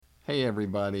Hey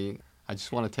everybody, I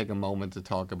just want to take a moment to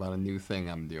talk about a new thing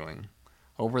I'm doing.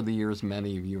 Over the years,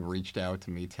 many of you have reached out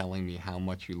to me telling me how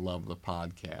much you love the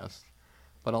podcast,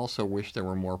 but also wish there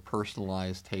were more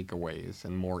personalized takeaways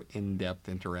and more in-depth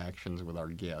interactions with our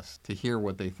guests to hear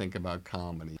what they think about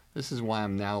comedy. This is why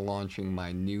I'm now launching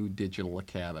my new digital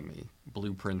academy,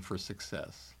 Blueprint for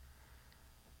Success.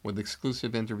 With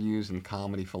exclusive interviews and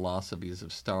comedy philosophies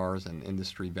of stars and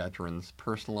industry veterans,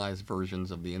 personalized versions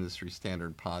of the industry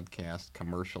standard podcast,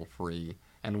 commercial-free,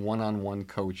 and one-on-one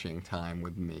coaching time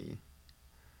with me.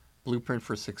 Blueprint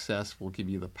for Success will give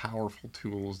you the powerful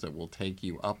tools that will take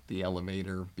you up the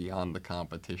elevator beyond the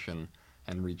competition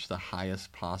and reach the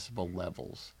highest possible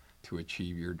levels to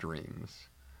achieve your dreams.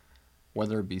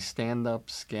 Whether it be stand-up,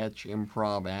 sketch,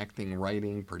 improv, acting,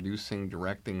 writing, producing,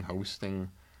 directing,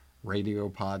 hosting, radio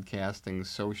podcasting,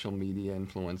 social media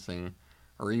influencing,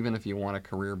 or even if you want a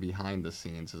career behind the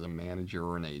scenes as a manager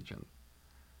or an agent.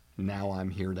 Now I'm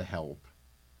here to help,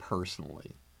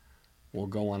 personally. We'll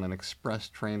go on an express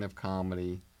train of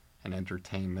comedy and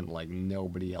entertainment like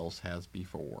nobody else has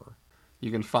before.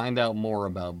 You can find out more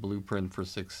about Blueprint for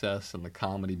Success and the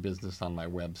comedy business on my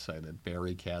website at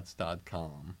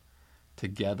barrykatz.com.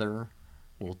 Together,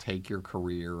 we'll take your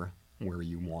career where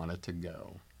you want it to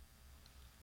go.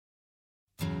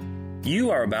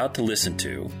 You are about to listen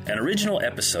to an original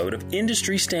episode of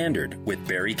Industry Standard with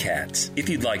Barry Katz. If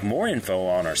you'd like more info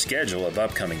on our schedule of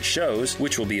upcoming shows,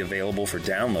 which will be available for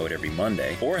download every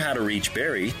Monday, or how to reach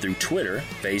Barry through Twitter,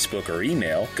 Facebook, or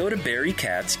email, go to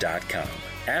barrykatz.com.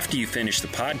 After you finish the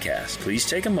podcast, please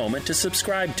take a moment to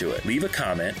subscribe to it, leave a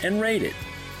comment, and rate it,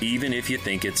 even if you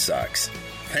think it sucks.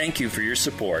 Thank you for your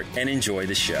support and enjoy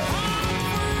the show.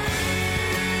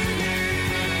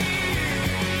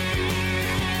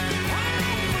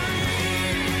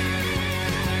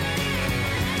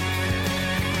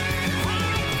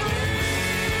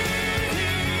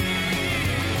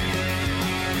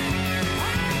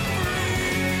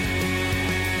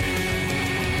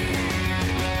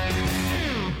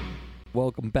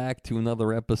 Welcome back to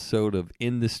another episode of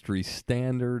Industry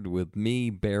Standard with me,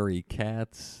 Barry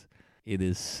Katz. It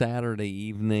is Saturday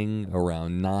evening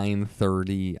around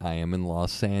 9:30. I am in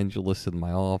Los Angeles in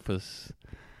my office.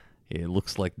 It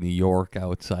looks like New York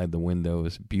outside the window.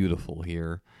 It's beautiful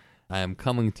here. I am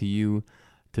coming to you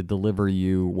to deliver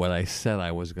you what I said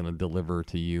I was going to deliver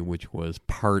to you, which was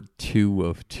part 2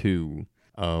 of 2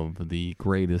 of the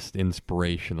greatest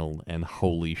inspirational and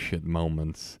holy shit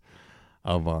moments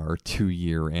of our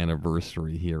 2-year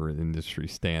anniversary here at Industry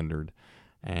Standard.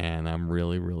 And I'm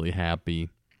really, really happy,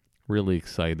 really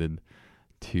excited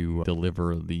to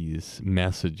deliver these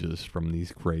messages from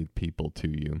these great people to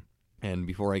you. And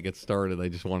before I get started, I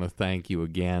just want to thank you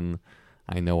again.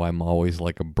 I know I'm always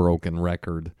like a broken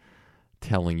record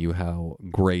telling you how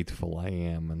grateful I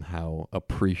am and how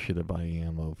appreciative I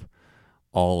am of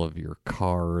all of your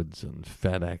cards and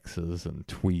FedExes and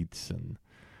tweets and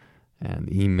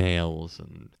emails,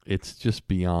 and it's just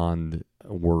beyond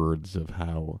words of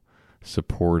how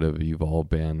supportive you've all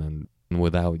been, and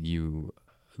without you,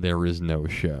 there is no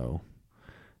show,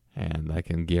 and I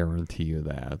can guarantee you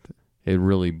that. It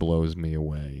really blows me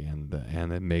away, and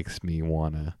it makes me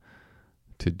want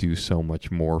to do so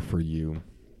much more for you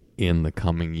in the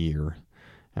coming year,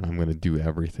 and I'm going to do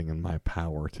everything in my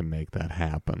power to make that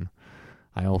happen.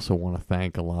 I also want to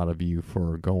thank a lot of you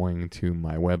for going to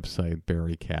my website,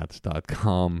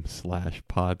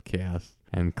 barrykatz.com/podcast,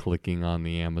 and clicking on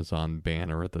the Amazon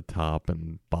banner at the top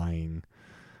and buying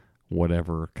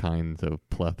whatever kinds of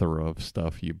plethora of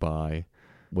stuff you buy,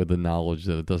 with the knowledge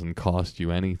that it doesn't cost you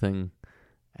anything,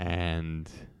 and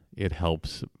it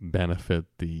helps benefit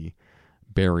the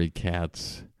Barry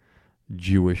Katz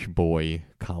Jewish Boy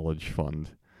College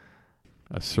Fund.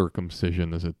 A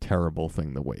circumcision is a terrible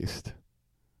thing to waste.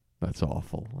 That's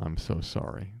awful. I'm so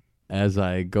sorry. As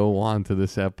I go on to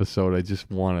this episode, I just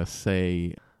want to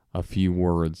say a few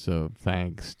words of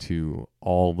thanks to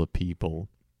all the people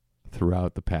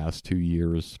throughout the past 2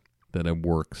 years that have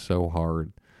worked so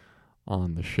hard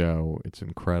on the show. It's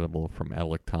incredible, from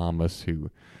Alec Thomas,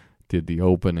 who did the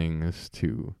openings,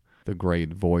 to the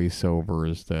great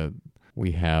voiceovers that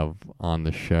we have on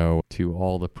the show, to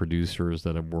all the producers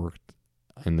that have worked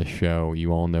in the show.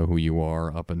 You all know who you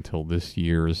are up until this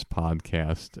year's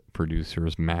podcast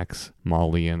producers, Max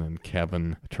Malian and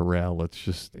Kevin Terrell.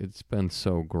 It's been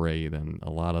so great, and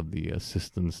a lot of the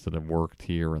assistants that have worked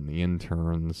here and the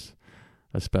interns,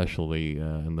 especially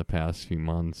in the past few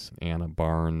months. Anna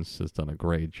Barnes has done a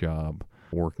great job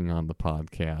working on the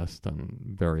podcast. I'm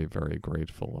very, very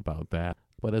grateful about that.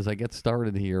 But as I get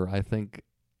started here, I think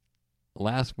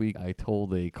last week I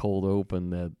told a cold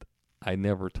open that I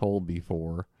never told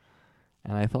before,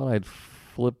 And I thought I'd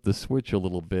flip the switch a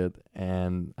little bit,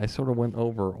 and I sort of went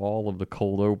over all of the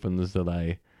cold opens that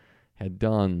I had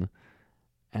done,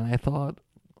 and I thought,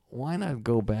 why not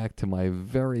go back to my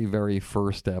very, very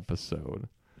first episode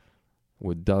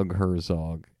with Doug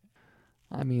Herzog?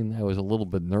 I mean, I was a little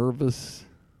bit nervous.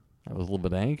 I was a little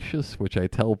bit anxious, which I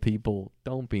tell people,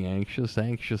 don't be anxious.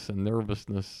 Anxious and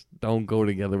nervousness don't go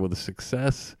together with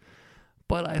success.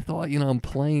 But I thought, I'm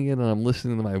playing it and I'm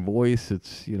listening to my voice.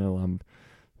 It's, I'm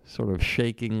sort of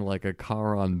shaking like a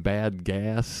car on bad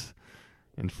gas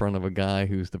in front of a guy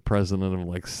who's the president of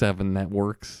like 7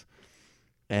 networks.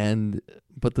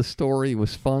 But the story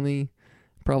was funny.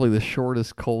 Probably the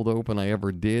shortest cold open I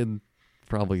ever did.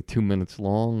 Probably 2 minutes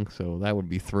long. So that would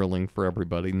be thrilling for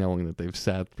everybody, knowing that they've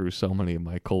sat through so many of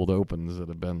my cold opens that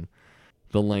have been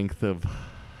the length of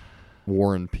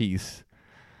War and Peace.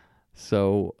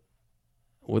 So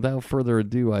without further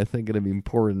ado, I think it'd be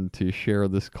important to share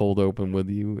this cold open with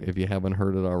you if you haven't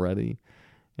heard it already.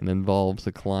 It involves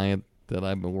a client that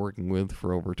I've been working with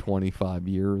for over 25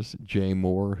 years, Jay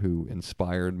Moore, who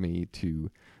inspired me to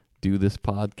do this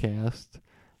podcast,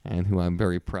 and who I'm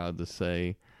very proud to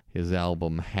say his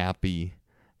album Happy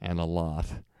and a Lot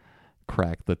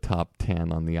cracked the top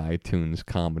 10 on the iTunes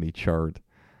comedy chart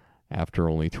after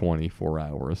only 24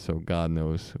 hours. So God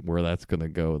knows where that's going to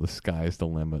go. The sky's the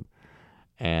limit.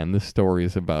 And this story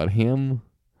is about him,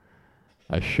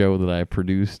 a show that I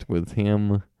produced with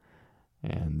him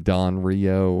and Don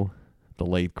Rio, the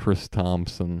late Chris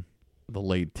Thompson, the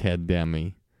late Ted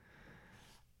Demme.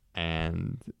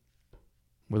 And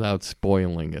without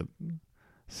spoiling it,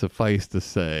 suffice to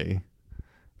say,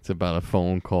 it's about a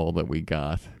phone call that we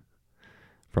got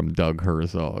from Doug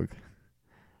Herzog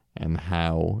and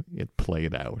how it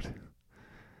played out.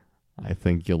 I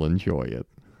think you'll enjoy it.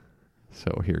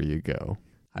 So here you go.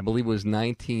 I believe it was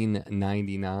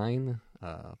 1999,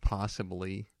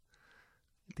 possibly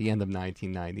at the end of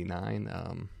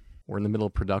 1999. We're in the middle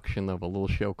of production of a little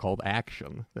show called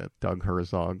Action that Doug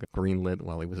Herzog greenlit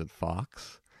while he was at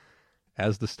Fox.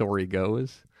 As the story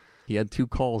goes, he had 2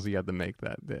 calls he had to make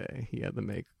that day. He had to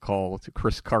make a call to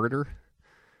Chris Carter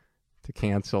to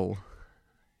cancel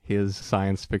his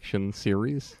science fiction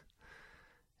series,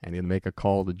 and he had to make a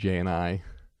call to Jay and I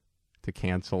to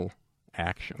cancel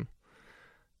Action,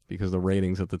 because the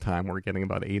ratings at the time were getting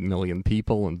about 8 million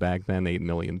people, and back then 8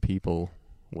 million people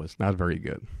was not very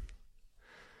good.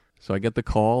 So I get the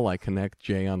call, I connect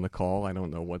Jay on the call, I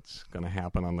don't know what's going to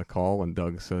happen on the call, and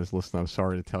Doug says, listen, I'm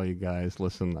sorry to tell you guys,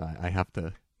 listen, I have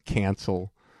to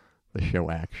cancel the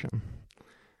show Action.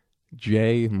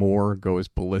 Jay Moore goes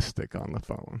ballistic on the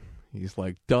phone. He's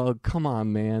like, Doug, come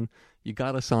on, man. You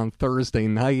got us on Thursday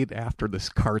night after this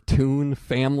cartoon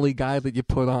Family Guy that you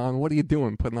put on. What are you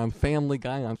doing, putting on Family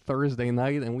Guy on Thursday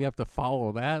night, and we have to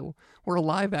follow that? We're a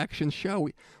live-action show.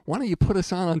 Why don't you put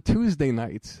us on Tuesday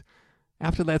nights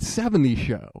after that 70s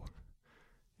show?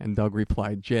 And Doug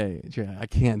replied, Jay, I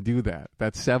can't do that.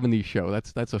 That 70s show,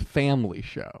 that's a family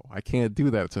show. I can't do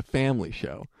that. It's a family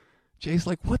show. Jay's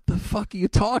like, what the fuck are you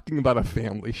talking about, a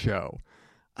family show?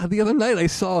 The other night I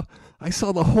saw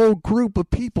the whole group of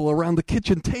people around the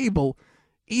kitchen table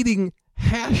eating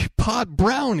hash pot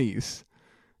brownies.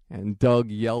 And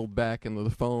Doug yelled back into the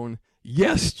phone,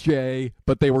 yes, Jay,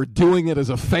 but they were doing it as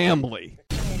a family.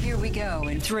 Here we go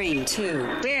in 3,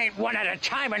 2. We ain't one at a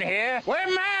time in here. We're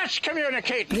mass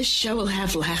communicating. This show will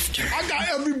have laughter. I got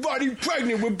everybody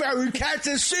pregnant with Barry Katz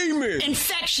and semen.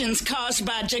 Infections caused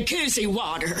by jacuzzi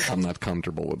water. I'm not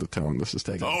comfortable with the tone this is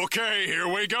taking. Okay, here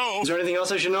we go. Is there anything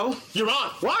else I should know? You're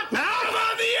on. What? Now? I'm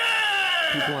on the air!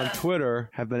 People on Twitter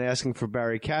have been asking for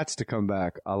Barry Katz to come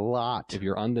back a lot. If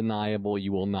you're undeniable,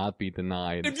 you will not be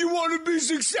denied. If you want to be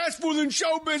successful in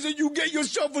show business, you get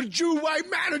yourself a Jew white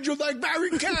manager like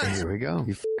Barry Katz. Here we go.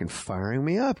 You fucking firing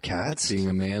me up, Katz. Being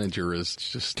a manager is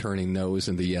just turning no's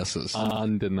into yeses.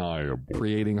 Undeniable.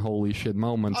 Creating holy shit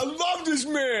moments. I love this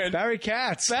man. Barry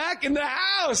Katz. Back in the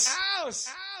house.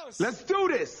 Let's do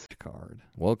this. Card.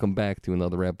 Welcome back to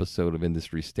another episode of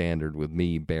Industry Standard with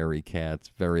me, Barry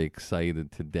Katz. Very excited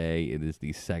today. It is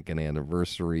the 2nd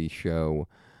anniversary show,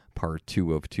 part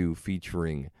 2 of 2,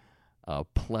 featuring a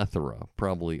plethora,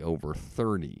 probably over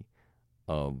 30,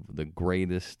 of the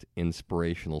greatest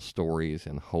inspirational stories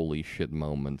and holy shit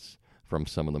moments from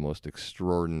some of the most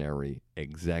extraordinary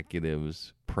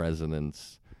executives,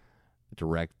 presidents,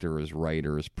 directors,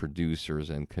 writers, producers,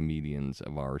 and comedians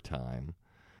of our time.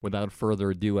 Without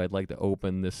further ado, I'd like to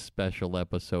open this special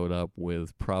episode up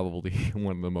with probably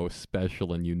one of the most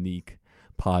special and unique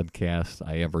podcasts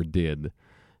I ever did.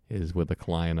 It is with a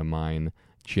client of mine,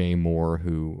 Jay Moore,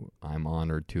 who I'm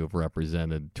honored to have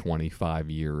represented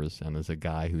 25 years, and is a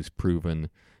guy who's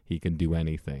proven he can do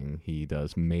anything. He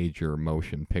does major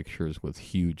motion pictures with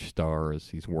huge stars.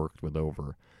 He's worked with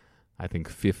over, I think,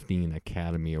 15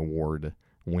 Academy Award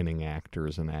winning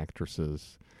actors and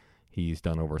actresses. He's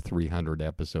done over 300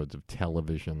 episodes of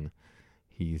television.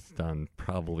 He's done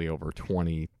probably over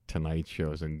 20 Tonight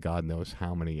shows and God knows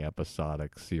how many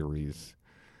episodic series.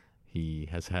 He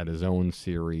has had his own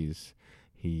series.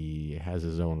 He has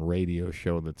his own radio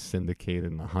show that's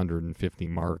syndicated in 150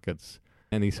 markets.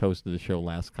 And he's hosted the show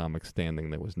Last Comic Standing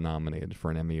that was nominated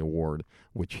for an Emmy Award,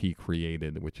 which he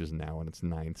created, which is now in its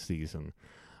 9th season.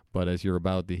 But as you're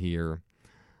about to hear,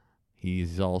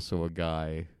 he's also a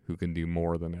guy who can do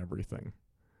more than everything.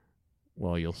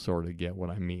 Well, you'll sort of get what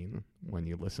I mean when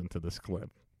you listen to this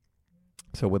clip.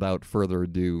 So without further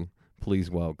ado,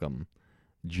 please welcome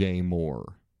Jay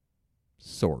Mohr,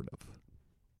 sort of.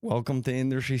 Welcome to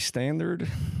Industry Standard,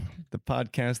 the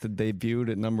podcast that debuted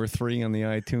at number 3 on the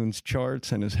iTunes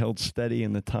charts and has held steady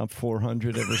in the top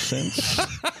 400 ever since.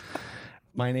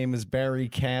 My name is Barry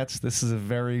Katz. This is a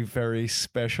very, very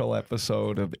special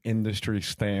episode of Industry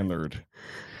Standard.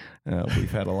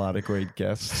 We've had a lot of great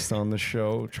guests on the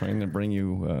show, trying to bring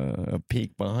you a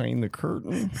peek behind the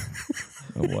curtain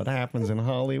of what happens in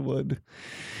Hollywood.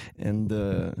 And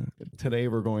today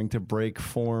we're going to break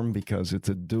form because it's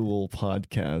a dual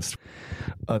podcast,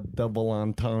 a double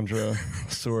entendre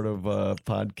sort of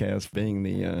podcast. Being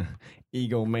the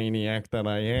egomaniac that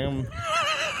I am,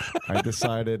 I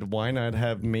decided why not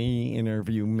have me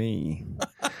interview me.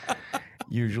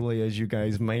 Usually, as you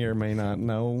guys may or may not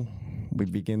know, we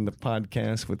begin the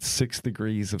podcast with 6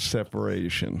 degrees of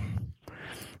separation.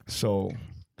 So,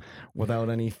 without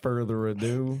any further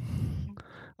ado,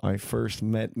 I first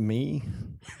met me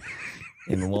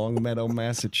in Longmeadow,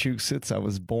 Massachusetts. I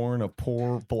was born a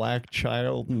poor black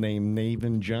child named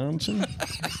Navin Johnson.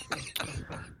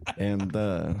 And,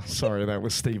 sorry, that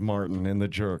was Steve Martin in The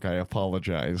Jerk. I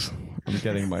apologize. I'm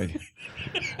getting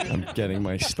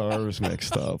my stars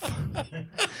mixed up.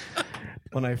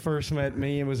 When I first met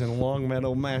me, it was in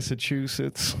Longmeadow,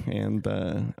 Massachusetts, and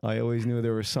I always knew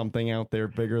there was something out there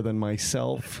bigger than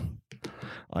myself.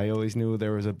 I always knew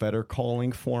there was a better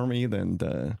calling for me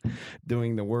than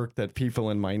doing the work that people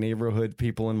in my neighborhood,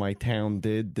 people in my town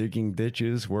did, digging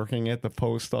ditches, working at the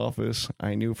post office.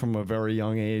 I knew from a very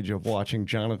young age of watching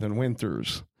Jonathan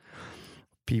Winters.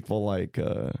 People like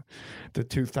the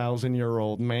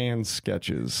 2,000-Year-Old Man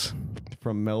sketches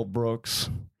from Mel Brooks,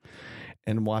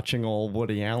 and watching all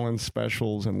Woody Allen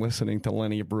specials and listening to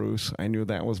Lenny Bruce. I knew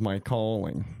that was my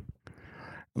calling.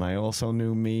 And I also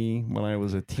knew me when I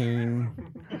was a teen,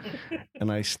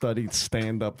 and I studied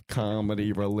stand-up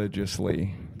comedy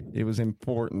religiously. It was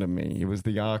important to me. It was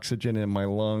the oxygen in my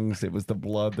lungs. It was the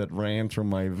blood that ran through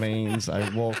my veins. I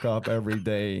woke up every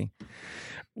day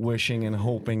wishing and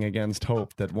hoping against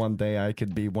hope that one day I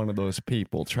could be one of those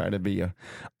people, try to be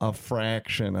a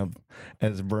fraction of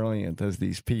as brilliant as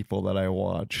these people that I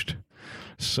watched.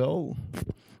 So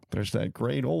there's that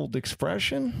great old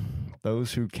expression,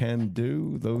 those who can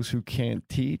do, those who can't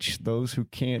teach, those who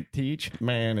can't teach,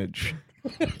 manage.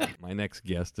 My next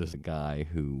guest is a guy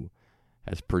who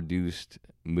has produced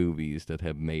movies that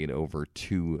have made over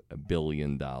 $2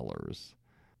 billion.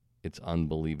 It's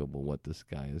unbelievable what this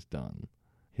guy has done.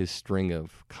 His string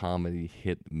of comedy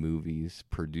hit movies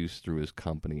produced through his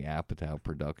company, Apatow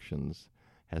Productions,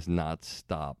 has not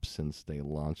stopped since they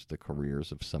launched the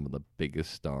careers of some of the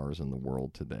biggest stars in the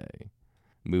world today.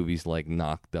 Movies like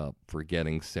Knocked Up,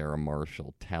 Forgetting Sarah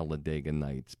Marshall, Talladega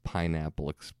Nights, Pineapple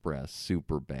Express,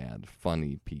 Superbad,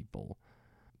 Funny People,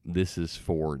 This Is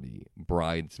 40,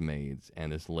 Bridesmaids,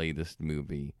 and his latest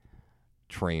movie,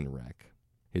 Trainwreck.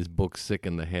 His book, Sick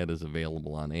in the Head, is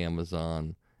available on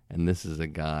Amazon. And this is a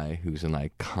guy who's an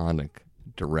iconic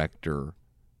director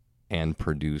and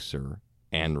producer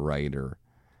and writer.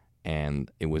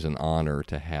 And it was an honor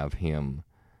to have him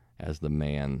as the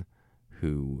man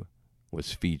who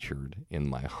was featured in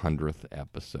my 100th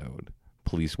episode.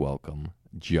 Please welcome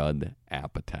Judd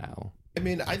Apatow. I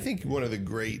mean, I think one of the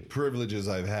great privileges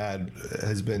I've had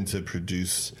has been to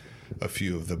produce a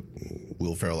few of the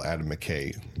Will Ferrell, Adam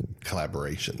McKay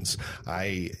collaborations.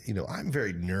 I'm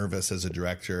very nervous as a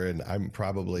director, and I'm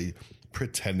probably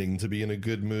pretending to be in a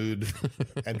good mood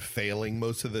and failing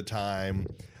most of the time.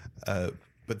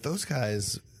 But those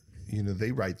guys,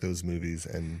 they write those movies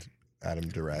and Adam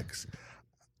directs.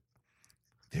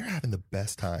 They're having the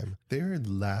best time. They're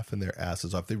laughing their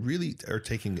asses off. They really are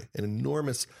taking an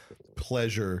enormous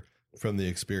pleasure from the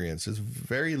experience. There's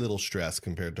very little stress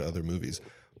compared to other movies.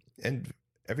 And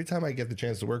every time I get the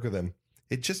chance to work with them,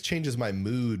 it just changes my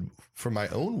mood for my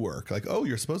own work. Like, oh,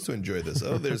 you're supposed to enjoy this.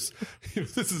 Oh, there's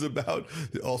this is about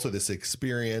also this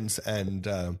experience,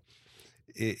 and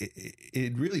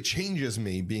it really changes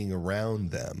me being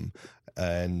around them.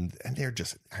 And they're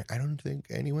just, I don't think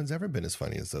anyone's ever been as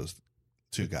funny as those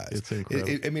two guys. It's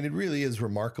incredible. I mean, it really is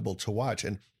remarkable to watch.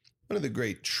 And one of the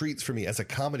great treats for me as a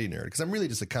comedy nerd, because I'm really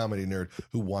just a comedy nerd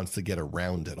who wants to get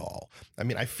around it all. I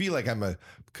mean, I feel like I'm a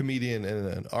comedian and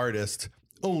an artist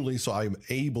only so I'm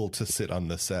able to sit on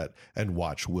the set and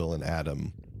watch Will and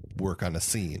Adam work on a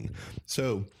scene.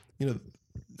 So, you know,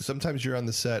 sometimes you're on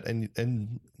the set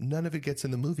and none of it gets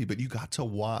in the movie, but you got to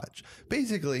watch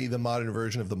basically the modern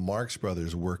version of the Marx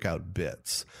Brothers workout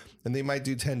bits. And they might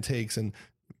do 10 takes and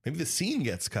maybe the scene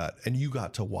gets cut and you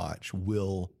got to watch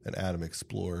Will and Adam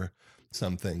explore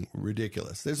something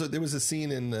ridiculous. There was a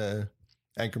scene in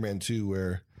Anchorman 2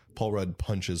 where Paul Rudd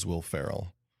punches Will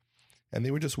Ferrell. And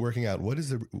they were just working out what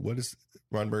is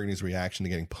Ron Burgundy's reaction to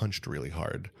getting punched really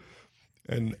hard.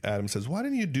 And Adam says, why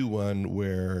didn't you do one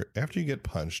where after you get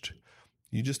punched,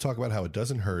 you just talk about how it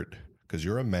doesn't hurt because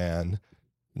you're a man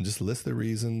and just list the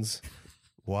reasons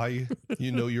why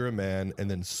you know you're a man and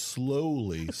then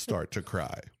slowly start to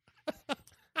cry.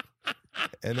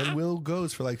 And then Will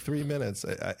goes for like 3 minutes.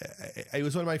 It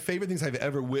was one of my favorite things I've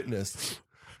ever witnessed.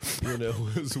 You know,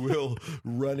 was Will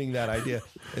running that idea.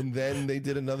 And then they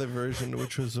did another version,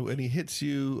 which was when he hits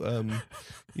you.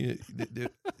 There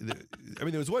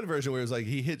was one version where it was like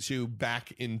he hits you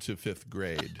back into 5th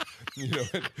grade, you know,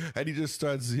 and he just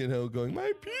starts, you know, going,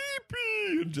 my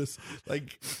pee-pee, and just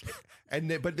like,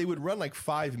 but they would run like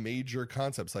 5 major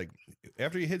concepts. Like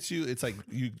after he hits you, it's like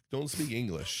you don't speak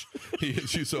English. He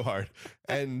hits you so hard.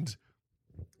 And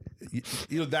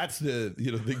you know, that's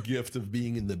the gift of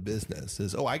being in the business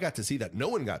is, oh, I got to see that. No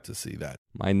one got to see that.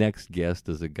 My next guest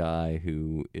is a guy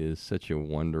who is such a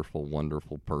wonderful,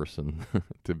 wonderful person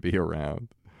to be around.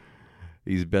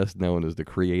 He's best known as the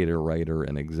creator, writer,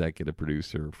 and executive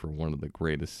producer for one of the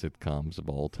greatest sitcoms of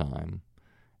all time,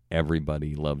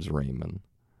 Everybody Loves Raymond.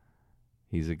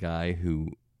 He's a guy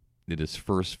who did his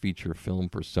first feature film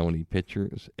for Sony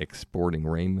Pictures, Exporting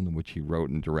Raymond, which he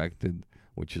wrote and directed,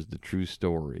 which is the true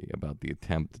story about the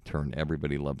attempt to turn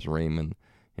Everybody Loves Raymond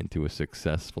into a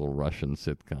successful Russian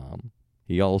sitcom.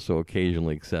 He also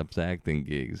occasionally accepts acting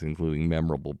gigs, including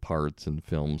memorable parts in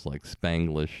films like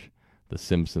Spanglish, The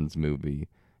Simpsons Movie,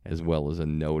 as well as a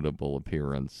notable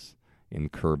appearance in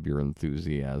Curb Your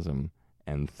Enthusiasm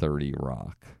and 30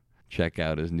 Rock. Check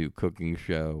out his new cooking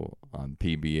show on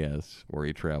PBS, where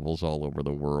he travels all over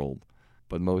the world.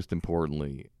 But most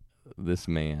importantly, this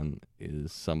man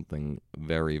is something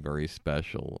very, very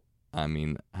special. I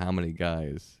mean, how many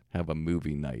guys have a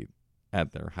movie night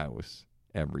at their house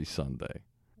every Sunday?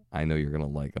 I know you're going to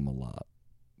like him a lot.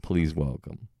 Please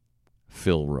welcome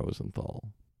Phil Rosenthal.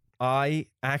 I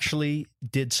actually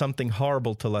did something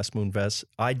horrible to Les Moonves.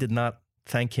 I did not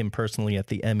thank him personally at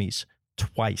the Emmys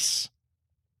twice.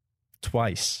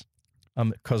 Because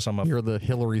You're the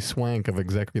Hillary Swank of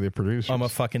executive producers. I'm a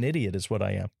fucking idiot is what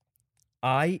I am.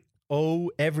 I owe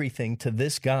everything to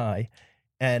this guy,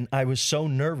 and I was so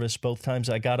nervous both times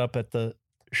I got up at the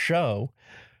show.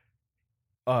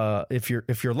 If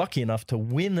you're lucky enough to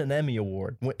win an Emmy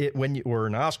Award, or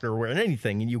an Oscar or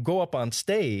anything, and you go up on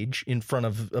stage in front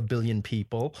of a billion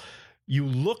people, you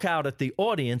look out at the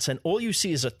audience, and all you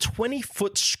see is a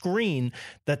 20-foot screen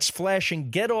that's flashing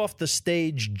 "Get off the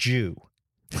stage, Jew."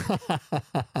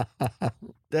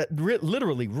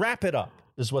 Literally, wrap it up.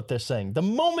 Is what they're saying. The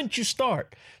moment you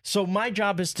start. So my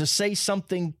job is to say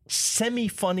something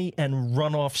semi-funny and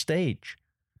run off stage.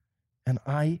 And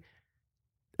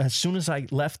as soon as I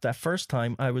left that first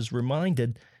time, I was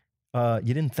reminded, you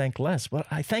didn't thank Les. Well,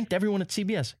 I thanked everyone at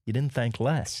CBS. You didn't thank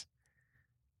Les.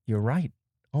 You're right.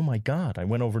 Oh, my God. I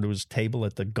went over to his table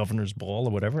at the governor's ball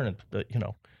or whatever and,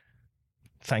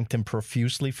 thanked him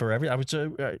profusely for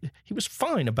everything. He was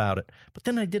fine about it. But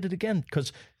then I did it again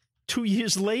because 2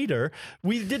 years later,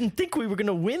 we didn't think we were going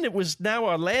to win. It was now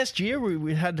our last year.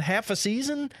 We had half a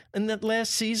season in that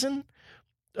last season.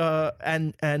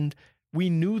 And we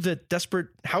knew that Desperate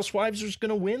Housewives was going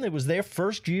to win. It was their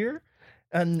first year.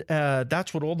 And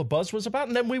that's what all the buzz was about.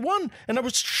 And then we won. And I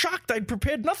was shocked. I'd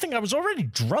prepared nothing. I was already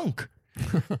drunk.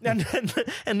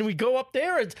 and we go up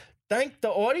there and thank the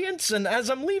audience. And as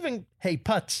I'm leaving, hey,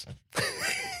 Putz,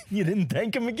 you didn't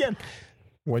thank him again.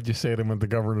 What'd you say to him at the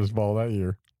governor's ball that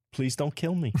year? Please don't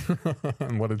kill me.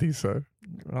 And what did he say?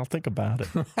 I'll think about it.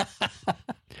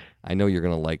 I know you're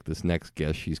going to like this next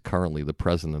guest. She's currently the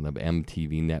president of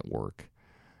MTV Network.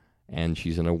 And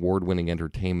she's an award-winning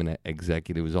entertainment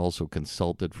executive who's also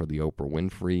consulted for the Oprah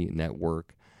Winfrey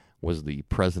Network, was the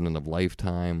president of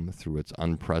Lifetime through its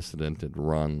unprecedented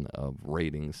run of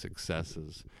rating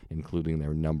successes, including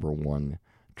their #1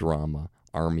 drama,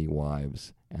 Army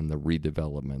Wives, and the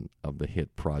redevelopment of the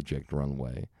hit Project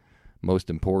Runway. Most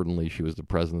importantly, she was the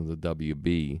president of the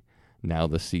WB, now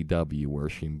the CW, where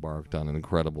she embarked on an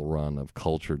incredible run of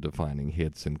culture-defining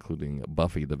hits, including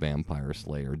Buffy the Vampire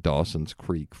Slayer, Dawson's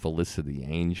Creek, Felicity,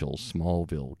 Angel,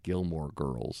 Smallville, Gilmore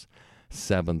Girls,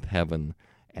 Seventh Heaven,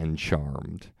 and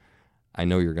Charmed. I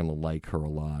know you're going to like her a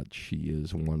lot. She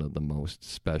is one of the most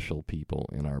special people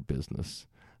in our business.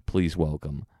 Please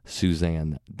welcome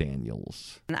Suzanne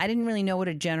Daniels. I didn't really know what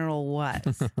a general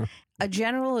was. A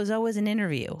general is always an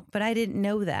interview, but I didn't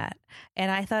know that.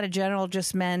 And I thought a general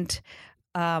just meant,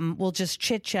 we'll just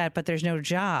chit-chat, but there's no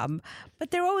job.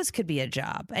 But there always could be a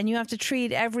job. And you have to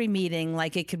treat every meeting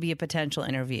like it could be a potential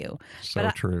interview.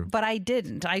 True. But I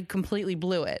didn't. I completely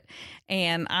blew it.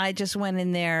 And I just went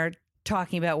in there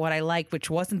talking about what I liked, which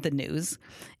wasn't the news.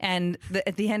 And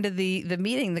at the end of the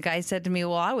meeting, the guy said to me,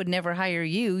 well, I would never hire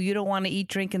you. You don't want to eat,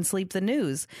 drink, and sleep the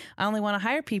news. I only want to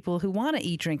hire people who want to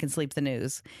eat, drink, and sleep the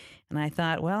news. And I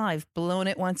thought, well, I've blown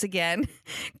it once again.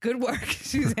 Good work,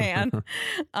 Suzanne.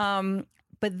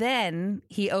 But then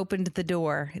he opened the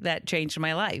door that changed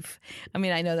my life. I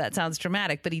mean, I know that sounds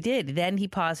dramatic, but he did. Then he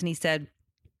paused and he said,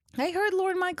 I heard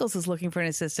Lorne Michaels is looking for an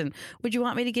assistant. Would you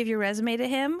want me to give your resume to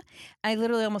him? I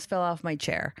literally almost fell off my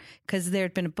chair because there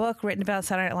had been a book written about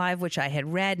Saturday Night Live, which I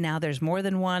had read. Now there's more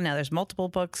than one. Now there's multiple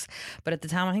books. But at the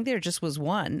time, I think there just was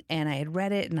one. And I had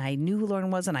read it and I knew who Lorne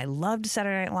was and I loved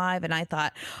Saturday Night Live. And I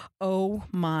thought, oh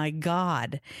my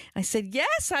God. I said,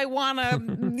 yes, I want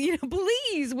to,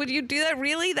 please, would you do that?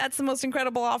 Really? That's the most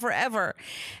incredible offer ever.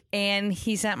 And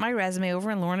he sent my resume over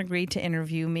and Lorne agreed to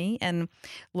interview me. And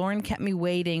Lorne kept me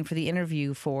waiting for the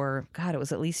interview for, God, it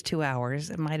was at least 2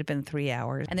 hours. It might have been 3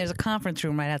 hours. And there's a conference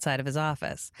room right outside of his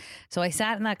office. So I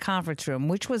sat in that conference room,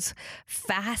 which was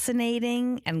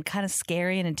fascinating and kind of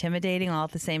scary and intimidating all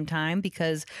at the same time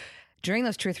because during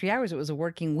those 2 or 3 hours, it was a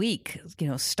working week.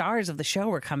 Stars of the show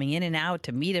were coming in and out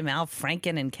to meet him, Al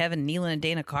Franken and Kevin Nealon and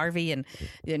Dana Carvey, and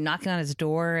knocking on his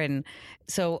door. And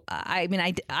so, I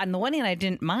on the one hand, I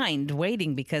didn't mind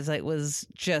waiting because it was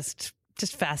just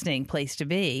fascinating place to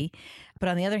be. But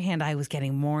on the other hand, I was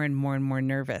getting more and more and more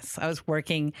nervous. I was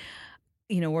working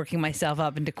myself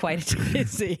up into quite a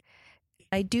dizzy.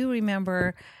 I do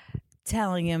remember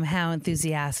telling him how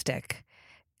enthusiastic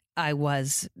I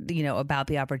was, about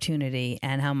the opportunity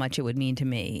and how much it would mean to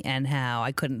me and how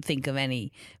I couldn't think of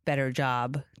any better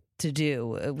job to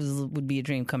do. It would be a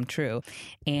dream come true.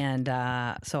 And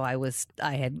so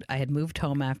I had moved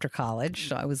home after college.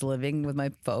 So I was living with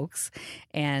my folks.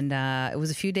 And it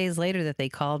was a few days later that they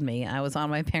called me. I was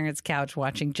on my parents' couch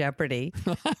watching Jeopardy.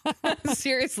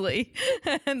 Seriously.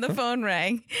 And the phone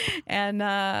rang. And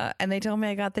they told me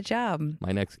I got the job.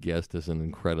 My next guest is an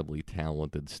incredibly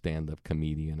talented stand-up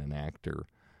comedian and actor.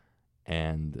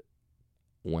 And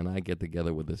when I get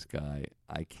together with this guy,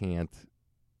 I can't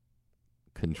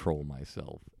control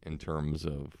myself in terms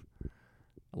of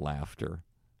laughter.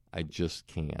 I just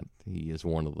can't. He is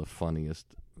one of the funniest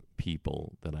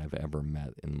people that I've ever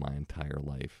met in my entire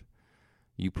life.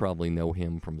 You probably know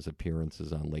him from his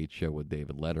appearances on Late Show with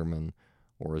David Letterman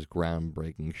or his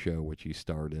groundbreaking show which he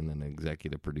starred in and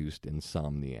executive produced,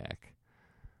 Insomniac.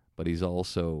 But he's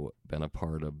also been a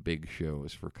part of big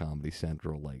shows for Comedy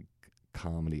Central like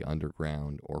Comedy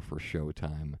Underground or for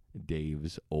Showtime,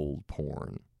 Dave's Old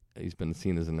Porn. He's been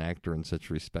seen as an actor in such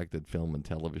respected film and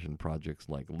television projects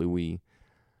like Louie,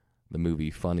 the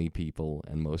movie Funny People,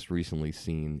 and most recently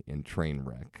seen in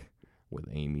Trainwreck with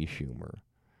Amy Schumer.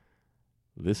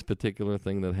 This particular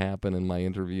thing that happened in my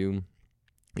interview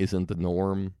isn't the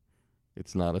norm.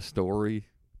 It's not a story.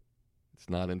 It's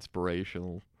not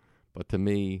inspirational. But to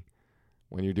me,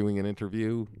 when you're doing an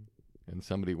interview and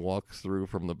somebody walks through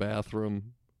from the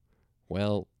bathroom,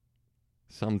 well,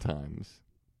 sometimes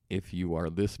if you are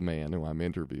this man who I'm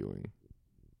interviewing,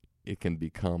 it can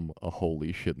become a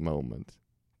holy shit moment.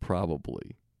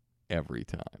 Probably every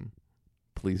time.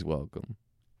 Please welcome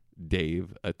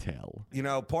Dave Attell.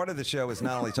 Part of the show is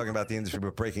not only talking about the industry,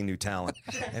 but breaking new talent.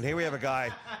 And here we have a guy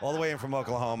all the way in from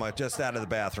Oklahoma, just out of the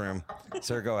bathroom.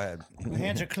 Sir, go ahead. My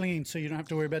hands are clean, so you don't have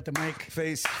to worry about the mic.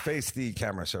 Face the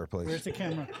camera, sir, please. Where's the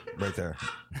camera? Right there.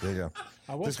 There you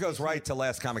go. This goes right to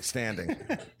Last Comic Standing,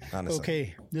 honestly.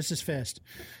 Okay, this is fast.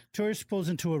 Tourist pulls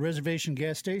into a reservation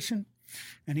gas station,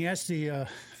 and he asks the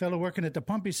fellow working at the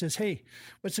pump, he says, hey,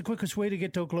 what's the quickest way to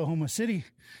get to Oklahoma City?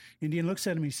 Indian looks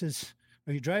at him, he says,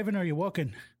 are you driving or are you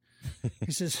walking?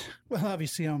 He says, well,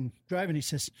 obviously I'm driving. He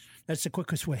says, that's the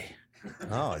quickest way.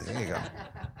 Oh, there you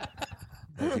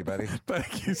go. Thank you, buddy.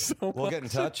 Thank you so much. We'll get in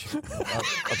touch.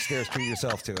 Upstairs, treat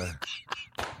yourself to a...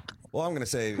 All I'm going to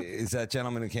say is that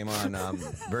gentleman who came on,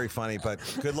 very funny, but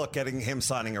good luck getting him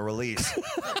signing a release.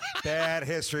 Bad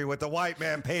history with the white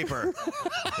man paper.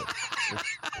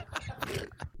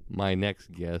 My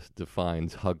next guest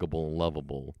defines huggable and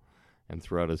lovable, and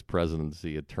throughout his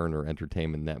presidency at Turner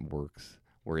Entertainment Networks,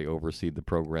 where he oversees the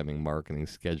programming, marketing,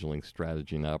 scheduling,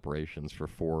 strategy, and operations for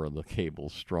 4 of the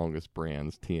cable's strongest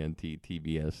brands, TNT,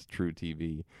 TBS, True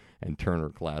TV, and Turner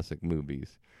Classic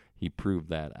Movies. He proved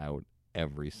that out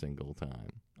every single time.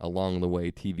 Along the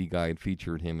way, TV Guide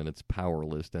featured him in its Power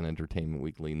List, and Entertainment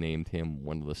Weekly named him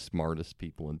one of the smartest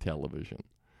people in television.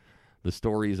 The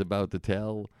story he's about to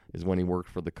tell is when he worked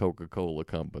for the Coca-Cola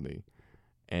Company,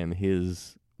 and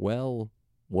his, well,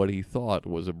 what he thought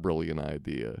was a brilliant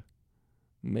idea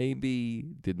maybe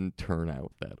didn't turn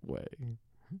out that way.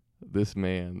 This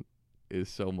man is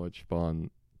so much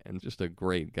fun and just a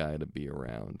great guy to be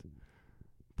around.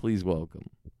 Please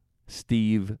welcome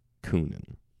Steve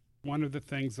Koonin. One of the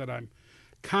things that I'm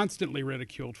constantly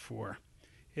ridiculed for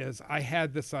is I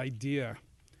had this idea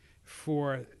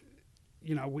for,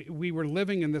 we were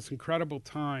living in this incredible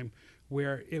time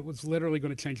where it was literally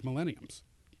going to change millenniums,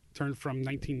 turn from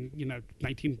the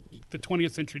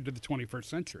 20th century to the 21st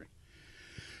century.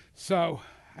 So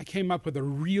I came up with a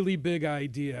really big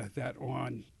idea that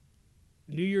on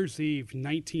New Year's Eve,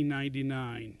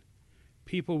 1999,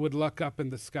 people would look up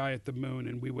in the sky at the moon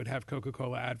and we would have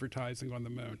Coca-Cola advertising on the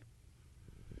moon.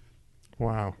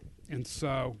 Wow. And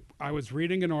so I was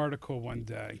reading an article one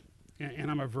day,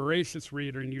 and I'm a voracious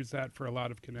reader and use that for a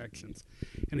lot of connections.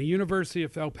 And a University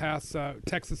of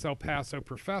Texas El Paso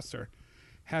professor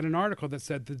had an article that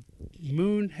said the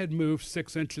moon had moved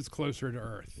 6 inches closer to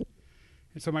Earth.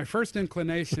 And so my first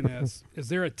inclination is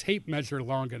there a tape measure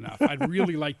long enough? I'd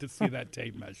really like to see that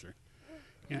tape measure.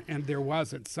 And there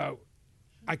wasn't. So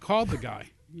I called the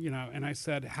guy, and I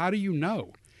said, how do you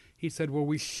know? He said, well,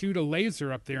 we shoot a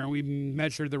laser up there and we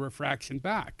measure the refraction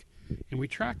back. And we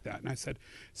track that. And I said,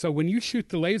 so when you shoot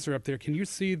the laser up there, can you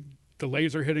see the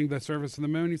laser hitting the surface of the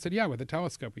moon? He said, yeah, with a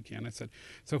telescope we can. I said,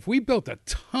 so if we built a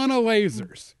ton of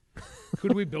lasers,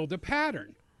 could we build a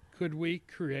pattern? Could we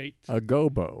create a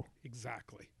gobo?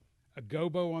 Exactly. A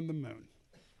gobo on the moon.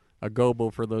 A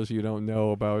gobo, for those of you who don't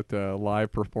know about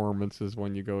live performances,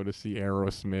 when you go to see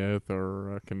Aerosmith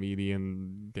or a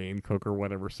comedian, Dane Cook or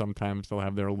whatever, sometimes they'll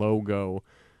have their logo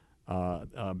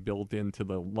built into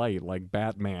the light, like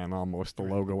Batman, almost, the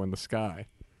logo in the sky.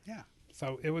 Yeah.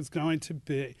 So it was going to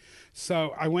be.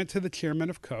 So I went to the chairman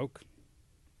of Coke,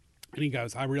 and he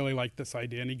goes, I really like this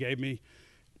idea. And he gave me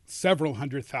several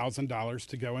 $100,000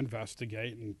 to go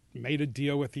investigate and made a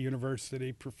deal with the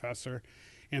university professor.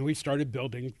 And we started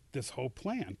building this whole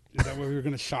plan that we were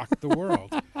going to shock the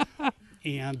world.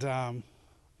 And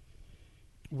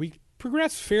we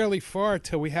progressed fairly far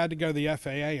till we had to go to the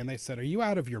FAA, and they said, are you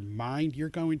out of your mind? You're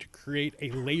going to create a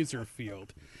laser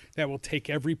field that will take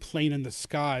every plane in the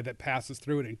sky that passes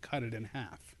through it and cut it in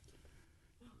half.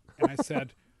 And I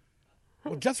said,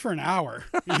 well, just for an hour,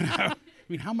 I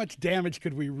mean, how much damage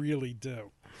could we really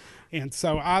do? And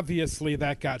so obviously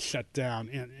that got shut down.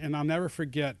 And I'll never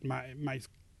forget, my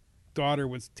daughter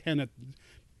was 10,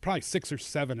 probably 6 or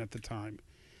 7 at the time.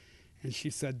 And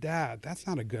she said, Dad, that's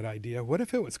not a good idea. What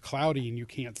if it was cloudy and you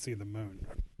can't see the moon?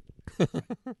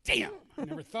 Damn, I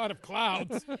never thought of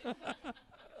clouds.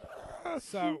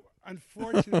 So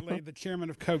unfortunately, the chairman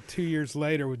of Coke 2 years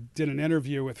later did an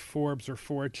interview with Forbes or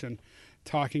Fortune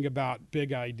talking about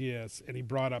big ideas, and he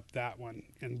brought up that one.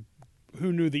 And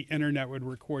who knew the internet would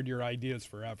record your ideas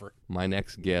forever? My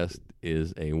next guest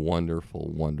is a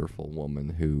wonderful, wonderful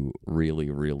woman who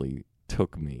really, really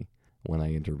took me when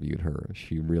I interviewed her.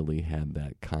 She really had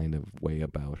that kind of way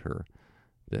about her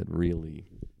that really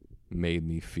made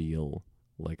me feel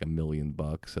like $1 million,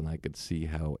 and I could see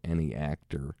how any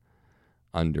actor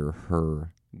under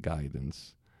her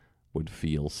guidance would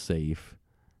feel safe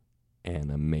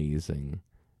and amazing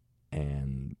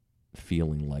and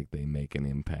feeling like they make an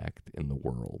impact in the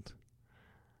world.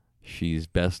 She's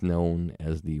best known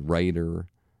as the writer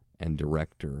and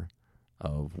director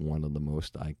of one of the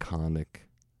most iconic,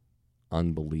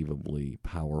 unbelievably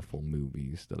powerful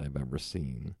movies that I've ever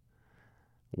seen,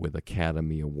 with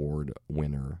Academy Award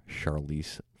winner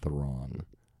Charlize Theron,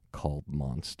 called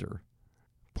Monster.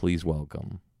 Please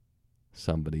welcome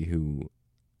somebody who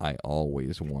I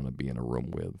always want to be in a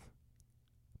room with,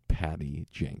 Patty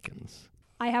Jenkins.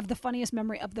 I have the funniest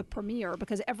memory of the premiere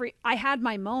because I had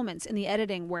my moments in the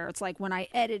editing where it's like when I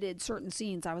edited certain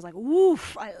scenes, I was like,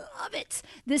 "Oof, I love it."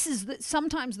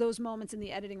 Sometimes those moments in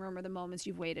the editing room are the moments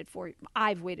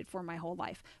I've waited for my whole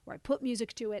life, where I put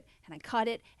music to it and I cut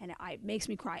it and it makes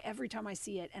me cry every time I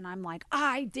see it, and I'm like,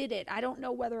 I did it. I don't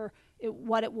know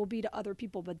what it will be to other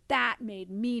people, but that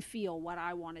made me feel what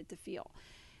I wanted to feel.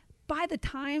 By the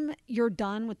time you're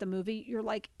done with the movie, you're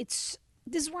like,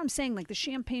 this is where I'm saying, like, the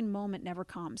champagne moment never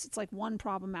comes. It's like one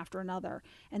problem after another.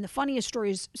 And the funniest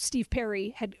story is Steve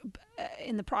Perry had,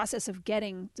 in the process of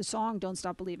getting the song Don't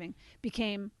Stop Believing,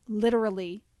 became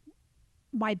literally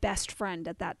my best friend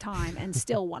at that time and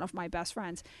still one of my best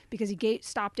friends because he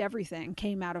stopped everything,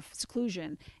 came out of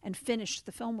seclusion, and finished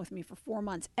the film with me for 4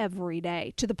 months every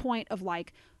day, to the point of,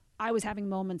 like, I was having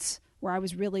moments where I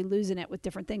was really losing it with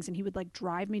different things, and he would like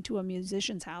drive me to a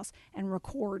musician's house and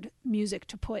record music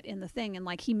to put in the thing, and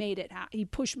like he made it, he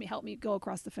pushed me, helped me go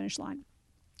across the finish line.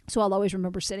 So I'll always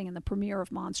remember sitting in the premiere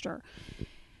of Monster,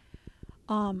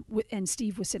 and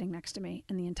Steve was sitting next to me,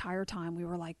 and the entire time we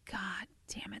were like, God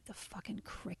damn it, the fucking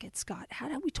crickets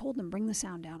we told them bring the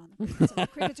sound down on the crickets, and the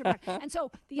crickets are back. And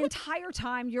so the entire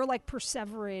time you're like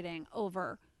perseverating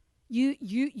over.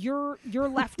 You're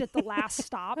left at the last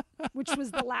stop, which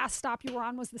was the last stop you were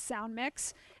on, was the sound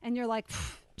mix, and you're like,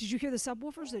 did you hear the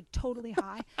subwoofers? They're totally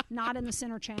high, not in the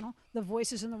center channel. The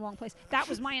voice is in the wrong place. That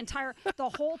was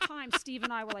the whole time. Steve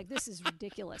and I were like, this is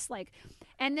ridiculous. Like,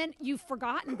 and then you've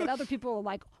forgotten that other people are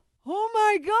like, oh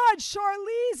my God,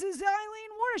 Charlize is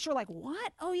Eileen Warnish. You're like,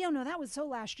 what? Oh yeah, no, that was so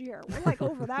last year. We're like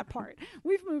over that part.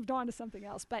 We've moved on to something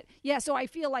else. But yeah, so I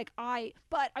feel like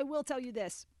but I will tell you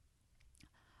this.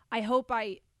 I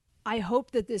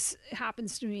hope that this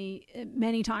happens to me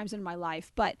many times in my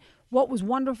life. But what was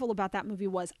wonderful about that movie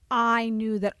was I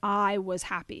knew that I was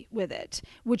happy with it,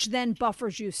 which then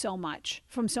buffers you so much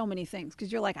from so many things.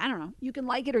 Because you're like, I don't know, you can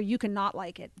like it or you can not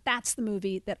like it. That's the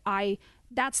movie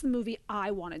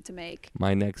I wanted to make.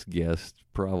 My next guest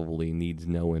probably needs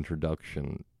no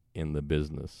introduction in the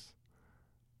business.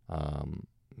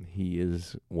 He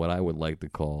is what I would like to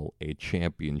call a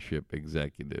championship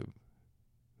executive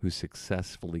who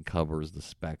successfully covers the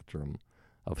spectrum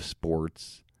of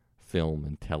sports, film,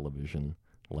 and television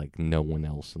like no one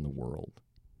else in the world.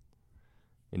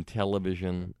 In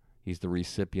television, he's the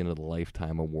recipient of the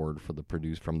Lifetime Award from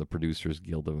the Producers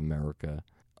Guild of America.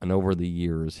 And over the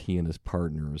years, he and his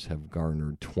partners have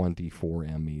garnered 24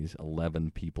 Emmys, 11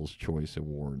 People's Choice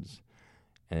Awards,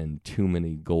 and too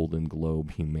many Golden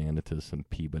Globe, Humanitas, and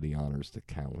Peabody honors to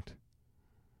count.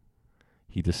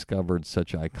 He discovered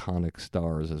such iconic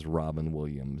stars as Robin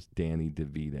Williams, Danny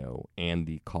DeVito,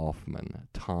 Andy Kaufman,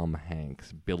 Tom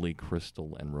Hanks, Billy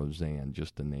Crystal, and Roseanne,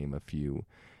 just to name a few,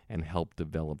 and helped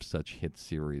develop such hit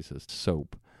series as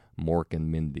Soap, Mork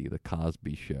and Mindy, The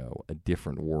Cosby Show, A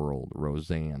Different World,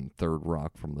 Roseanne, Third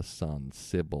Rock from the Sun,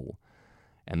 Sybil,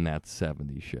 and That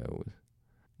 70s Show.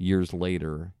 Years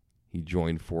later, he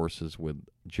joined forces with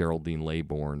Geraldine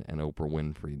Laybourne and Oprah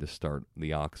Winfrey to start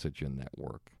the Oxygen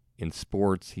Network. In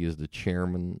sports, he is the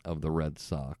chairman of the Red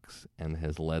Sox and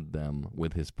has led them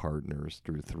with his partners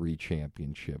through 3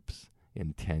 championships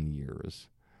in 10 years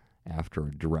after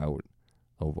a drought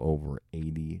of over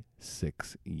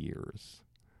 86 years.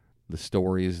 The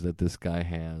stories that this guy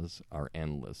has are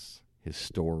endless. His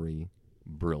story,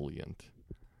 brilliant.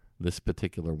 This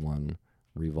particular one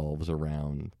revolves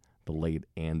around the late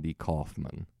Andy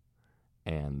Kaufman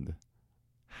and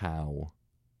how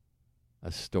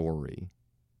a story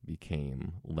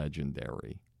became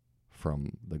legendary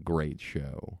from the great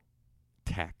show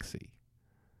Taxi.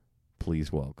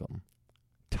 Please welcome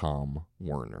Tom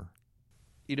Werner.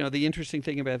 You know, the interesting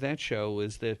thing about that show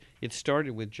was that it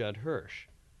started with Judd Hirsch,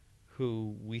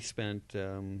 who we spent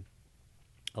a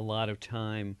lot of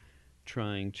time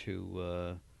trying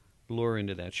to lure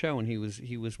into that show, and he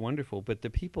was wonderful. But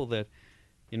the people that,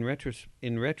 in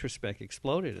retrospect,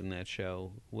 exploded in that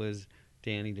show was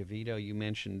Danny DeVito. You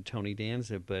mentioned Tony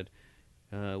Danza, but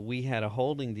we had a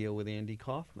holding deal with Andy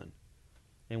Kaufman,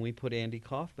 and we put Andy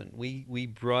Kaufman. We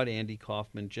brought Andy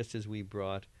Kaufman just as we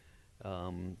brought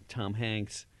Tom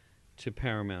Hanks to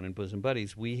Paramount and Bosom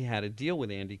Buddies. We had a deal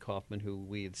with Andy Kaufman, who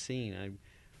we had seen.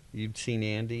 You'd seen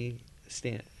Andy,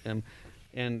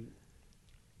 and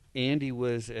Andy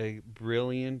was a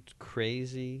brilliant,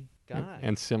 crazy guy.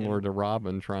 And similar to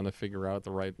Robin, trying to figure out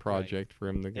the right project for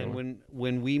him to go. And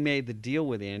when we made the deal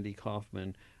with Andy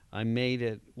Kaufman, I made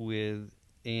it with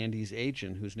Andy's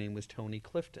agent, whose name was Tony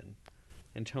Clifton.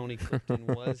 And Tony Clifton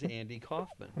was Andy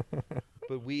Kaufman.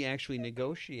 But we actually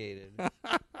negotiated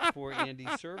for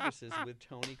Andy's services with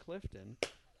Tony Clifton.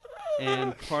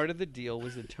 And part of the deal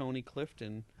was that Tony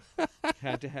Clifton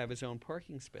had to have his own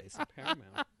parking space at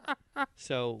Paramount.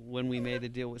 So when we made the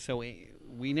deal,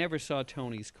 we never saw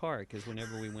Tony's car because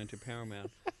whenever we went to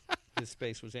Paramount, his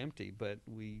space was empty. But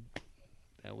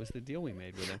that was the deal we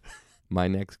made with him. My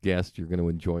next guest you're going to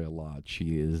enjoy a lot.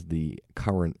 She is the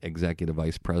current Executive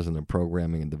Vice President of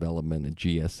Programming and Development at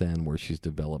GSN, where she's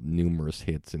developed numerous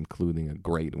hits, including a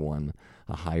great one,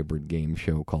 a hybrid game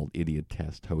show called Idiot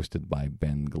Test, hosted by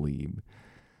Ben Glebe.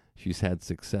 She's had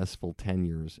successful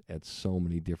tenures at so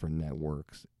many different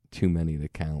networks, too many to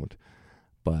count.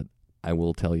 But I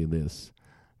will tell you this,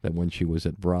 that when she was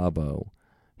at Bravo,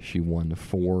 she won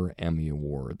 4 Emmy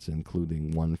Awards,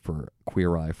 including one for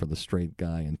Queer Eye for the Straight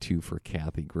Guy and 2 for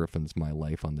Kathy Griffin's My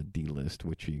Life on the D-List,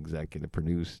 which she executive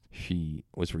produced. She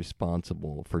was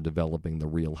responsible for developing the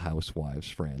Real Housewives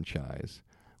franchise,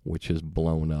 which has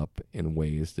blown up in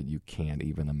ways that you can't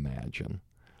even imagine.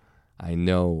 I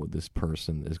know this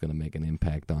person is going to make an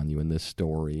impact on you in this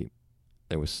story.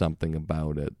 There was something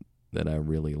about it that I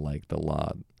really liked a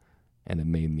lot, and it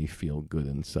made me feel good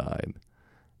inside.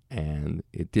 And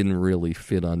it didn't really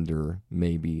fit under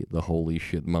maybe the holy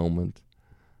shit moment,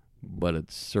 but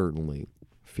it certainly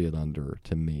fit under,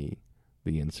 to me,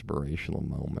 the inspirational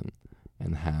moment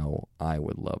and how I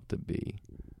would love to be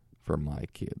for my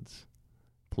kids.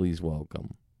 Please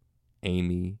welcome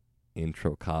Amy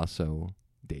Introcaso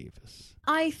Davis.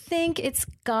 I think it's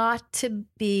got to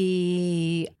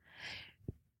be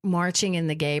marching in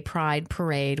the Gay Pride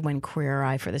Parade when Queer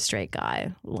Eye for the Straight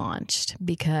Guy launched,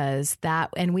 because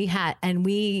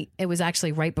it was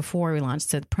actually right before we launched,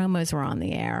 so the promos were on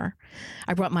the air.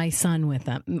 I brought my son with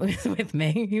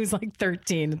me. He was like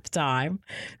 13 at the time.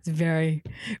 It's a very,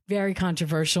 very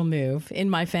controversial move in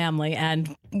my family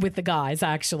and with the guys,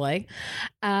 actually.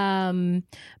 But,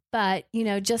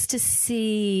 just to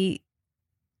see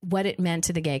what it meant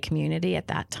to the gay community at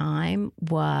that time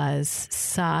was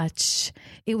just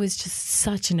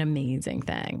such an amazing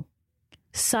thing.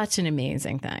 Such an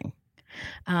amazing thing.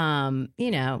 And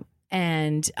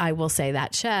I will say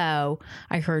that show,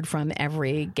 I heard from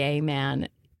every gay man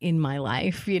in my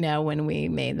life, when we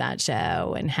made that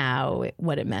show, and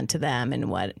what it meant to them, and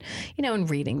and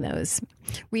reading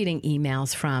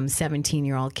emails from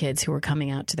 17-year-old kids who were coming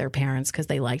out to their parents because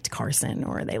they liked Carson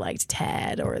or they liked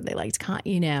Ted or they liked,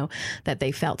 that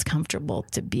they felt comfortable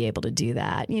to be able to do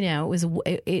that.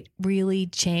 It really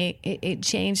changed. It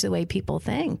changed the way people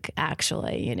think,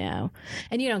 actually,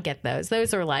 and you don't get those.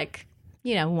 Those are like,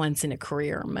 once in a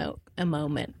career a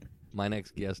moment. My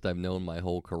next guest I've known my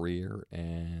whole career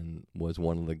and was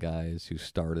one of the guys who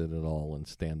started it all in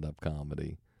stand-up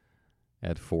comedy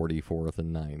at 44th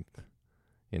and 9th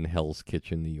in Hell's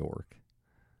Kitchen, New York.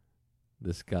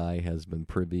 This guy has been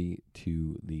privy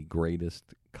to the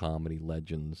greatest comedy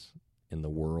legends in the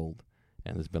world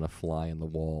and has been a fly on the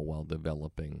wall while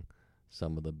developing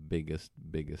some of the biggest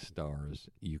stars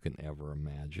you can ever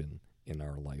imagine in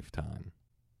our lifetime,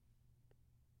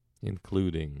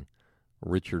 including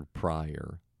Richard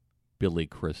Pryor, Billy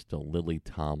Crystal, Lily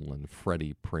Tomlin,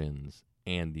 Freddie Prinze,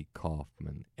 Andy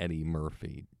Kaufman, Eddie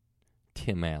Murphy,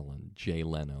 Tim Allen, Jay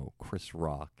Leno, Chris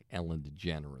Rock, Ellen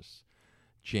DeGeneres,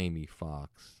 Jamie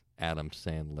Foxx, Adam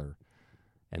Sandler,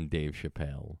 and Dave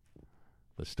Chappelle.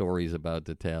 The story he's about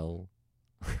to tell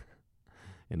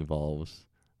involves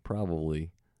probably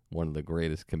one of the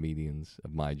greatest comedians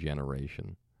of my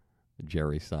generation,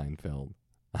 Jerry Seinfeld.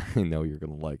 I know you're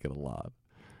going to like it a lot.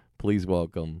 Please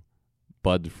welcome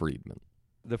Bud Friedman.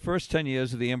 The first 10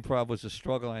 years of the Improv was a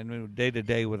struggle. I knew day to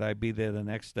day would I be there the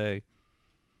next day.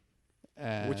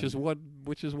 And which is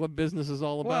what business is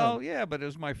all about. Well, yeah, but it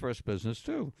was my first business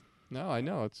too. No, I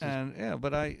know it's. And yeah,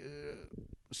 but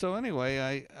so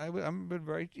anyway, I'm been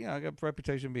very I got a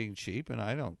reputation of being cheap, and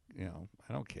I don't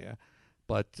care.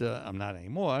 But I'm not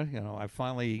anymore. I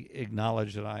finally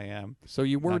acknowledge that I am. So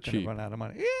you were not cheap. Run out of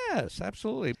money. Yes,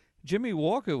 absolutely. Jimmy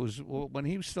Walker when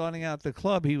he was starting out the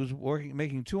club, he was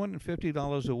making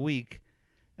 $250 a week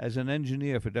as an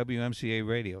engineer for WMCA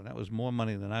radio, and that was more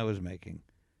money than I was making,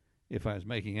 if I was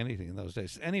making anything in those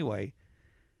days. Anyway,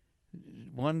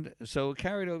 so it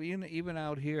carried over even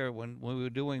out here when we were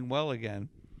doing well again.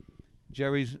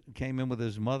 Jerry came in with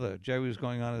his mother. Jerry was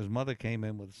going on. His mother came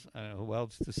in with who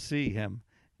else to see him,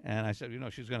 and I said,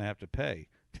 she's going to have to pay.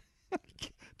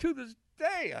 To this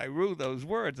day, I rue those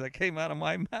words that came out of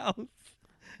my mouth.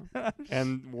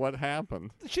 And what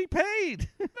happened? She paid.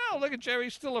 No, look at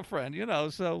Jerry's still a friend,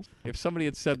 so. If somebody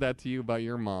had said that to you about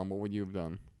your mom, what would you have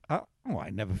done?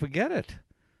 I'd never forget it.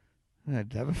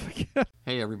 I'd never forget.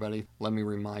 Hey, everybody. Let me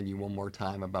remind you one more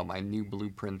time about my new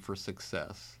blueprint for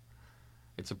success.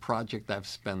 It's a project I've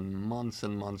spent months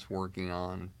and months working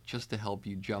on just to help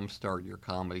you jumpstart your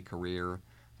comedy career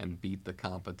and beat the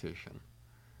competition.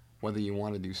 Whether you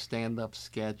want to do stand-up,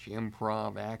 sketch,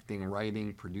 improv, acting,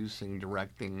 writing, producing,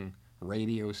 directing,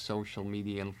 radio, social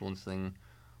media influencing,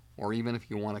 or even if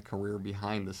you want a career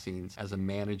behind the scenes as a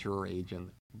manager or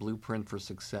agent, Blueprint for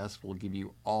Success will give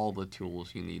you all the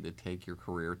tools you need to take your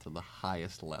career to the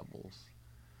highest levels.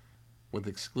 With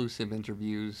exclusive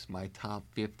interviews, my top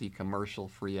 50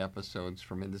 commercial-free episodes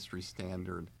from Industry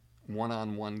Standard,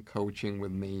 one-on-one coaching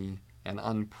with me, and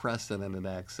unprecedented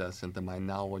access into my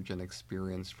knowledge and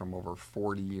experience from over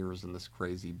 40 years in this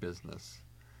crazy business.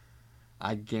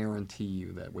 I guarantee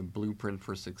you that with Blueprint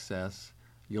for Success,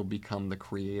 you'll become the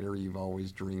creator you've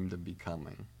always dreamed of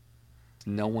becoming.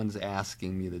 No one's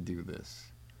asking me to do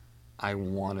this. I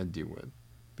want to do it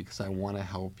because I want to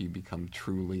help you become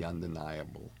truly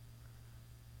undeniable.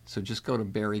 So just go to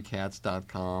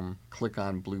barrykatz.com, click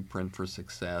on Blueprint for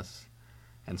Success,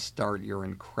 and start your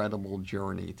incredible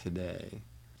journey today.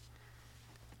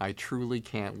 I truly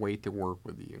can't wait to work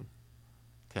with you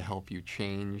to help you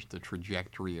change the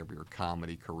trajectory of your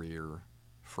comedy career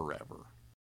forever.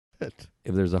 If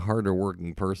there's a harder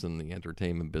working person in the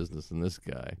entertainment business than this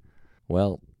guy,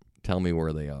 well, tell me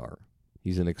where they are.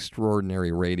 He's an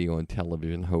extraordinary radio and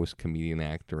television host, comedian,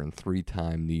 actor, and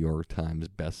 3-time New York Times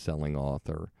best-selling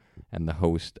author, and the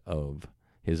host of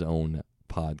his own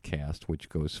podcast, which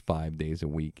goes 5 days a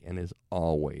week and is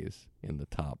always in the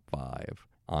top 5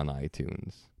 on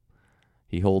iTunes.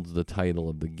 He holds the title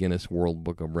of the Guinness World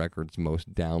Book of Records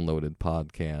most downloaded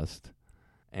podcast,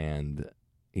 and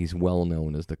he's well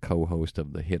known as the co-host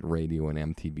of the hit radio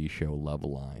and MTV show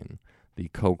Loveline, the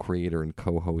co-creator and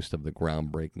co-host of the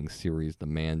groundbreaking series The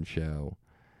Man Show,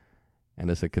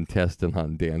 and as a contestant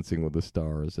on Dancing with the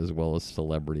Stars, as well as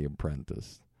Celebrity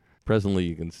Apprentice. Presently,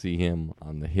 you can see him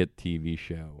on the hit TV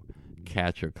show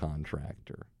Catch a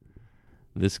Contractor.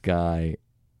 This guy's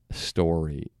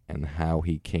story and how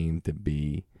he came to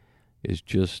be is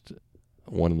just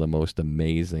one of the most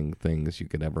amazing things you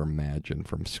could ever imagine,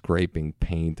 from scraping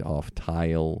paint off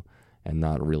tile and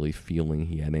not really feeling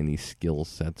he had any skill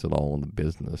sets at all in the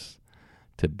business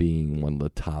to being one of the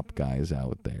top guys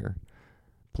out there.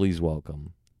 Please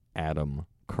welcome Adam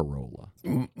Carolla.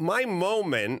 My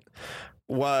moment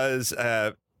was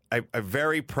a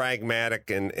very pragmatic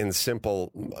and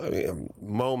simple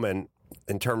moment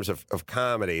in terms of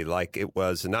comedy. Like, it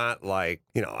was not like,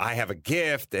 I have a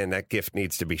gift and that gift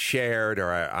needs to be shared,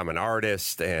 or I'm an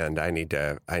artist and I need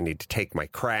to take my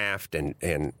craft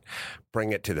and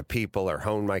bring it to the people or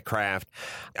hone my craft.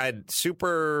 I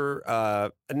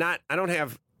don't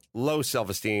have low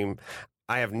self-esteem.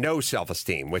 I have no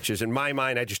self-esteem, which is, in my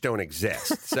mind, I just don't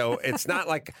exist. So it's not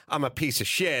like I'm a piece of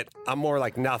shit. I'm more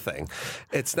like nothing.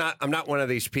 I'm not one of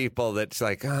these people that's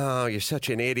like, oh, you're such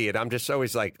an idiot. I'm just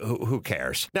always like, who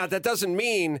cares? Now, that doesn't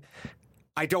mean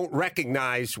I don't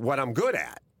recognize what I'm good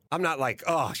at. I'm not like,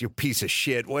 oh, you piece of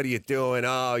shit. What are you doing?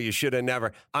 Oh, you should have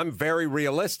never. I'm very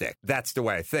realistic. That's the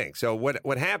way I think. So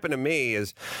what happened to me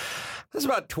is, I was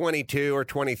about 22 or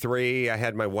 23. I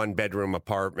had my 1-bedroom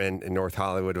apartment in North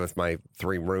Hollywood with my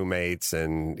 3 roommates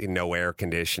and no air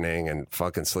conditioning and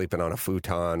fucking sleeping on a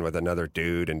futon with another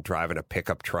dude and driving a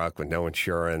pickup truck with no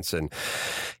insurance and,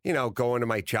 going to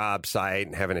my job site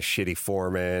and having a shitty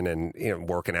foreman and,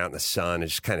 working out in the sun and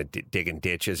just kind of digging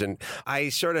ditches. And I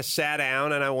sort of sat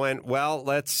down and I went, well,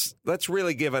 let's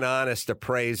really give an honest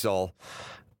appraisal.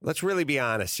 Let's really be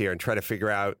honest here and try to figure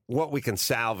out what we can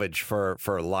salvage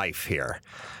for life here.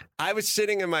 I was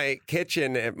sitting in my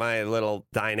kitchen at my little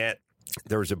dinette.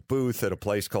 There was a booth at a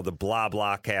place called the Blah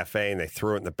Blah Cafe, and they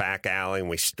threw it in the back alley, and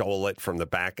we stole it from the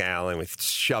back alley, and we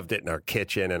shoved it in our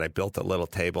kitchen, and I built a little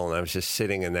table, and I was just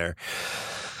sitting in there.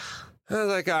 I was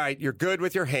like, all right, you're good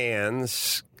with your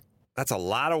hands. That's a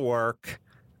lot of work.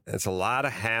 It's a lot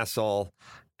of hassle.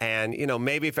 And,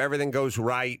 maybe if everything goes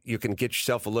right, you can get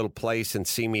yourself a little place in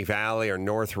Simi Valley or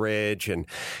Northridge and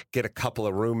get a couple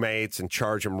of roommates and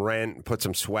charge them rent and put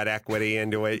some sweat equity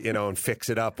into it, and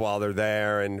fix it up while they're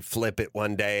there and flip it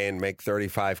one day and make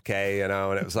 $35K,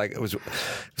 and it was like, it was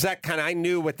that kind of, I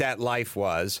knew what that life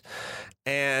was.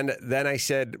 And then I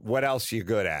said, what else are you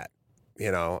good at?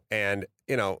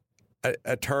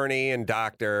 Attorney and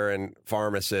doctor and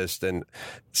pharmacist and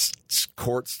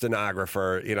court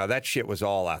stenographer, that shit was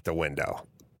all out the window.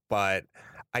 But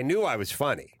I knew I was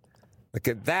funny.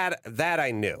 Like that I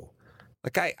knew.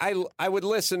 Like I would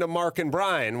listen to Mark and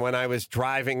Brian when I was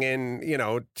driving in,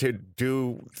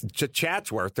 to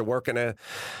Chatsworth to work in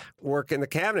the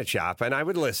cabinet shop, and I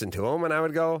would listen to them and I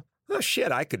would go, Oh,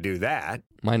 shit, I could do that.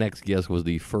 My next guest was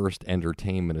the first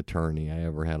entertainment attorney I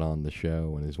ever had on the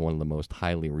show and is one of the most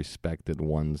highly respected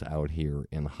ones out here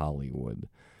in Hollywood.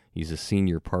 He's a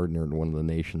senior partner in one of the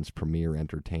nation's premier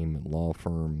entertainment law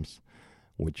firms,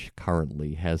 which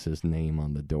currently has his name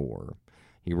on the door.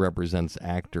 He represents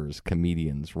actors,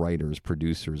 comedians, writers,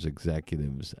 producers,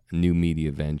 executives, new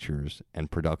media ventures,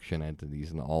 and production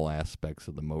entities in all aspects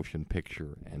of the motion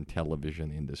picture and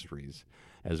television industries,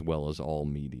 as well as all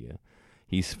media.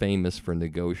 He's famous for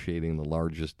negotiating the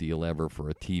largest deal ever for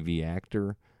a TV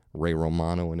actor, Ray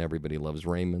Romano in Everybody Loves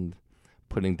Raymond,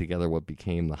 putting together what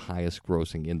became the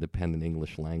highest-grossing independent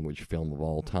English-language film of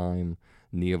all time,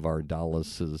 Nia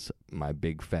Vardalos' My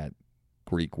Big Fat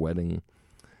Greek Wedding,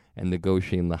 and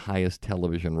negotiating the highest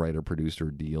television writer-producer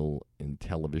deal in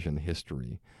television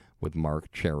history with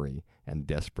Mark Cherry and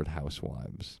Desperate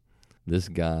Housewives. This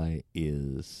guy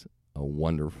is a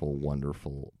wonderful,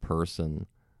 wonderful person,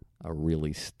 a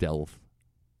really stealth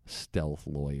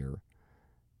lawyer,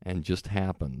 and just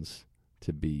happens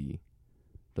to be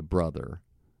the brother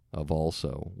of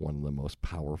also one of the most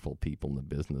powerful people in the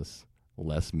business,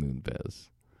 Les Moonves.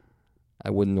 I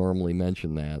wouldn't normally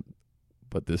mention that,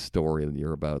 but this story that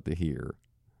you're about to hear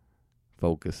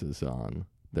focuses on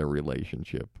their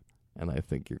relationship, and I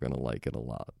think you're going to like it a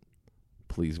lot.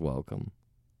 Please welcome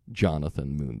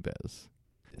Jonathan Moonves.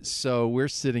 So we're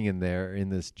sitting in there in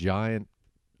this giant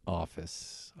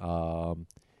office, and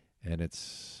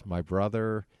it's my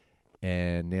brother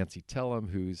and Nancy Tellem,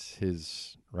 who's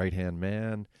his right-hand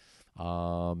man,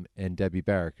 and Debbie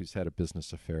Barrick, who's head of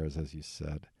business affairs, as you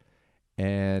said.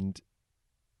 And,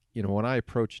 you know, when I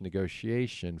approach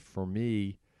negotiation, for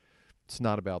me, it's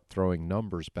not about throwing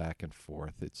numbers back and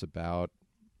forth. It's about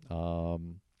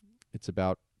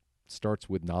starts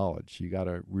with knowledge. You got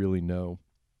to really know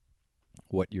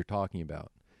what you're talking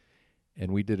about.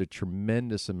 And we did a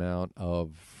tremendous amount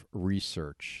of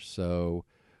research. So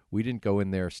we didn't go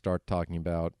in there start talking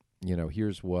about, you know,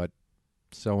 here's what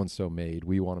so-and-so made,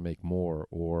 we want to make more,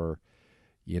 or,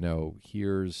 you know,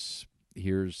 here's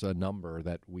a number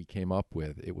that we came up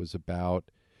with. It was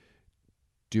about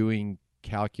doing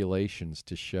calculations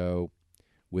to show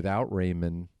without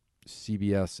Raymond,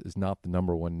 CBS is not the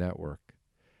number one network.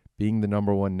 Being the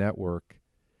number one network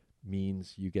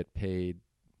means you get paid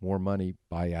more money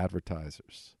by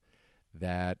advertisers.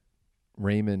 That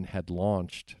Raymond had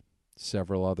launched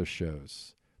several other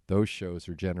shows. Those shows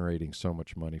are generating so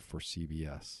much money for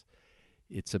CBS.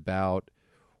 It's about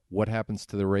what happens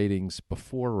to the ratings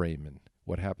before Raymond,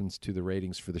 what happens to the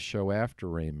ratings for the show after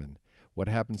Raymond, what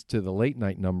happens to the late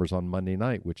night numbers on Monday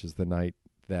night, which is the night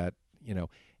that, you know,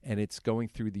 and it's going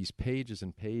through these pages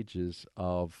and pages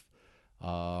of,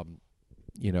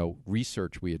 you know,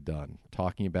 research we had done,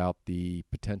 talking about the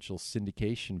potential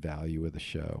syndication value of the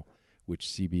show, which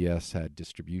CBS had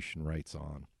distribution rights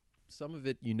on. Some of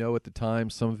it you know at the time,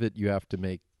 some of it you have to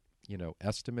make, you know,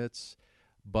 estimates.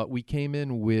 But we came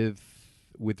in with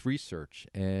research,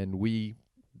 and we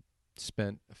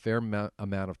spent a fair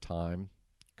amount of time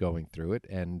going through it,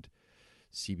 and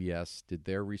CBS did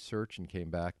their research and came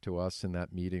back to us in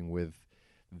that meeting with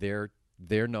their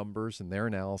numbers and their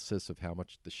analysis of how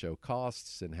much the show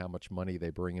costs and how much money they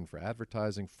bring in for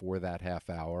advertising for that half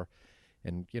hour.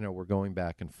 And, you know, we're going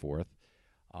back and forth.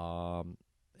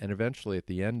 And eventually at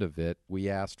the end of it, we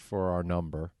asked for our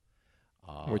number.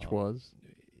 Which was?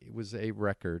 It was a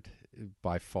record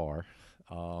by far,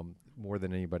 more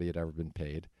than anybody had ever been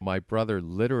paid. My brother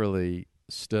literally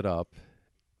stood up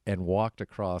and walked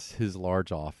across his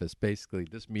large office. Basically,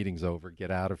 this meeting's over,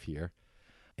 get out of here.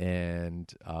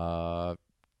 And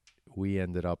we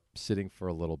ended up sitting for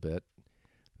a little bit.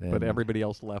 But everybody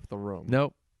else left the room.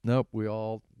 Nope.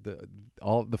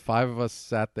 The five of us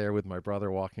sat there with my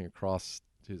brother walking across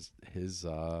to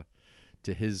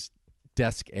his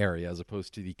desk area as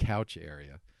opposed to the couch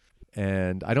area.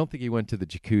 And I don't think he went to the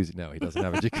jacuzzi. No, he doesn't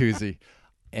have a jacuzzi.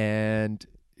 And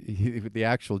the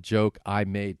actual joke I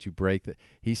made to break that,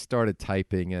 he started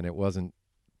typing, and it wasn't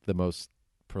the most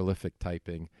prolific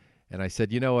typing. And I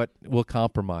said, you know what, we'll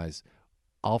compromise.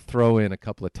 I'll throw in a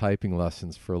couple of typing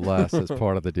lessons for less as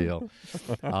part of the deal.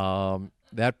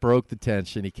 That broke the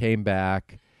tension. He came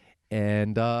back,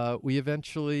 and we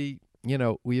eventually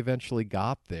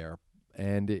got there,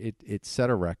 and it set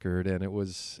a record, and it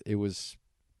was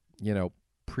you know,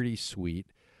 pretty sweet.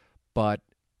 But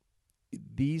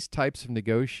these types of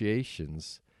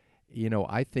negotiations, you know,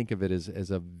 I think of it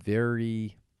as a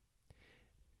very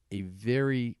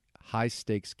high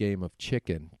stakes game of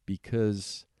chicken,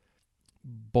 because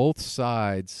both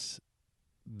sides,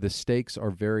 the stakes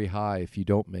are very high if you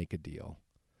don't make a deal.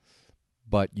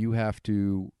 But you have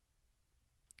to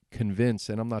convince,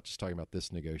 and I'm not just talking about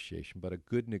this negotiation, but a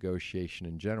good negotiation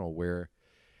in general where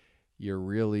you're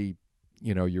really,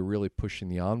 you're really pushing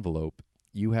the envelope.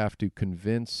 You have to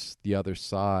convince the other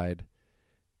side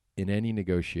in any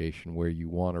negotiation where you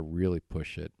want to really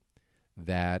push it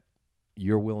that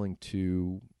you're willing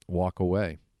to walk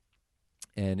away.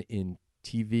 And in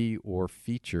TV or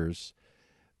features,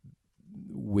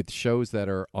 with shows that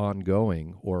are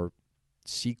ongoing or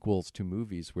sequels to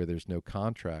movies where there's no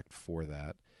contract for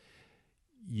that,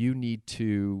 you need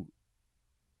to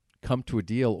come to a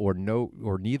deal, or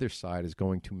neither side is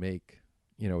going to make,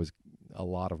 is a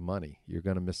lot of money. You're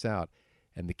going to miss out.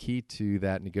 And the key to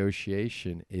that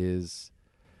negotiation is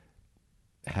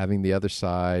having the other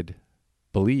side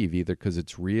believe, either because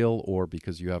it's real or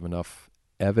because you have enough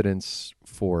evidence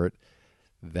for it,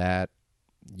 that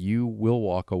you will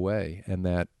walk away and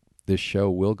that this show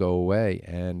will go away.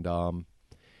 And,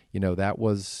 that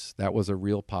was a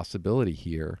real possibility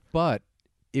here. But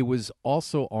it was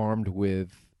also armed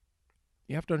with,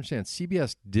 you have to understand,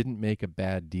 CBS didn't make a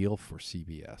bad deal for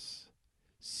CBS.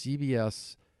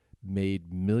 CBS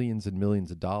made millions and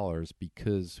millions of dollars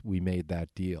because we made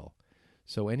that deal.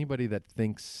 So anybody that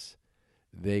thinks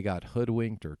they got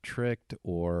hoodwinked or tricked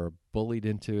or bullied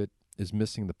into it is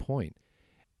missing the point.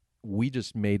 We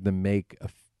just made them make a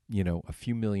few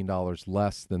 $1 million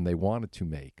less than they wanted to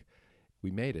make.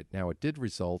 We made it. Now, it did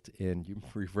result in, you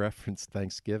referenced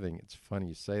Thanksgiving. It's funny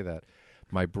you say that.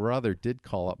 My brother did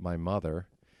call up my mother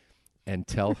and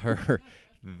tell her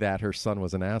that her son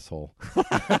was an asshole.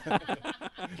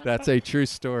 That's a true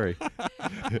story.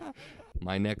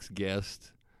 My next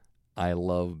guest, I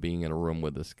love being in a room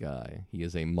with this guy. He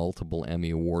is a multiple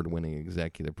Emmy award-winning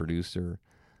executive producer,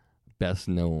 best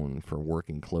known for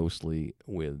working closely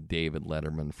with David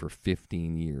Letterman for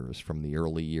 15 years, from the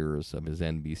early years of his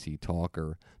NBC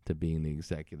Talker to being the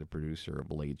executive producer of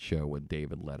Late Show with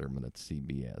David Letterman at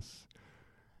CBS.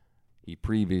 He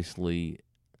previously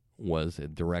was a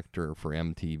director for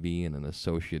MTV and an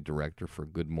associate director for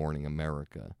Good Morning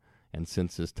America. And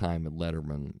since his time at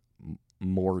Letterman,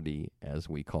 Morty, as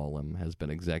we call him, has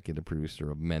been executive producer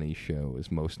of many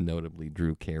shows, most notably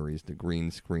Drew Carey's The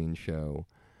Green Screen Show,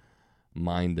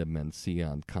 Mind of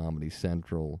Mencia on Comedy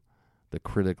Central, the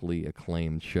critically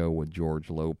acclaimed show with George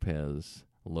Lopez,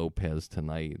 Lopez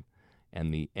Tonight,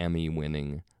 and the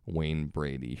Emmy-winning Wayne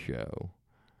Brady Show.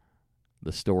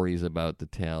 The story he's about to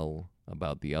tell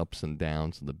about the ups and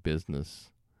downs of the business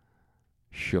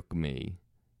shook me,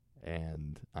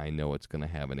 and I know it's going to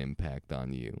have an impact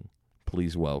on you.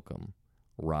 Please welcome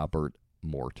Robert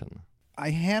Morton. I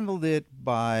handled it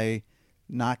by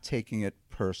not taking it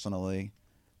personally,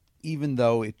 even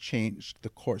though it changed the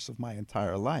course of my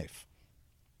entire life.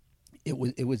 It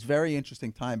was very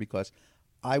interesting time because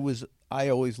I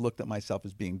always looked at myself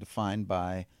as being defined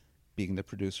by being the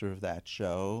producer of that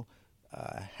show,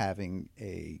 having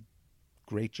a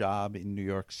great job in New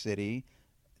York City,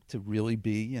 to really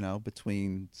be,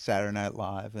 between Saturday Night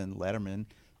Live and Letterman,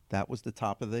 that was the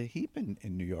top of the heap in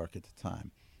New York at the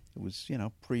time. It was,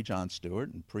 pre-Jon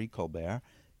Stewart and pre-Colbert.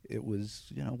 It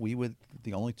was, we were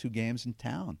the only two games in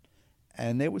town.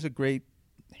 And there was a great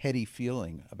heady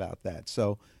feeling about that.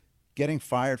 So getting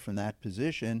fired from that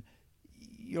position,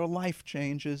 your life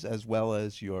changes as well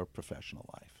as your professional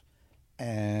life.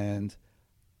 And,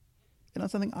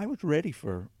 something, I was ready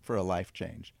for a life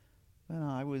change.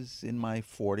 I was in my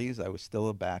 40s. I was still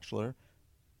a bachelor.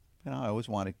 I always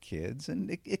wanted kids. And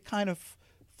it kind of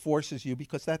forces you,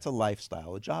 because that's a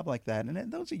lifestyle, a job like that.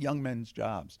 And those are young men's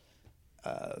jobs.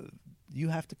 You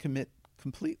have to commit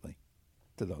completely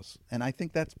to those. And I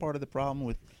think that's part of the problem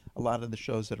with a lot of the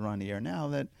shows that are on the air now,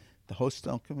 that the hosts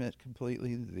don't commit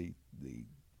completely. The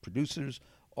producers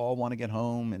all want to get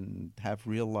home and have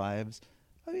real lives.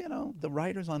 The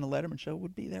writers on the Letterman show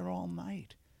would be there all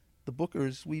night. The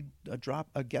bookers,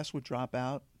 a guest would drop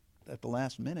out at the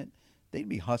last minute. They'd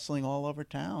be hustling all over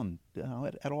town,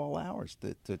 at all hours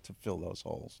to fill those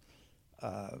holes.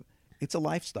 It's a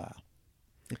lifestyle.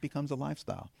 It becomes a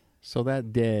lifestyle. So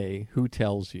that day, who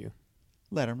tells you?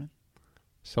 Letterman.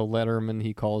 So Letterman,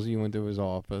 he calls you into his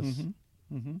office.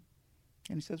 Mm-hmm. Mm-hmm.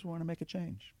 And he says, we want to make a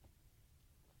change.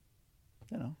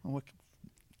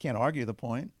 Can't argue the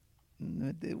point.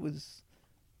 It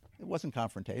wasn't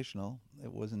confrontational.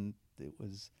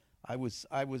 I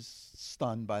was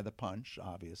stunned by the punch,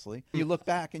 obviously. You look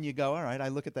back and you go, all right, I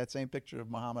look at that same picture of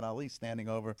Muhammad Ali standing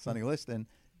over Sonny Liston.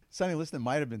 Sonny Liston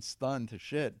might have been stunned to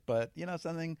shit, but,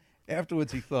 something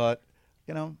afterwards he thought,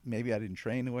 maybe I didn't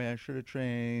train the way I should have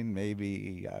trained.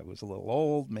 Maybe I was a little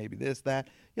old. Maybe this, that.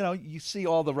 You see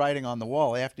all the writing on the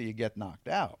wall after you get knocked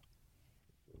out.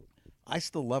 I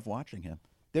still love watching him.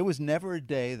 There was never a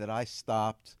day that I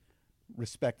stopped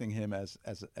respecting him as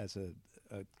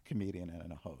a comedian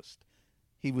and a host.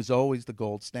 He was always the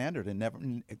gold standard, and never,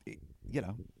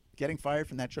 getting fired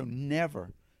from that show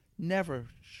never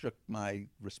shook my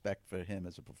respect for him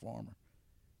as a performer.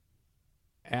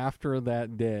 After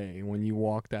that day, when you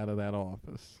walked out of that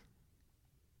office,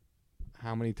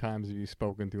 how many times have you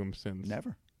spoken to him since?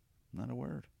 Never. Not a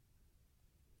word.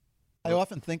 I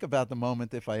often think about the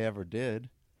moment if I ever did.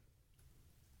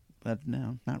 But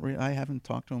no, not really. I haven't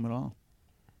talked to him at all.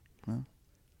 No.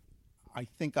 I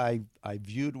think I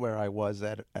viewed where I was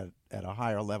at a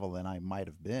higher level than I might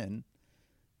have been.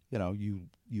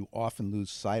 You often lose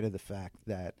sight of the fact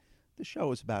that the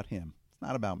show is about him. It's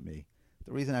not about me.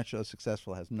 The reason that show is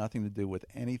successful has nothing to do with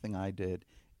anything I did.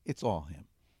 It's all him.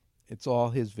 It's all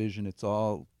his vision. It's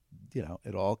all,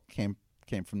 it all came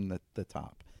from the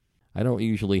top. I don't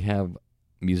usually have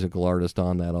musical artists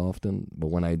on that often, but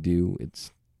when I do,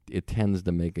 it tends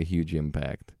to make a huge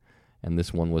impact, and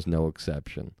this one was no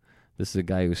exception. This is a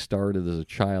guy who started as a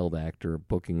child actor,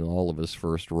 booking all of his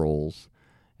first roles,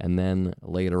 and then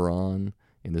later on,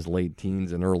 in his late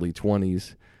teens and early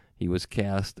 20s, he was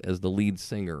cast as the lead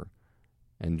singer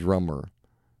and drummer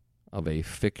of a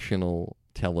fictional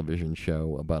television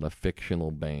show about a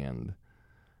fictional band.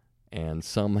 And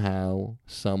somehow,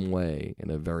 some way, in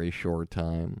a very short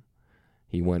time,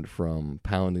 he went from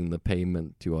pounding the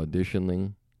pavement to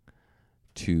auditioning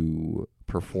to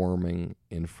performing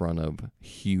in front of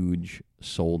huge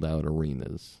sold-out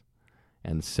arenas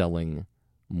and selling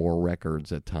more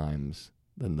records at times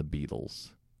than the Beatles.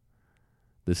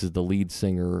 This is the lead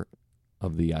singer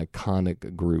of the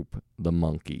iconic group The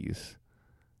Monkees.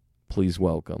 Please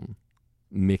welcome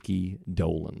Mickey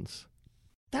Dolenz.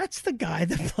 That's the guy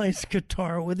that plays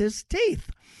guitar with his teeth.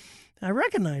 I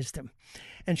recognized him.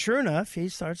 And sure enough, he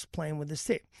starts playing with his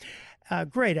teeth.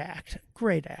 Great act.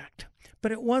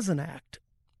 But it was an act.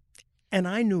 And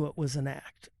I knew it was an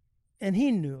act. And he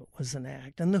knew it was an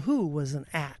act. And The Who was an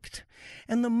act.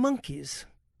 And The Monkees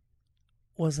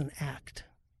was an act.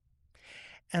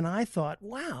 And I thought,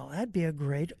 wow, that'd be a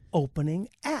great opening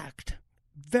act.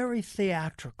 Very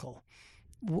theatrical.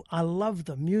 I love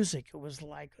the music. It was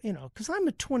like, because I'm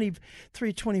a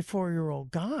 23, 24-year-old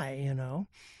guy,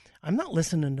 I'm not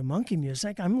listening to monkey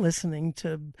music. I'm listening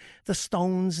to the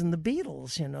Stones and the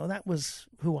Beatles, That was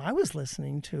who I was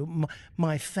listening to.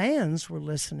 My fans were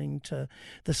listening to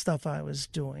the stuff I was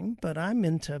doing, but I'm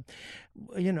into,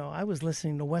 I was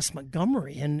listening to Wes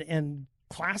Montgomery and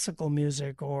classical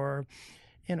music, or,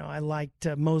 I liked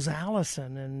Mose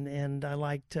Allison and I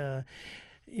liked...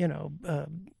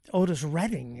 Otis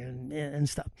Redding and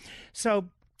stuff. So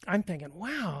I'm thinking,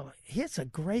 wow, it's a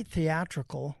great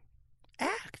theatrical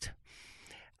act.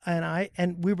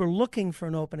 And we were looking for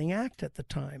an opening act at the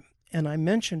time. And I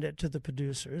mentioned it to the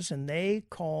producers, and they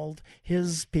called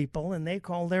his people, and they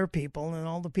called their people, and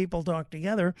all the people talked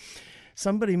together.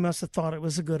 Somebody must have thought it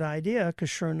was a good idea, because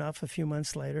sure enough, a few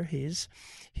months later, he's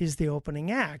the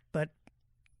opening act. But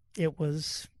it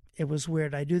was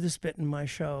weird. I do this bit in my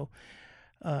show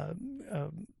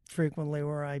frequently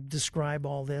where I describe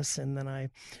all this, and then I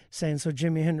say, and so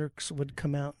Jimi Hendrix would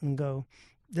come out and go,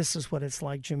 this is what it's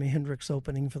like, Jimi Hendrix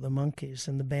opening for the Monkees,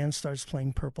 and the band starts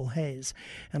playing Purple Haze,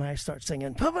 and I start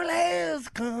singing, Purple Haze,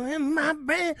 come in my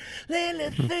brain, lately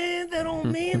things that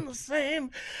don't mean the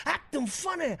same, acting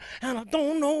funny, and I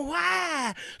don't know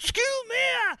why, excuse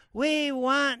me, we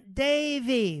want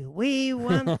Davy, we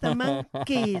want the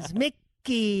Monkees, Mickey,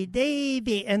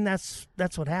 Davy, and that's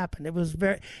what happened. It was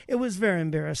very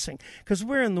embarrassing, because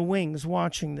we're in the wings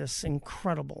watching this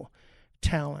incredible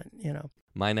talent,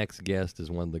 My next guest is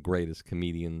one of the greatest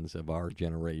comedians of our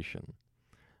generation.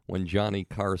 When Johnny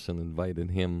Carson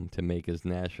invited him to make his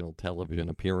national television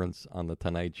appearance on The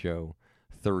Tonight Show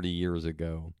 30 years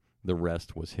ago, the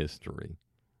rest was history.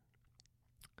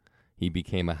 He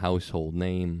became a household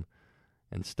name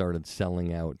and started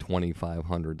selling out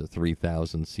 2,500 to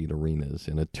 3,000 seat arenas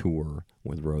in a tour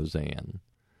with Roseanne.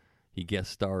 He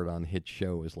guest starred on hit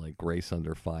shows like Grace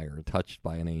Under Fire, Touched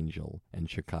by an Angel, and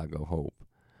Chicago Hope,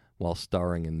 while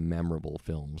starring in memorable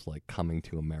films like Coming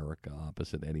to America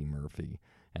opposite Eddie Murphy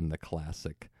and the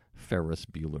classic Ferris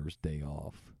Bueller's Day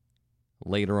Off.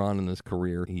 Later on in his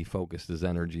career, he focused his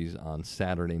energies on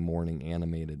Saturday morning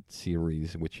animated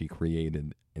series which he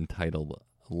created entitled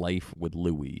Life with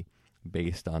Louie,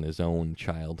 based on his own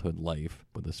childhood life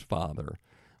with his father,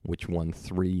 which won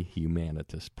 3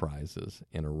 Humanitas Prizes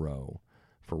in a row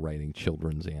for writing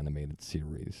children's animated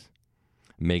series,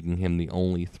 making him the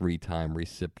only 3-time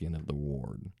recipient of the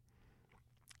award.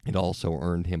 It also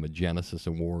earned him a Genesis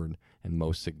Award, and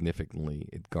most significantly,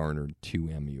 it garnered 2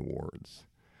 Emmy Awards.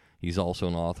 He's also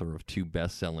an author of 2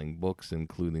 best-selling books,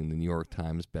 including the New York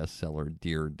Times bestseller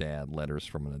Dear Dad, Letters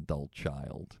from an Adult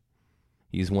Child.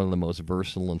 He's one of the most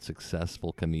versatile and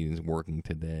successful comedians working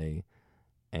today,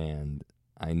 and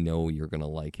I know you're going to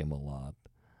like him a lot.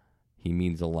 He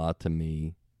means a lot to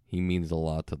me. He means a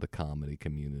lot to the comedy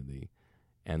community.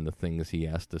 And the things he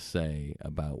has to say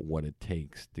about what it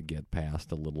takes to get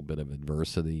past a little bit of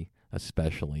adversity,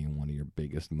 especially in one of your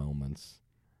biggest moments,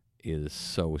 is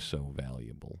so, so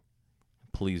valuable.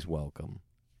 Please welcome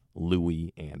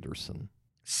Louis Anderson.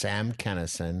 Sam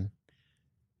Kinison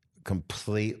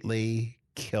completely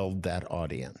killed that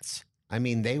audience. I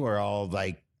mean, they were all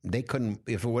like, they couldn't,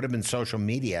 if it would have been social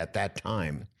media at that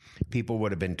time, people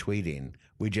would have been tweeting,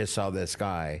 we just saw this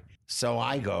guy. So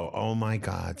I go, oh my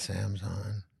God, Sam's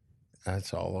on.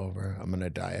 That's all over. I'm going to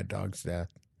die a dog's death.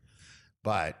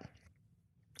 But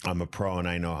I'm a pro and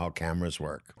I know how cameras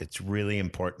work. It's really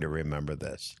important to remember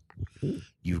this.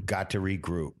 You've got to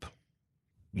regroup.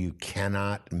 You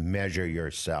cannot measure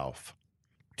yourself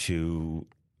to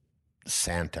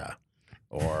Santa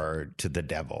or to the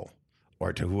devil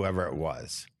or to whoever it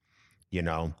was. You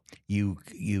know, you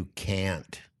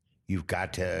can't. You've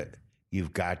got to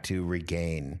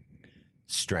regain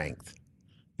strength.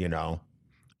 You know,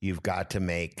 you've got to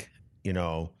make, you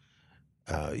know,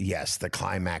 yes, the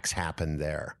climax happened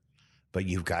there, but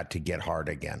you've got to get hard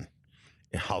again.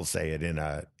 I'll say it in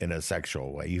a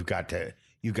sexual way. You've got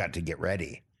to get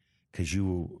ready, because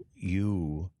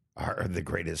you are the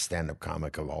greatest stand-up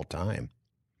comic of all time.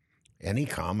 Any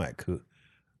comic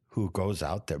who goes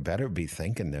out there better be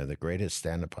thinking they're the greatest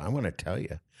stand-up. I want to tell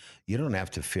you, you don't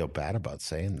have to feel bad about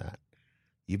saying that.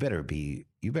 You better be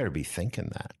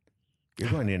thinking that. You're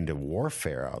going into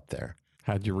warfare out there.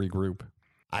 How'd you regroup?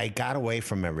 I got away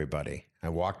from everybody. I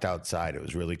walked outside. It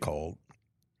was really cold.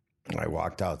 I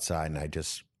walked outside and I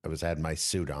had my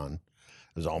suit on.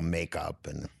 It was all makeup,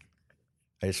 and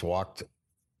I just walked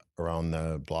around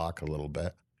the block a little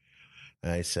bit.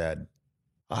 And I said,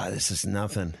 this is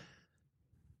nothing.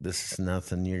 This is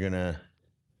nothing. You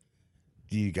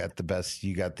got the best.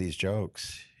 You got these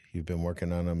jokes. You've been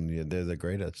working on them. They're the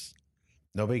greatest.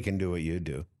 Nobody can do what you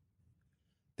do.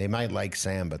 They might like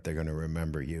Sam, but they're going to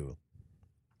remember you.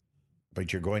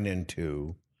 But you're going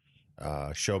into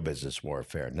show business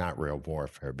warfare, not real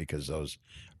warfare, because those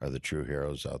are the true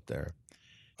heroes out there.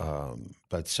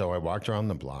 But so I walked around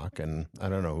the block, and I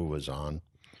don't know who was on.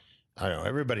 I don't know.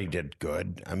 Everybody did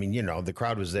good. I mean, you know, the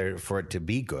crowd was there for it to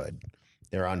be good.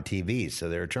 They're on TV, so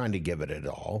they were trying to give it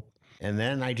all. And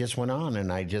then I just went on,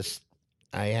 and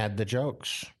I had the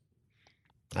jokes.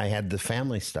 I had the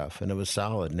family stuff, and it was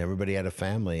solid, and everybody had a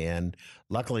family. And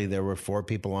luckily, there were 4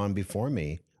 people on before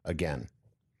me again,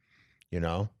 you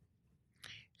know?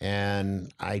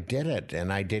 And I did it,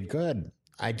 and I did good.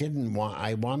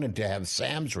 I wanted to have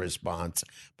Sam's response,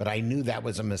 but I knew that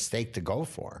was a mistake to go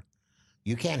for.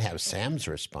 You can't have Sam's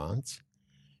response.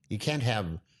 You can't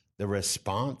have the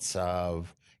response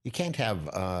of, you can't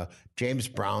have James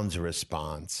Brown's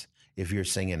response if you're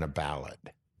singing a ballad.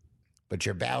 But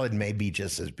your ballad may be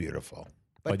just as beautiful.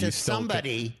 But to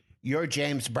somebody, you're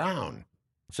James Brown.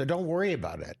 So don't worry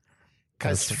about it.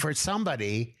 Because for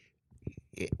somebody,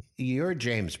 you're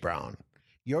James Brown.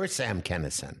 You're Sam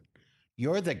Kinison.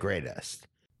 You're the greatest.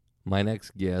 My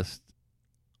next guest,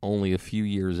 only a few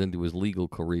years into his legal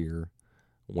career,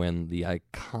 when the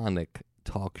iconic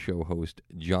talk show host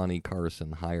Johnny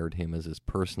Carson hired him as his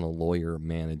personal lawyer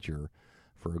manager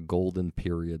for a golden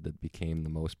period that became the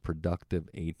most productive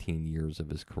 18 years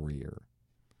of his career.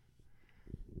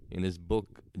 In his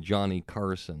book, Johnny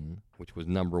Carson, which was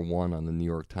 #1 on the New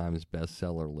York Times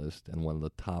bestseller list and one of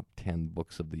the top 10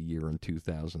 books of the year in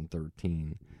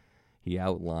 2013, he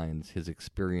outlines his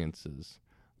experiences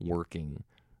working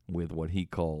with what he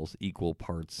calls equal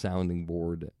parts sounding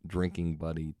board, drinking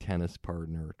buddy, tennis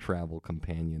partner, travel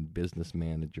companion, business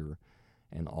manager,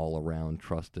 and all-around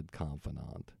trusted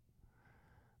confidant.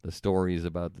 The story he's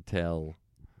about to tell,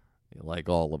 like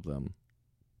all of them,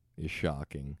 is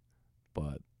shocking,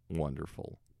 but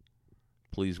wonderful.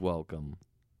 Please welcome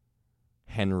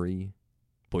Henry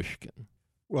Bushkin.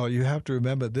 Well, you have to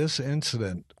remember this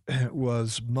incident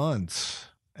was months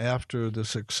after the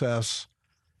success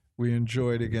we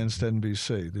enjoyed against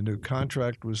NBC. The new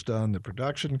contract was done. The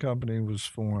production company was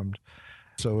formed.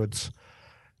 So it's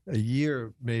a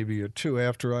year, maybe, or 2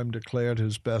 after I'm declared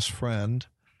his best friend.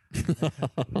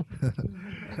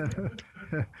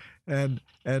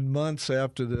 and months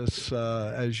after this,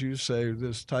 as you say,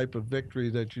 this type of victory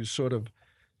that you sort of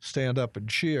stand up and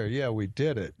cheer. Yeah, we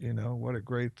did it. You know, what a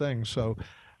great thing. So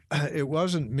it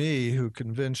wasn't me who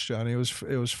convinced Johnny.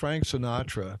 It was Frank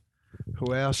Sinatra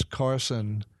who asked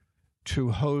Carson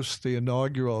to host the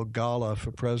inaugural gala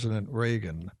for President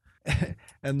Reagan.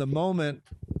 And the moment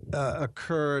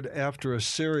occurred after a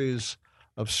series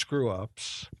of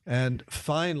screw-ups. And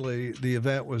finally, the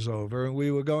event was over, and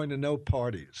we were going to no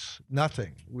parties,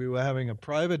 nothing. We were having a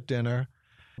private dinner.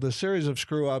 The series of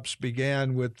screw-ups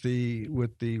began with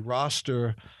the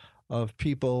roster of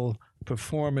people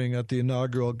performing at the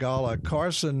inaugural gala.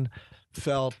 Carson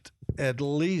felt at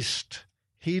least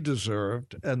he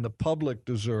deserved, and the public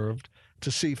deserved,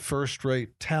 to see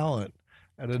first-rate talent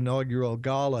at inaugural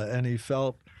gala, and he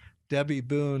felt Debbie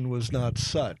Boone was not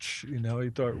such. You know, he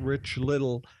thought Rich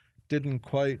Little didn't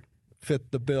quite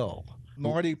fit the bill.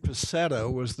 Marty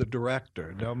Pacetta was the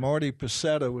director. Now, Marty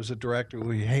Pacetta was a director who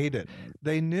he hated.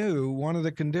 They knew one of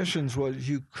the conditions was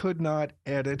you could not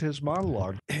edit his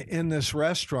monologue. In this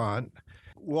restaurant,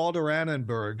 Walter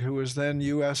Annenberg, who was then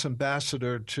U.S.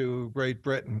 ambassador to Great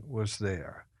Britain, was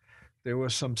there. There were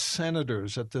some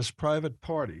senators at this private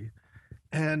party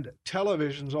and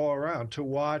televisions all around to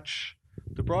watch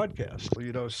the broadcast.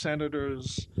 You know,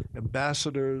 senators,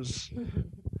 ambassadors,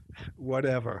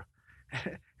 whatever.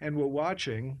 And we're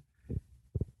watching.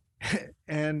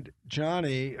 And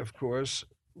Johnny, of course,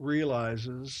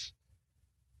 realizes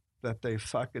that they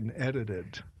fucking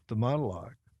edited the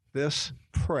monologue. This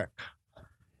prick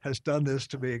has done this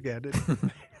to me again.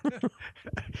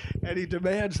 And he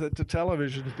demands that the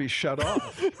televisions be shut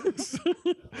off.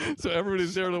 So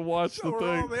everybody's there to watch the We're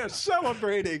thing. all there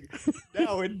celebrating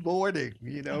now in mourning,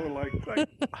 you know, like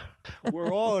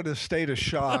we're all in a state of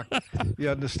shock, you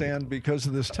understand, because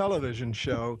of this television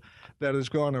show that has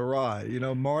gone awry. You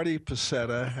know, Marty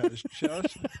Pacetta has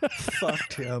just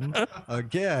fucked him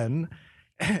again,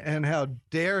 and how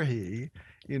dare he,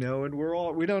 you know, and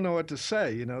we don't know what to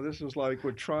say. You know, this is like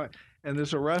we're trying, and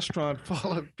there's a restaurant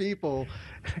full of people,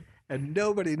 and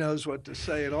nobody knows what to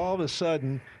say, and all of a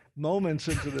sudden, moments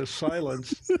into this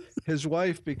silence, his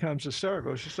wife becomes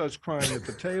hysterical. She starts crying at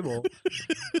the table.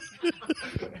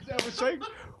 And I was saying,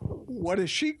 what is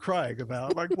she crying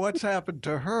about? Like, what's happened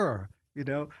to her? You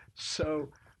know? So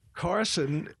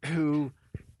Carson, who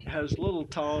has little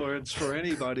tolerance for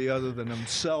anybody other than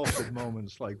himself in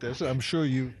moments like this, I'm sure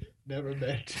you never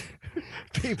met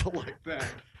people like that,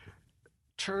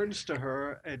 turns to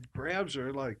her and grabs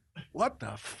her like, what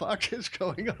the fuck is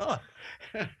going on?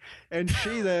 And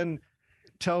she then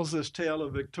tells this tale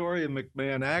of Victoria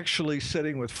McMahon actually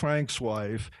sitting with Frank's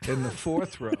wife in the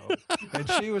fourth row, and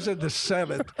she was in the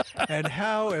seventh, and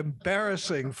how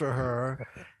embarrassing for her,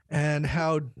 and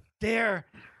how dare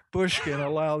Bushkin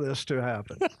allow this to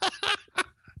happen.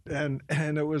 And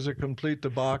it was a complete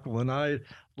debacle. And I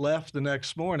left the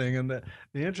next morning, and the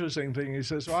interesting thing, he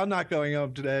says, well, I'm not going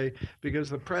home today because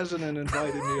the president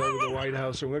invited me over to the White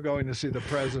House, and we're going to see the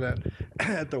president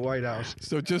at the White House.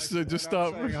 So just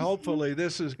stop. Saying, hopefully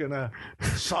this is going to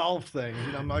solve things.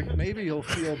 And I'm like, maybe he'll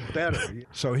feel better.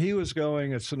 So he was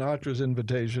going at Sinatra's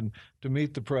invitation to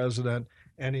meet the president,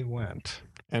 and he went.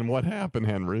 And what happened,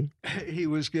 Henry? He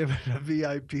was given a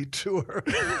VIP tour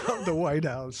of the White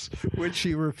House, which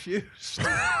he refused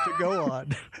to go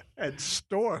on, and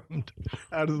stormed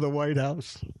out of the White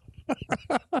House.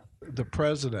 The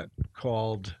president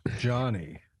called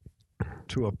Johnny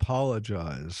to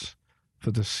apologize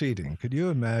for the seating. Could you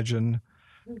imagine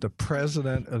the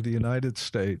president of the United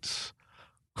States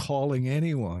calling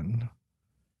anyone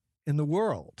in the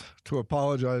world to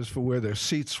apologize for where their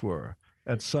seats were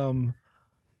at some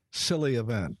silly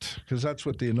event? Because that's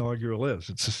what the inaugural is.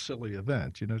 It's a silly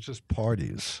event. You know, it's just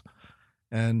parties.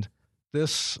 And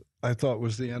this, I thought,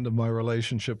 was the end of my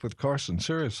relationship with Carson,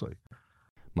 seriously.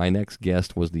 My next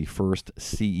guest was the first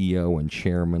CEO and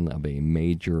chairman of a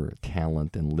major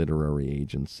talent and literary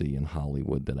agency in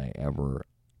Hollywood that I ever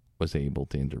was able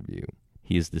to interview.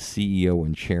 He is the CEO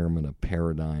and chairman of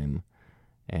Paradigm,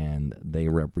 and they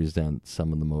represent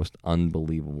some of the most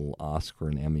unbelievable Oscar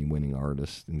and Emmy-winning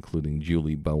artists, including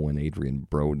Julie Bowen, Adrian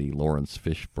Brody, Lawrence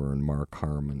Fishburne, Mark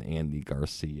Harmon, Andy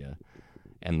Garcia,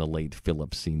 and the late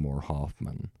Philip Seymour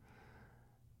Hoffman.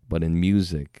 But in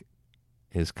music,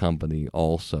 his company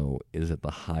also is at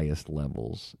the highest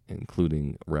levels,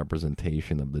 including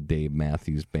representation of the Dave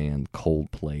Matthews Band,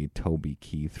 Coldplay, Toby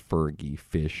Keith, Fergie,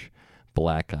 Fish,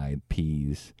 Black Eyed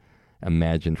Peas,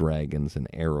 Imagine Dragons, and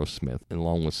Aerosmith,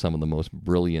 along with some of the most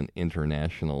brilliant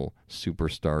international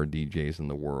superstar DJs in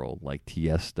the world, like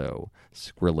Tiesto,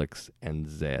 Skrillex, and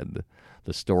Zedd.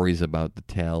 The stories about to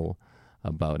tell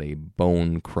about a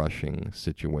bone-crushing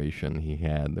situation he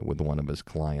had with one of his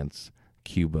clients,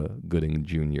 Cuba Gooding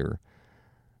Jr.,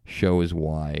 shows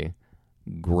why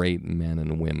great men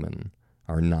and women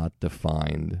are not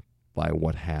defined by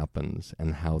what happens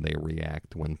and how they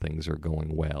react when things are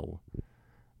going well.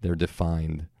 They're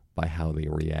defined by how they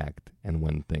react and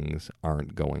when things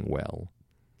aren't going well.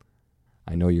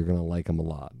 I know you're going to like him a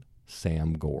lot.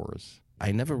 Sam Gores.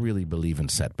 I never really believe in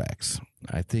setbacks.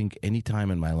 I think any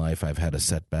time in my life I've had a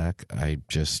setback, I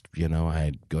just,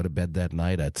 I'd go to bed that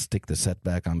night, I'd stick the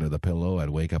setback under the pillow, I'd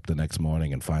wake up the next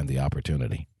morning and find the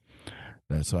opportunity.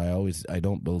 So I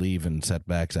don't believe in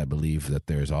setbacks. I believe that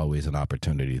there's always an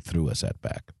opportunity through a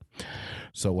setback.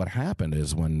 So what happened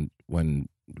is when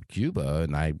Cuba,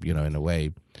 and I, in a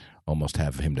way, almost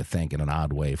have him to thank in an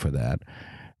odd way for that,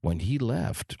 when he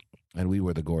left, and we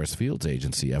were the Gores Fields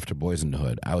agency after Boys in the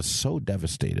Hood, I was so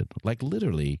devastated. Like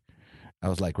literally, I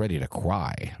was like ready to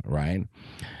cry, right?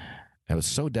 I was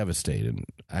so devastated.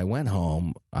 I went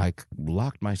home, I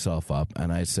locked myself up,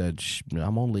 and I said,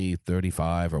 I'm only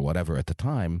 35 or whatever at the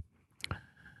time.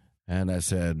 And I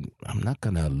said, I'm not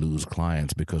going to lose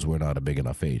clients because we're not a big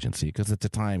enough agency. Because at the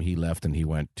time he left and he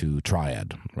went to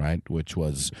Triad, right, which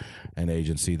was an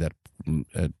agency that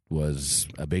was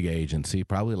a big agency,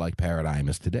 probably like Paradigm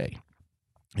is today.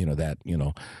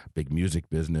 Big music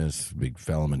business, big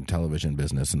film and television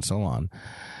business, and so on.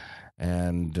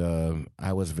 And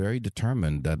I was very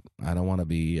determined that I don't want to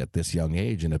be at this young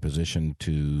age in a position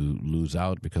to lose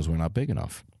out because we're not big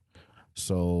enough.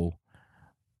 So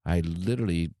I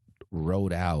literally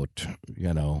wrote out,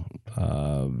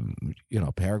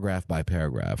 paragraph by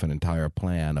paragraph, an entire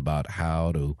plan about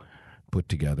how to put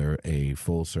together a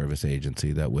full service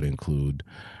agency that would include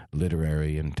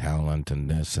literary and talent and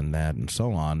this and that and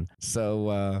so on. So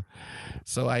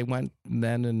I went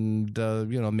then and,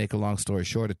 make a long story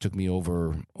short, it took me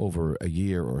over a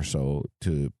year or so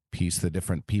to piece the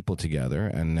different people together.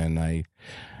 And then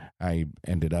I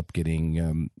ended up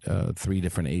getting 3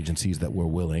 different agencies that were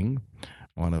willing.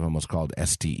 One of them was called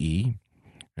STE.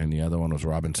 And the other one was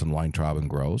Robinson, Weintraub, and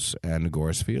Gross, and the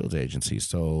Gores Fields Agency.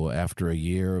 So after a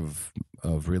year of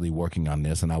really working on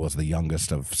this, and I was the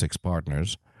youngest of 6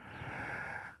 partners,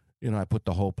 I put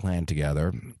the whole plan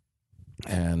together,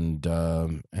 and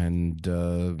that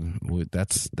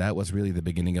was really the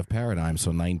beginning of Paradigm.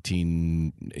 So late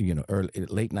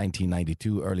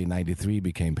 1992, early 93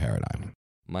 became Paradigm.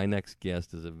 My next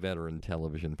guest is a veteran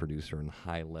television producer and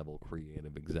high-level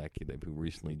creative executive who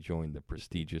recently joined the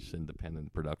prestigious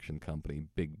independent production company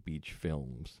Big Beach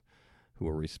Films, who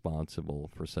are responsible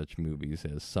for such movies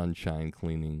as Sunshine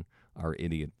Cleaning, Our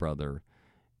Idiot Brother,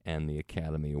 and the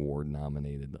Academy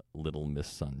Award-nominated Little Miss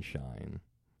Sunshine.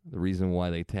 The reason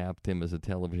why they tapped him as a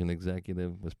television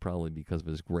executive was probably because of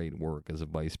his great work as a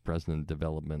vice president of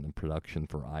development and production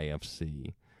for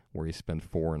IFC, where he spent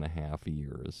 4.5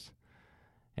 years.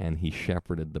 And he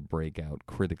shepherded the breakout,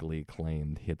 critically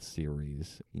acclaimed hit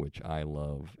series, which I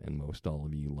love and most all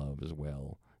of you love as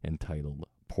well, entitled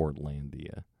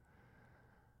Portlandia.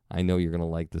 I know you're going to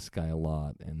like this guy a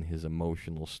lot, and his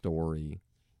emotional story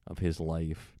of his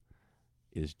life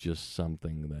is just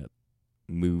something that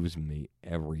moves me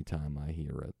every time I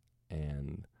hear it.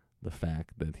 And the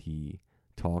fact that he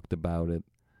talked about it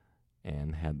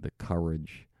and had the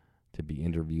courage to be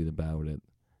interviewed about it,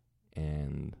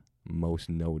 and most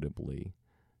notably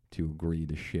to agree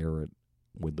to share it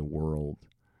with the world,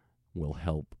 will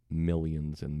help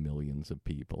millions and millions of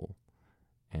people.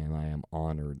 And I am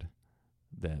honored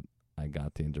that I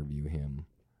got to interview him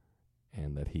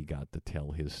and that he got to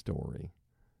tell his story.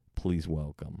 Please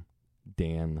welcome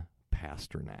Dan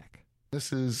Pasternak.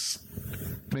 This is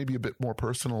maybe a bit more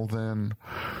personal than,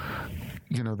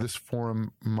 this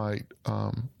forum might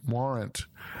warrant,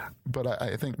 but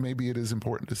I think maybe it is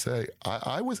important to say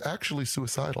I was actually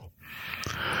suicidal.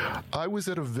 I was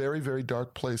at a very, very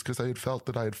dark place because I had felt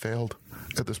that I had failed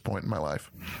at this point in my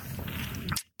life.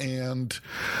 And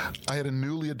I had a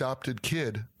newly adopted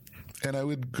kid, and I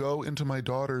would go into my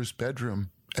daughter's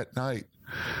bedroom at night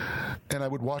and I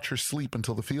would watch her sleep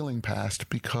until the feeling passed,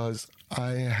 because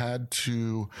I had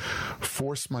to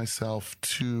force myself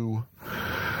to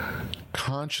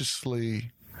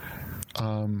consciously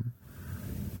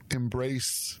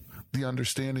embrace the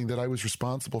understanding that I was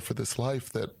responsible for this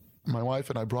life that my wife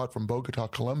and I brought from Bogota,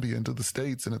 Colombia into the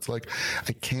States. And it's like,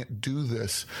 I can't do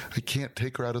this. I can't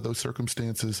take her out of those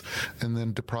circumstances and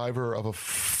then deprive her of a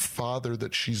father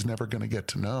that she's never going to get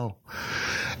to know.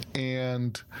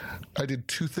 And I did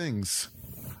two things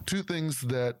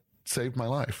that saved my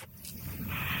life.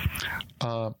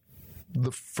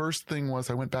 The first thing was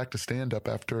I went back to stand-up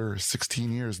after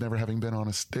 16 years, never having been on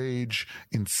a stage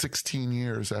in 16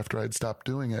 years after I'd stopped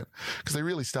doing it, because I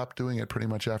really stopped doing it pretty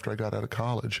much after I got out of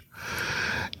college.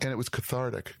 And it was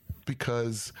cathartic,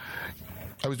 because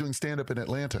I was doing stand-up in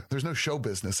Atlanta. There's no show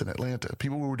business in Atlanta.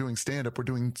 People who were doing stand-up were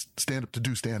doing stand-up to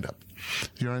do stand-up.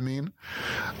 You know what I mean?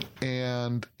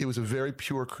 And it was a very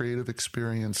pure creative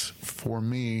experience for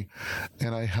me,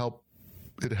 and it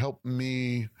helped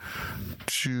me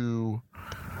to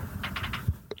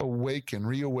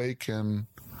reawaken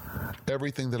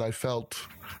everything that I felt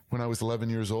when I was 11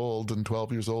 years old and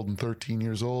 12 years old and 13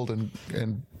 years old,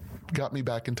 and got me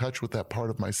back in touch with that part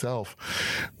of myself,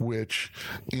 which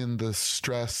in the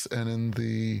stress and in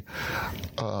the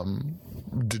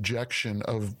dejection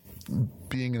of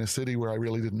being in a city where I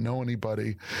really didn't know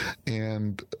anybody,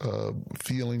 and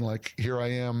feeling like here I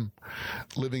am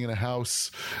living in a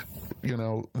house,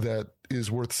 that is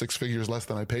worth 6 figures less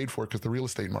than I paid for it because the real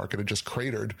estate market had just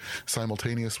cratered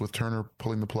simultaneous with Turner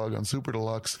pulling the plug on Super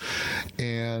Deluxe.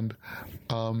 And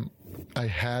I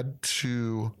had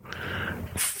to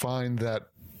find that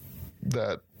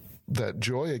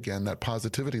joy again, that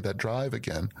positivity, that drive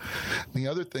again. The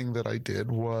other thing that I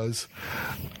did was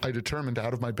I determined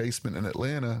out of my basement in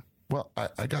Atlanta, well,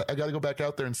 I got to go back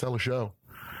out there and sell a show,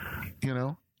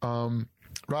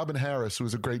 Robin Harris, who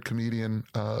was a great comedian,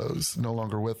 is no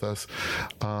longer with us.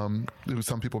 Some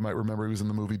people might remember he was in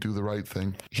the movie Do the Right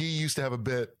Thing. He used to have a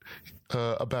bit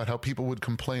about how people would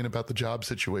complain about the job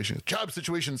situation. Job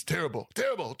situation's terrible.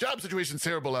 Job situation's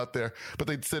terrible out there. But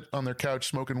they'd sit on their couch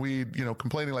smoking weed,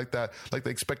 complaining like that, like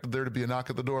they expected there to be a knock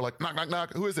at the door, like knock, knock,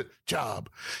 knock. Who is it? Job.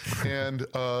 And,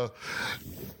 I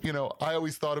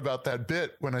always thought about that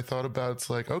bit when I thought about it's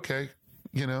like, okay,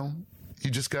 you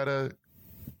just got to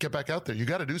get back out there. You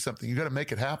got to do something. You got to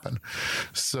make it happen.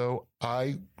 So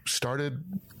I started,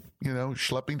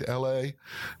 schlepping to LA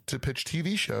to pitch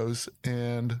TV shows.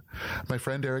 And my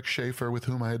friend Eric Schaefer, with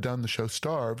whom I had done the show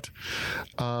Starved,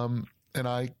 and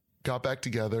I got back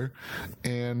together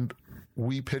and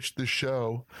we pitched this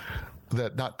show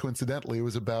that, not coincidentally,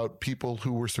 was about people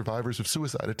who were survivors of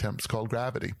suicide attempts, called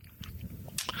Gravity.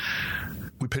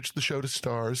 We pitched the show to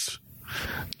Starz,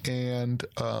 and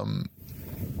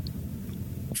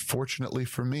fortunately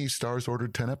for me, Starz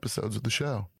ordered 10 episodes of the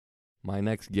show. My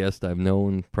next guest I've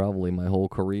known probably my whole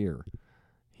career.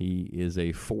 He is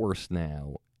a force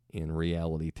now in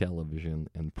reality television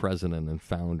and president and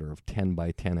founder of 10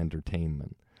 by 10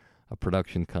 Entertainment, a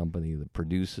production company that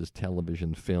produces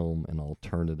television, film, and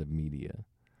alternative media.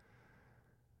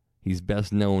 He's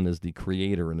best known as the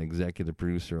creator and executive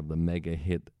producer of the mega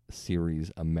hit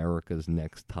series America's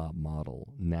Next Top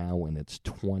Model, now in its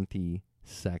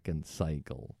 22nd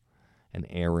cycle and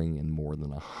airing in more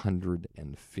than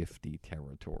 150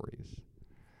 territories.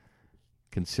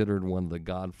 Considered one of the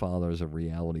godfathers of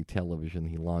reality television,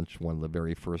 he launched one of the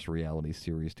very first reality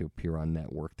series to appear on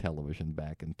network television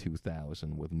back in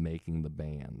 2000 with Making the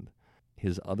Band.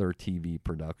 His other TV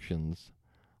productions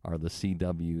are the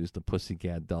CW's The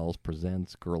Pussycat Dolls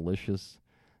Presents Girlicious,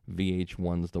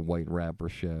 VH1's The White Rapper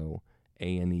Show,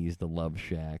 A&E's The Love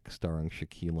Shack starring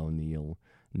Shaquille O'Neal,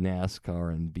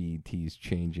 NASCAR and BET's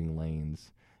Changing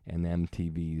Lanes, and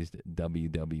MTV's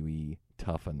WWE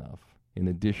Tough Enough. In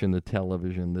addition to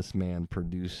television, this man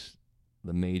produced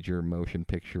the major motion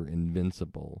picture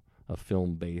Invincible, a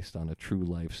film based on a true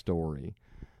life story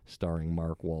starring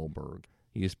Mark Wahlberg.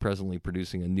 He is presently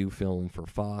producing a new film for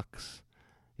Fox,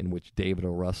 in which David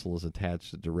O. Russell is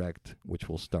attached to direct, which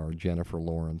will star Jennifer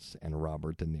Lawrence and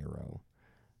Robert De Niro.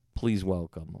 Please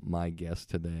welcome my guest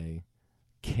today,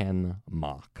 Ken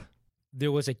Mok.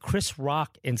 There was a Chris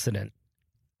Rock incident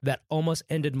that almost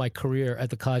ended my career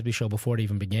at The Cosby Show before it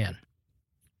even began.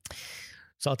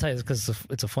 So I'll tell you this because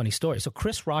it's a funny story. So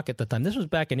Chris Rock at the time, this was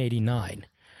back in '89.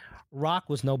 Rock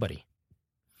was nobody.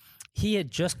 He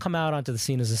had just come out onto the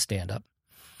scene as a stand-up.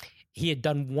 He had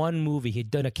done one movie. He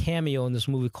had done a cameo in this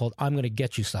movie called I'm Gonna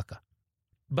Get You, Sucker.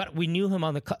 But we knew him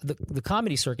on the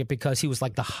comedy circuit because he was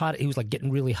like he was like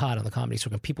getting really hot on the comedy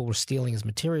circuit. People were stealing his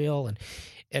material,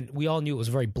 and we all knew it was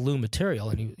very blue material,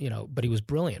 and but he was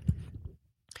brilliant.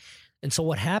 And so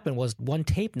what happened was one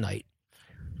tape night,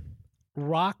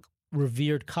 Rock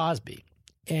revered Cosby,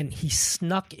 and he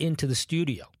snuck into the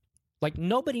studio. Like,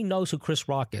 nobody knows who Chris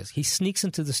Rock is. He sneaks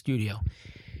into the studio,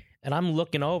 and I'm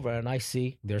looking over, and I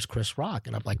see there's Chris Rock,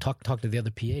 and I'm like talking to the other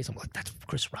PAs. I'm like, that's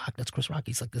Chris Rock. That's Chris Rock.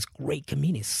 He's like this great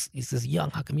comedian. He's this young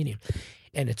hot comedian.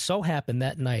 And it so happened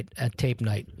that night at tape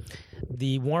night,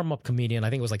 the warm-up comedian, I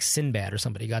think it was like Sinbad or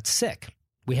somebody, got sick.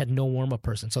 We had no warm-up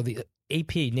person. So the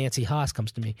AP, Nancy Haas,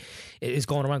 comes to me, is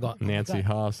going around going, Nancy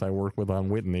Haas, I work with on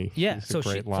Whitney. Yeah, She's so a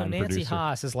great line Nancy producer.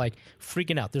 Haas is like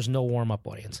freaking out. There's no warm-up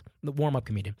audience, the warm-up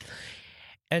comedian.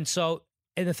 And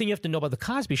the thing you have to know about the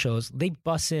Cosby Show is they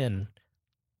bus in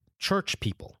church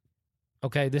people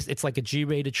Okay, it's like a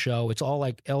G-rated show. It's all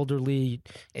like elderly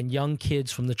and young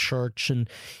kids from the church, and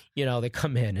they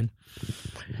come in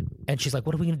and she's like,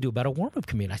 "What are we going to do about a warm-up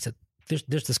comedian?" I said,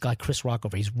 "There's this guy Chris Rock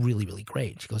over. He's really, really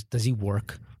great." She goes, "Does he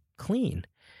work clean?"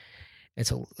 And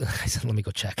so I said, "Let me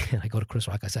go check." And I go to Chris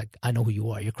Rock. I said, "I know who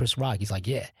you are. You're Chris Rock." He's like,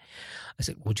 "Yeah." I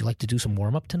said, "Would you like to do some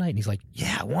warm up tonight?" And he's like,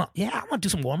 "Yeah, I want to do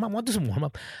some warm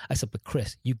up. I said, "But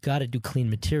Chris, you got to do clean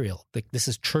material. Like, this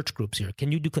is church groups here.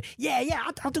 Can you do clean?" Yeah,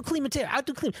 I'll do clean material. I'll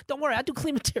do clean. Don't worry, I'll do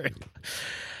clean material.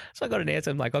 So I go to Nancy.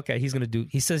 I'm like, "Okay, he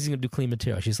says he's gonna do clean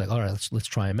material." She's like, "All right, let's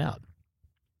try him out."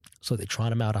 So they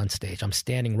trot him out on stage. I'm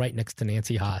standing right next to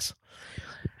Nancy Haas.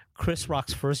 Chris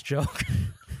Rock's first joke.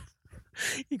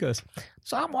 He goes,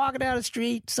 "So I'm walking down the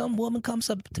street. Some woman comes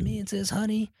up to me and says,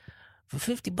 'Honey, for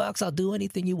 $50, I'll do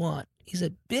anything you want.' He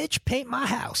said, 'Bitch, paint my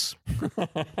house.'"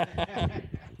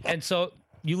 And so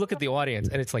you look at the audience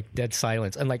and it's like dead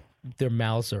silence and like their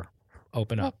mouths are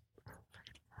open up.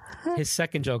 His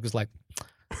second joke is like,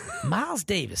 Miles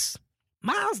Davis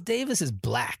is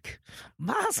black.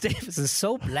 Miles Davis is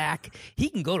so black, he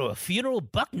can go to a funeral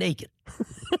buck naked."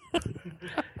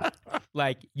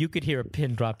 Like, you could hear a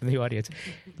pin drop in the audience.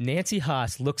 Nancy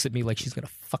Haas looks at me like she's going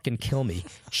to fucking kill me.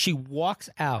 She walks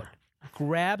out,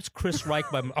 grabs Chris Reich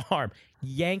by my arm,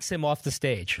 yanks him off the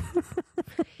stage.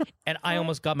 And I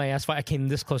almost got my ass fired. I came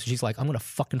this close, and she's like, "I'm going to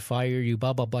fucking fire you,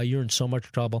 blah, blah, blah. You're in so much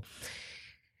trouble."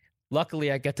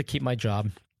 Luckily, I get to keep my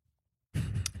job.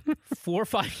 4 or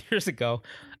 5 years ago,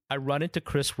 I run into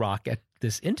Chris Rock at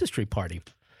this industry party.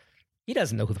 He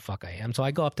doesn't know who the fuck I am. So I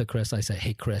go up to Chris and I say,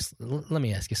 "Hey, Chris, let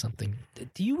me ask you something.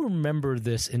 Do you remember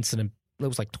this incident? It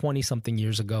was like 20-something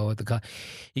years ago."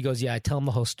 He goes, "Yeah." I tell him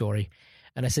the whole story.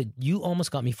 And I said, "You almost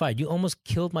got me fired. You almost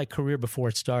killed my career before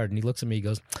it started." And he looks at me, he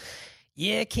goes,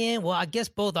 "Yeah, Ken, well, I guess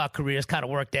both our careers kind of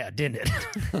worked out, didn't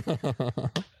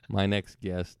it?" My next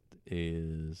guest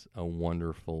is a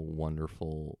wonderful,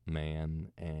 wonderful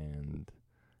man and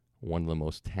one of the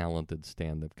most talented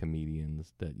stand-up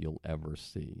comedians that you'll ever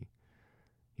see.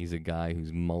 He's a guy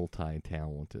who's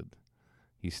multi-talented.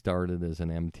 He started as an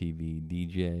MTV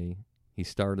DJ. He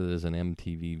started as an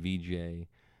MTV VJ,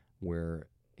 where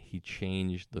he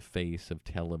changed the face of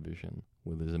television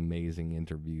with his amazing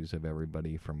interviews of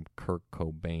everybody from Kurt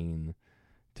Cobain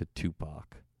to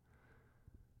Tupac.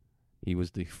 He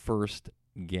was the first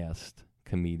guest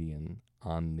comedian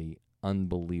on the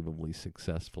unbelievably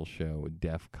successful show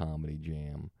Def Comedy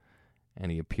Jam,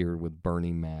 and he appeared with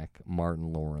Bernie Mac,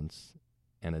 Martin Lawrence,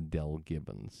 and Adele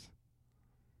Gibbons,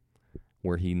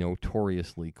 where he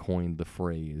notoriously coined the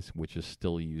phrase, which is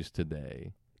still used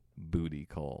today, booty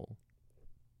call.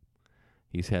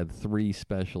 He's had 3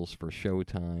 specials for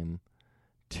Showtime,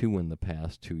 2 in the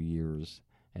past 2 years,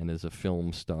 and is a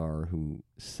film star who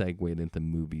segued into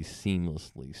movies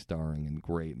seamlessly, starring in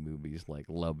great movies like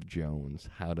Love Jones,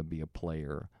 How to Be a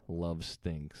Player, Love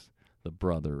Stinks, The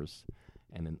Brothers,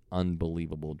 and an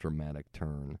unbelievable dramatic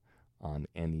turn on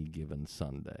Any Given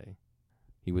Sunday.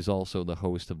 He was also the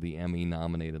host of the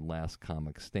Emmy-nominated Last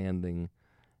Comic Standing,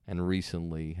 and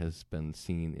recently has been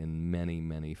seen in many,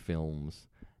 many films,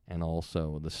 and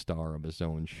also the star of his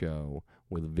own show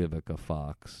with Vivica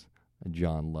Fox,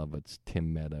 John Lovitz,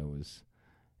 Tim Meadows,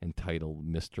 entitled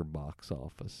Mr. Box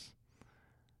Office.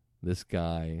 This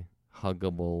guy,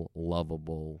 huggable,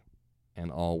 lovable,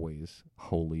 and always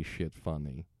holy shit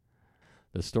funny.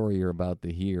 The story you're about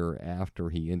to hear after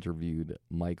he interviewed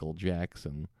Michael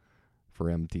Jackson for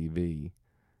MTV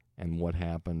and what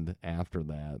happened after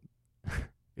that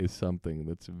is something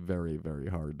that's very, very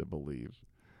hard to believe.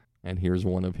 And here's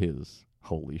one of his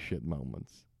holy shit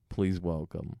moments. Please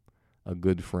welcome a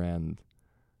good friend,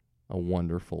 a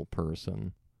wonderful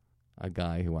person, a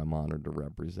guy who I'm honored to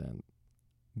represent,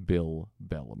 Bill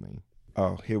Bellamy.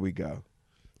 Oh, here we go.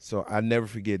 So I never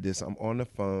forget this. I'm on the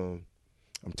phone.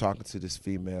 I'm talking to this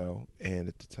female, and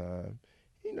at the time,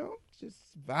 just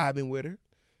vibing with her.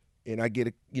 And I get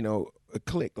a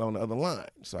click on the other line.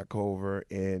 So I go over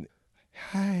and,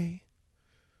 "Hi."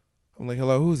 I'm like,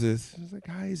 "Hello, who's this?" She's like,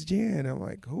 "Hi, it's Jen." I'm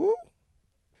like, "Who?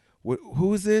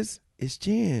 Who is this?" "It's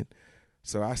Jen."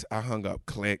 So I hung up,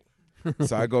 click.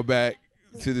 So I go back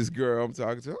to this girl I'm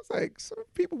talking to. I was like, "So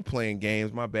people playing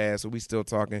games, my bad." So we still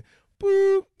talking.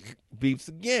 Boop, beeps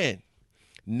again.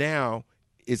 Now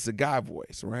it's a guy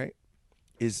voice, right?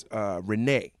 It's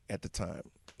Renee at the time.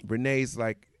 Renee's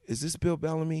like, "Is this Bill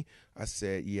Bellamy?" I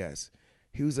said, "Yes."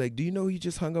 He was like, "Do you know who you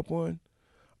just hung up on?"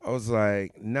 I was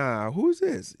like, "Nah, who's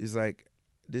this?" He's like,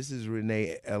 "This is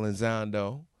Renee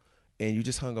Elizondo, and you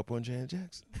just hung up on Janet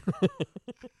Jackson."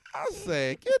 I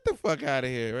said, "Get the fuck out of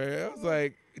here," right? I was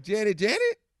like,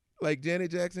 Janet? Like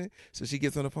Janet Jackson? So she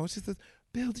gets on the phone. She says,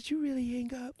 Bill, did you really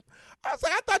hang up? I was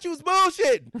like, I thought you was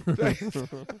bullshit.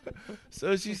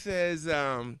 So she says,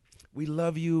 we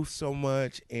love you so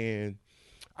much, and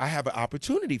I have an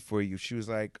opportunity for you. She was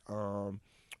like,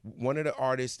 one of the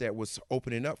artists that was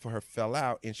opening up for her fell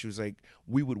out, and she was like,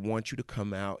 we would want you to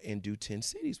come out and do 10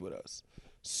 cities with us.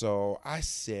 So I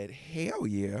said, hell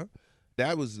yeah.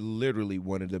 That was literally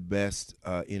one of the best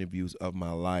interviews of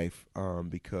my life,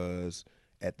 because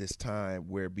at this time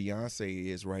where Beyonce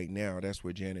is right now, that's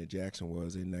where Janet Jackson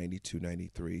was in 92,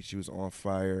 93. She was on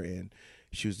fire, and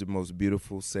she was the most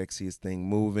beautiful, sexiest thing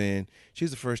moving. She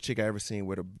was the first chick I ever seen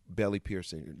with a belly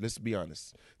piercing. Let's be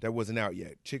honest. That wasn't out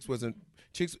yet.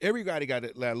 Everybody got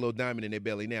a little diamond in their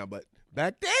belly now, but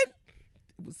back then,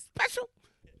 it was special.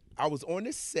 I was on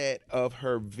the set of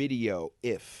her video,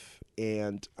 If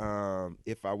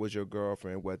I Was Your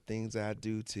Girlfriend, What Things I'd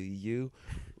Do to You.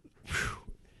 Whew.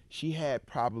 She had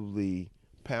probably,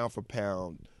 pound for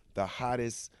pound, the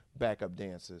hottest backup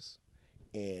dancers.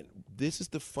 And this is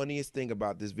the funniest thing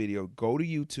about this video. Go to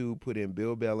YouTube, put in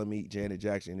Bill Bellamy, Janet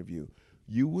Jackson interview.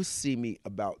 You will see me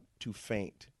about to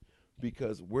faint,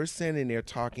 because we're standing there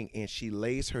talking, and she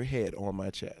lays her head on my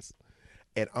chest,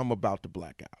 and I'm about to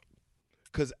black out.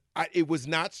 Because it was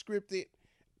not scripted.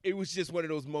 It was just one of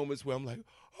those moments where I'm like,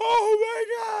 oh my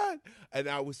God. And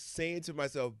I was saying to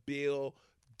myself, Bill,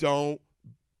 don't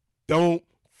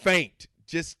faint.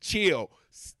 Just chill.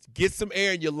 Get some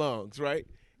air in your lungs, right?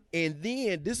 And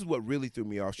then this is what really threw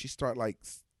me off. She started like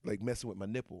messing with my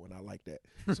nipple, and I like that.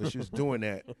 So she was doing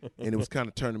that, and it was kind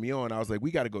of turning me on. I was like,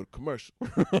 we got to go to commercial,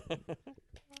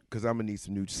 because I'm gonna need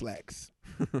some new slacks.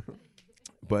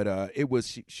 But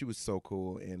she was so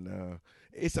cool, and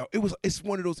it's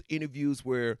one of those interviews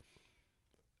where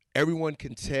everyone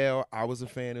can tell I was a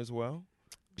fan as well.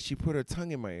 She put her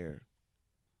tongue in my ear.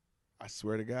 I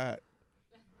swear to God.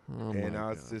 Oh, and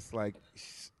I was just like,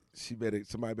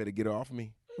 somebody better get her off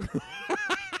me.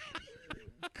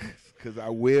 Because I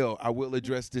will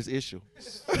address this issue.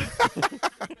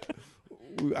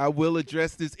 I will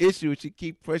address this issue. She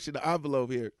keep pushing the envelope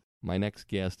here. My next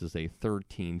guest is a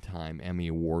 13-time Emmy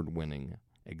Award-winning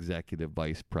executive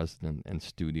vice president and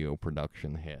studio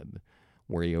production head,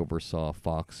 where he oversaw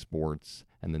Fox Sports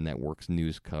and the network's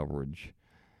news coverage,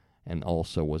 and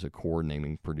also was a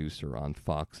coordinating producer on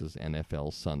Fox's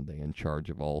NFL Sunday, in charge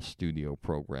of all studio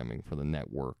programming for the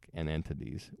network and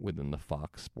entities within the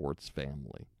Fox Sports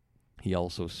family. He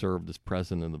also served as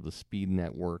president of the Speed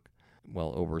Network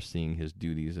while overseeing his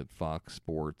duties at Fox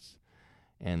Sports.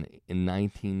 And in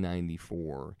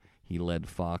 1994, he led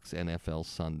Fox NFL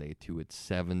Sunday to its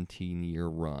 17-year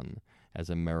run as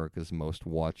America's most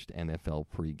watched NFL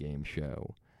pregame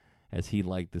show. As he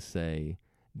liked to say,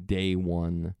 day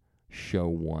one, show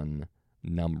one,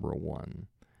 number one.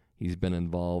 He's been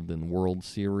involved in World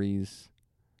Series,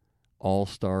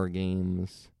 All-Star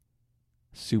games,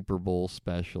 Super Bowl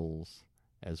specials,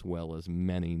 as well as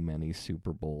many, many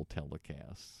Super Bowl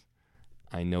telecasts.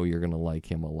 I know you're going to like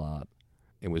him a lot.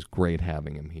 It was great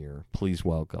having him here. Please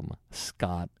welcome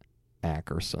Scott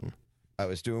Ackerson. I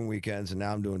was doing weekends, and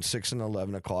now I'm doing 6 and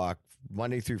 11 o'clock,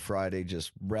 Monday through Friday,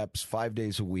 just reps 5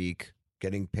 days a week,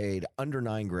 getting paid under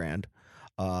 $9,000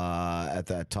 at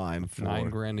that time. For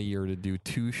 $9,000 a year to do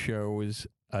 2 shows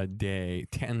a day,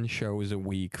 10 shows a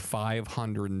week,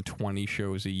 520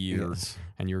 shows a year, Yes.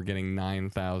 and you're getting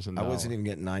 $9,000. I wasn't even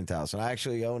getting $9,000. I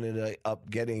actually ended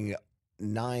up getting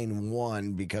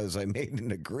 9-1 because I made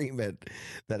an agreement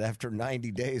that after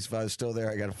 90 days, if I was still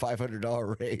there, I got a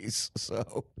 $500 raise.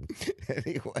 So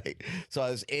anyway, so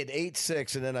I was at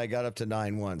 8.6, and then I got up to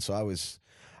 9.1. So I was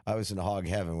in hog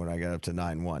heaven when I got up to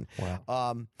 9.1.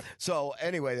 Wow. So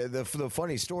anyway, the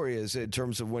funny story is, in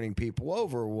terms of winning people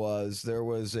over, was there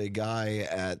was a guy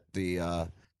at the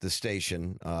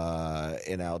station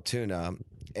in Altoona,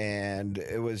 and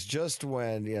it was just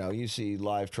when, you see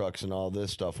live trucks and all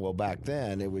this stuff. Well, back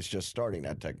then it was just starting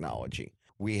that technology.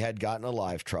 We had gotten a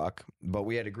live truck, but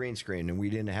we had a green screen, and we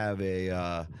didn't have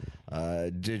a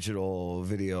digital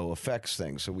video effects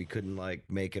thing, so we couldn't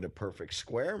make it a perfect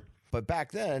square. But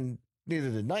back then, neither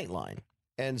did Nightline.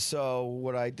 And so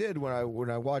what I did when I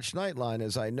watched Nightline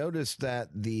is I noticed that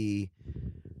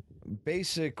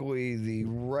basically the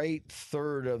right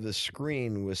third of the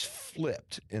screen was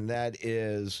flipped, and that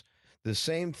is the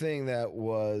same thing that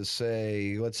was,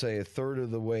 let's say a third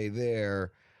of the way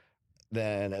there,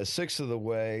 then a sixth of the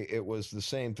way it was the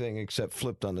same thing except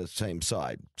flipped on the same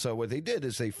side. So what they did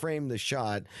is they framed the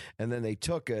shot, and then they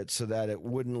took it so that it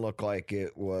wouldn't look like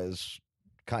it was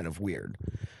kind of weird.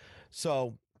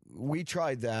 So we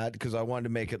tried that because I wanted to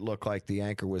make it look like the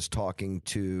anchor was talking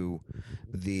to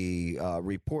the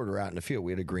reporter out in the field.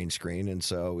 We had a green screen, and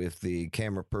so if the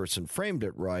camera person framed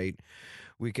it right,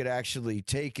 we could actually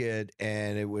take it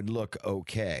and it would look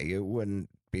okay. It wouldn't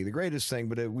be the greatest thing,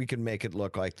 but we could make it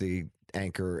look like the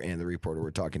anchor and the reporter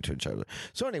were talking to each other.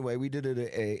 So anyway, we did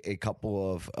it a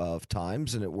couple of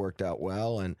times, and it worked out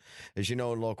well. And as you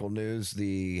know, in local news,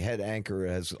 the head anchor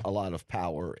has a lot of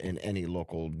power in any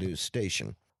local news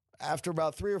station. After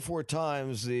about 3 or 4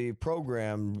 times, the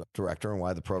program director, and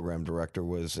why the program director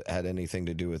had anything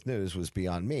to do with news was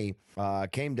beyond me,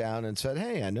 came down and said,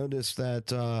 "Hey, I noticed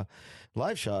that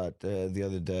live shot the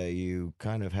other day, you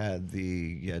kind of had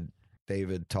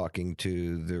David talking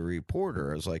to the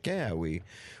reporter." I was like, "Yeah, we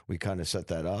kind of set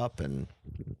that up, and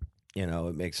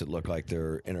it makes it look like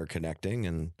they're interconnecting."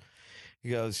 And he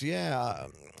goes, "Yeah,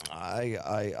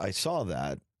 I saw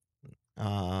that.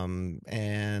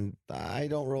 And I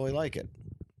don't really like it."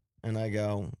 And I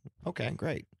go, "Okay,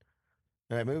 great."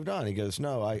 And I moved on. He goes,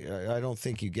 "No, I don't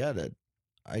think you get it.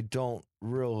 I don't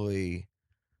really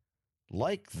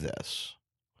like this."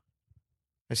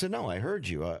 I said, "No, I heard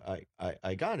you.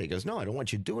 I got it." He goes, "No, I don't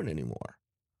want you to do it anymore."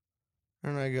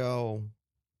 And I go,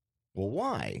 "Well,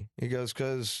 why?" He goes,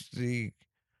 "Because the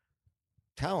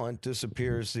talent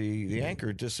disappears, the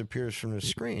anchor disappears from the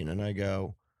screen." And I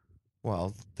go,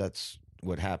 "Well, that's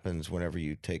what happens whenever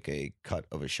you take a cut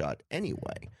of a shot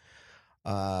anyway."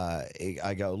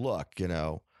 I go, "Look,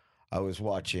 I was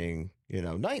watching,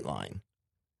 Nightline.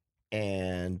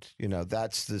 And,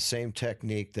 that's the same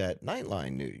technique that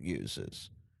Nightline uses."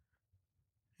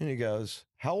 And he goes,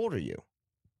 "How old are you?"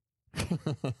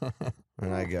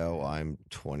 And I go, "I'm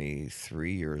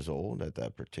 23 years old at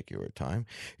that particular time."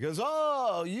 He goes,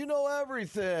 "Oh, you know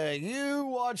everything. You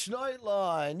watch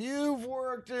Nightline. You've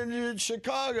worked in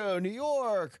Chicago, New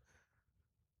York."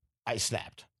 I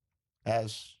snapped,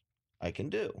 as I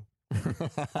can do.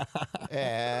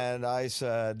 And I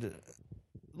said,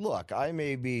 "Look, I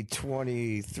may be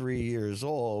 23 years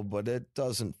old, but it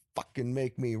doesn't fucking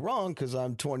make me wrong because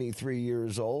I'm 23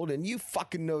 years old, and you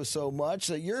fucking know so much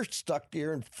that you're stuck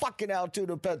here in fucking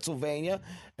Altoona, Pennsylvania."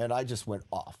 And I just went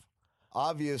off.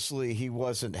 Obviously, he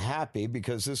wasn't happy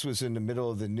because this was in the middle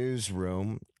of the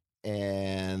newsroom,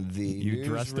 and You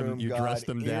dressed him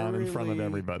down in front of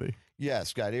everybody.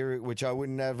 Yes, got eerie, which I would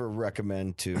never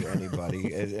recommend to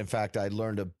anybody. In fact, I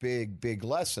learned a big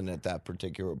lesson at that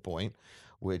particular point,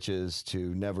 which is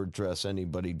to never dress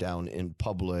anybody down in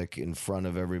public in front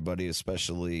of everybody,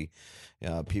 especially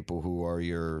people who are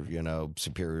your,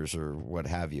 superiors or what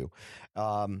have you.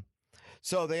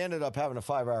 So they ended up having a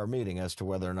 5-hour meeting as to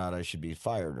whether or not I should be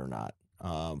fired or not.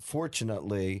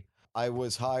 Fortunately, I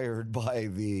was hired by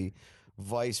the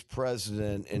vice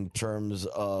president in terms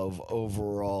of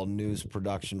overall news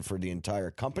production for the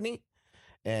entire company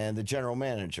and the general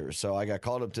manager. So I got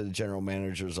called up to the general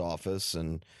manager's office,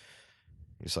 and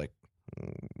he's like,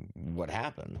 "What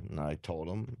happened?" And I told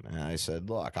him, and I said,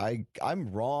 "Look,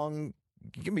 I'm wrong.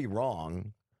 You can be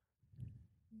wrong.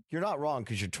 You're not wrong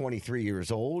because you're 23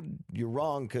 years old. You're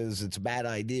wrong because it's a bad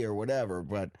idea or whatever.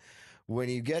 But when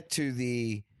you get to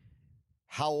the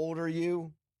how old are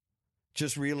you,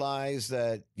 just realize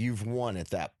that you've won at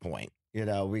that point,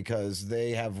 because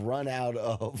they have run out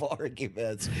of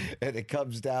arguments, and it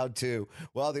comes down to,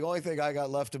 well, the only thing I got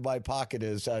left in my pocket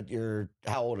is that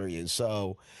how old are you?"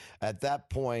 So at that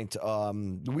point,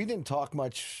 we didn't talk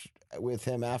much with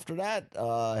him after that.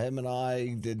 Him and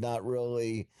I did not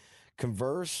really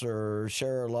converse or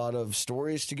share a lot of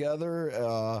stories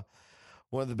together.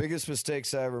 One of the biggest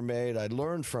mistakes I ever made, I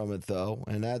learned from it, though,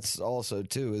 and that's also,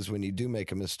 too, is when you do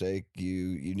make a mistake,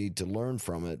 you need to learn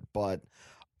from it, but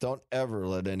don't ever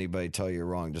let anybody tell you you're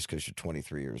wrong just because you're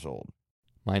 23 years old.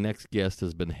 My next guest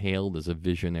has been hailed as a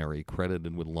visionary,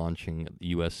 credited with launching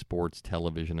U.S. sports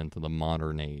television into the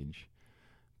modern age.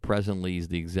 Presently, he's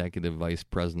the executive vice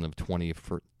president of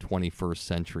 21st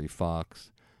Century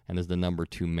Fox and is the number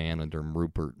 2 man under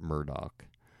Rupert Murdoch.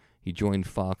 He joined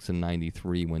Fox in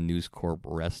 '93 when News Corp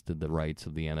wrested the rights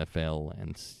of the NFL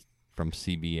and from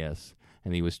CBS,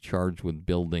 and he was charged with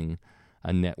building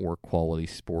a network-quality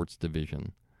sports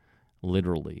division,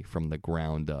 literally from the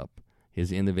ground up.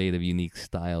 His innovative, unique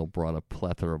style brought a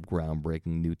plethora of groundbreaking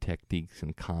new techniques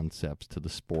and concepts to the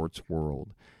sports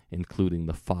world, including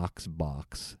the Fox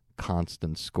Box,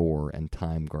 Constant Score, and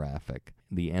Time Graphic,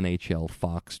 the NHL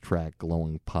Fox Track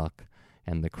glowing puck,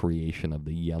 and the creation of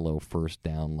the yellow first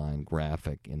down line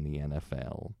graphic in the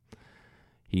NFL.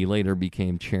 He later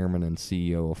became chairman and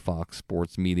CEO of Fox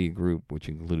Sports Media Group, which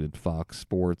included Fox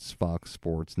Sports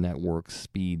Network,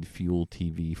 Speed, Fuel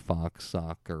TV, Fox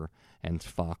Soccer, and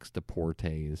Fox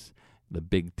Deportes, the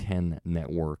Big Ten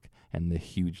Network, and the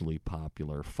hugely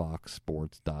popular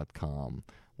FoxSports.com,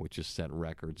 which has set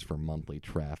records for monthly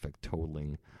traffic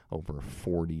totaling over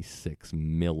 46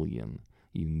 million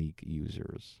unique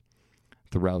users.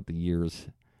 Throughout the years,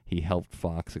 he helped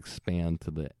Fox expand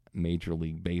to the Major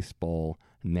League Baseball,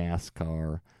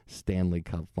 NASCAR, Stanley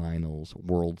Cup Finals,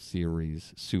 World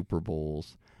Series, Super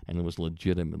Bowls, and was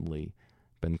legitimately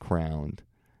been crowned,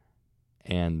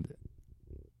 and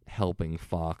helping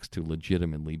Fox to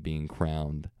legitimately being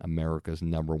crowned America's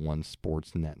 #1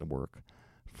 sports network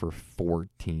for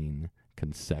 14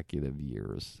 consecutive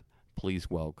years. Please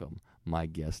welcome my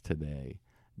guest today,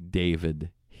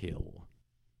 David Hill.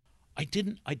 I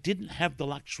didn't have the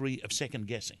luxury of second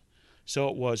guessing. So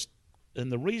it was,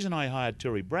 and the reason I hired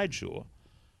Terry Bradshaw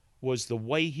was the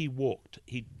way he walked.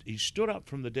 He stood up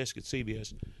from the desk at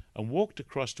CBS and walked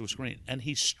across to a screen, and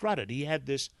he strutted. He had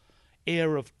this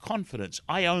air of confidence.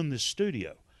 I own this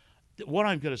studio. What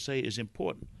I'm going to say is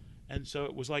important. And so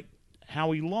it was like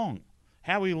Howie Long.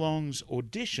 Howie Long's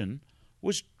audition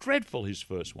was dreadful, his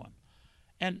first one.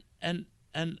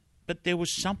 But there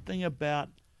was something about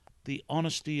the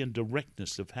honesty and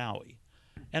directness of Howie.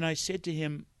 And I said to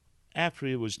him after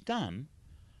he was done,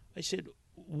 I said,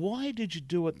 "Why did you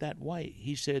do it that way?"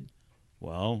 He said,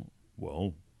 well,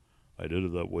 I did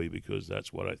it that way because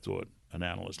that's what I thought an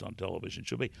analyst on television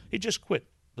should be. He just quit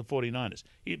the 49ers.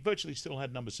 He virtually still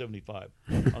had number 75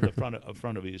 on the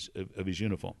front of his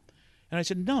uniform. And I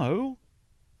said, no,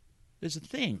 there's a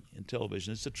thing in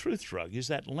television. It's the truth drug. Is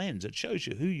that lens. It shows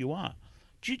you who you are.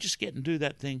 You just get and do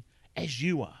that thing as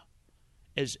you are,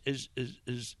 as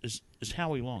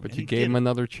Howie Long. But and you gave him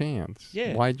another chance.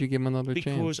 Yeah. Why'd you give him another chance?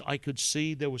 Because I could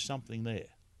see there was something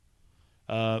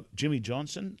there. Jimmy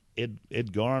Johnson,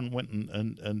 Ed Goren went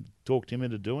and talked him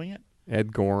into doing it.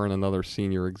 Ed Goren, another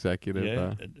senior executive.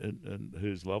 Yeah, and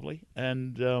who's lovely.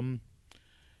 And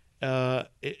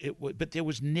but there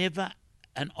was never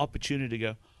an opportunity to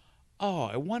go, oh,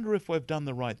 I wonder if we've done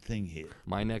the right thing here.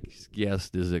 My next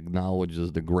guest is acknowledged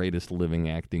as the greatest living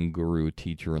acting guru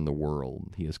teacher in the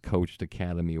world. He has coached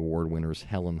Academy Award winners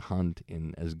Helen Hunt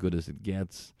in As Good as It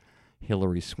Gets,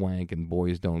 Hilary Swank in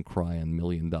Boys Don't Cry and $1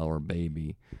 Million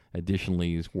Baby.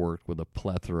 Additionally, he's worked with a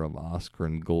plethora of Oscar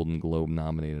and Golden Globe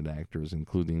nominated actors,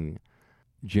 including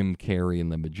Jim Carrey in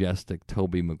The Majestic,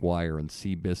 Tobey Maguire in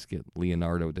Seabiscuit,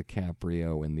 Leonardo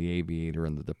DiCaprio in The Aviator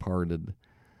and The Departed,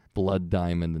 Blood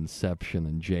Diamond, Inception,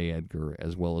 and J. Edgar,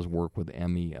 as well as work with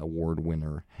Emmy Award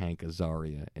winner Hank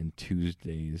Azaria in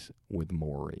Tuesdays with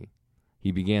Morrie.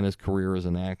 He began his career as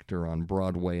an actor on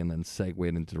Broadway and then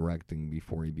segued into directing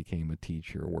before he became a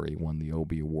teacher, where he won the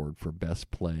Obie Award for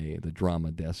Best Play, the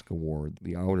Drama Desk Award,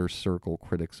 the Outer Circle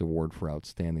Critics Award for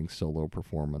Outstanding Solo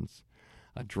Performance,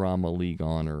 a Drama League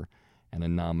honor, and a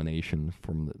nomination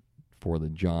for the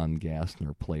John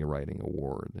Gassner Playwriting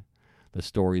Award. The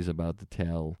story he's about to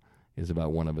tell is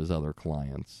about one of his other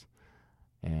clients,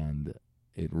 and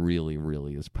it really,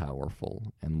 really is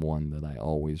powerful, and one that I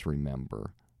always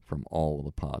remember from all of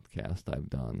the podcasts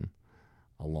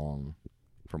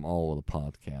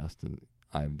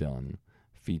I've done,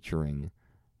 featuring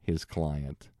his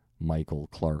client, Michael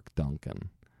Clark Duncan,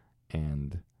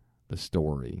 and the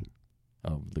story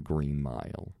of the Green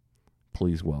Mile.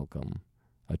 Please welcome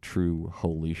a true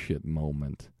holy shit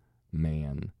moment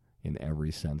man in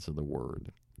every sense of the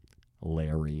word,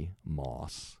 Larry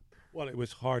Moss. Well, it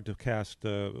was hard to cast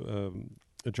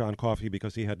John Coffey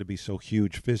because he had to be so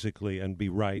huge physically and be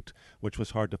right, which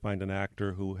was hard to find an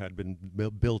actor who had been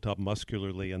built up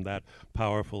muscularly and that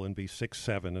powerful and be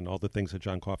 6'7" and all the things that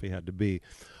John Coffey had to be.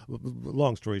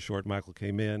 Long story short, Michael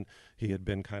came in. He had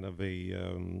been kind of a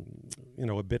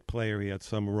bit player. He had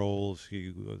some roles.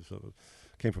 He was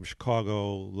came from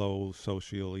Chicago, low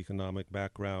socioeconomic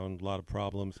background, a lot of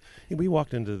problems. We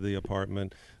walked into the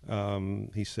apartment.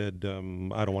 He said,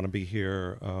 I don't want to be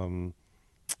here.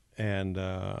 And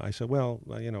I said, well,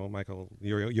 Michael,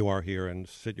 you are here, and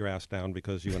sit your ass down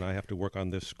because you and I have to work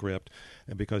on this script,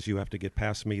 and because you have to get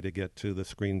past me to get to the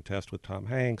screen test with Tom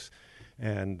Hanks.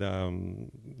 And,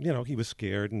 he was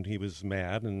scared, and he was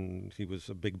mad, and he was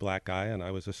a big black guy, and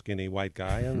I was a skinny white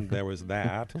guy, and there was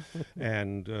that.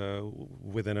 And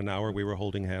within an hour, we were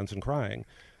holding hands and crying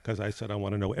because I said, I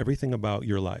want to know everything about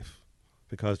your life,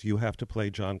 because you have to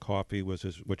play John Coffey, which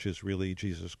is really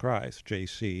Jesus Christ,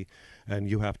 JC, and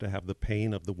you have to have the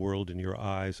pain of the world in your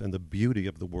eyes and the beauty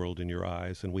of the world in your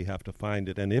eyes, and we have to find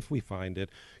it. And if we find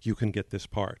it, you can get this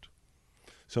part.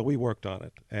 So we worked on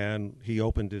it, and he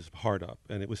opened his heart up,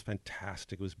 and it was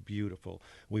fantastic. It was beautiful.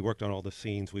 We worked on all the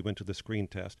scenes. We went to the screen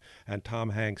test, and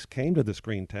Tom Hanks came to the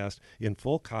screen test in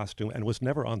full costume and was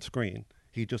never on screen.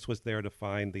 He just was there to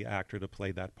find the actor to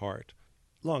play that part,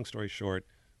 long story short,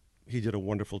 he did a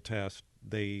wonderful test.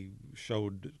 They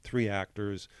showed 3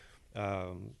 actors.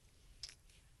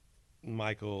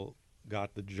 Michael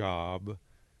got the job,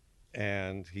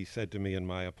 and he said to me in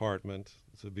my apartment,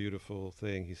 it's a beautiful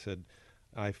thing, he said,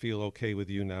 I feel okay with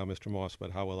you now, Mr. Moss,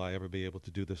 but how will I ever be able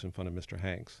to do this in front of Mr.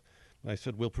 Hanks? And I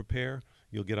said, we'll prepare.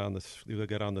 You'll get on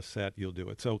the set. You'll do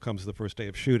it. So comes the first day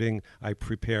of shooting. I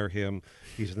prepare him.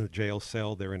 He's in the jail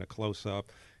cell. They're in a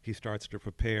close-up. He starts to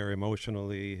prepare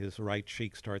emotionally. His right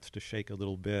cheek starts to shake a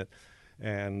little bit.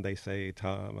 And they say,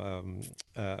 Tom,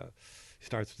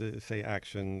 starts to say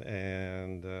action,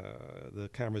 and the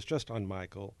camera's just on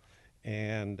Michael.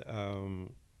 And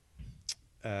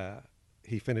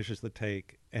he finishes the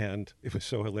take, and it was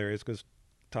so hilarious because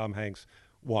Tom Hanks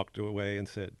walked away and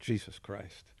said, Jesus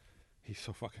Christ, he's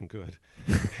so fucking good.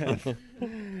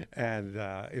 and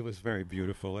it was very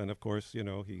beautiful. And of course, you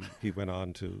know, he went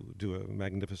on to do a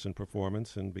magnificent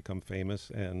performance and become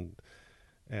famous, and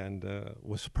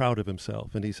was proud of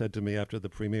himself. And he said to me after the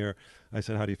premiere, I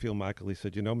said, how do you feel, Michael? He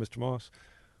said, you know, Mr. Moss,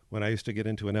 when I used to get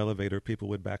into an elevator, people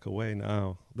would back away.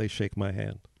 Now they shake my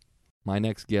hand. My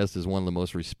next guest is one of the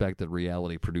most respected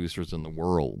reality producers in the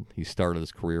world. He started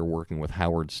his career working with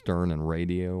Howard Stern in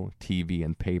radio, TV,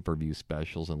 and pay-per-view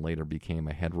specials, and later became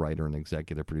a head writer and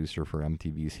executive producer for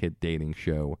MTV's hit dating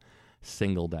show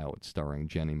Singled Out, starring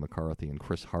Jenny McCarthy and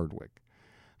Chris Hardwick.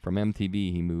 From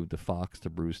MTV, he moved to Fox to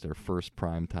produce their first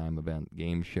primetime event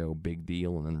game show, Big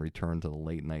Deal, and then returned to the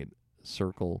late-night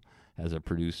circle as a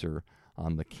producer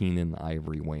on The Keenan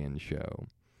Ivory Wayans Show.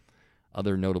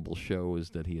 Other notable shows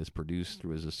that he has produced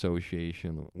through his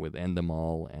association with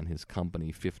Endemol and his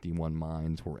company 51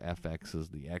 Minds were FX's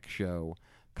The X Show,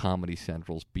 Comedy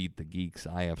Central's Beat the Geeks,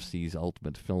 IFC's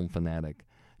Ultimate Film Fanatic,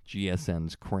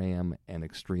 GSN's Cram, and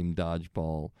Extreme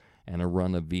Dodgeball, and a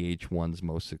run of VH1's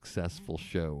most successful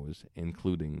shows,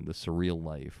 including The Surreal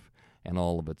Life and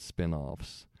all of its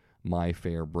spin-offs, My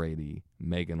Fair Brady,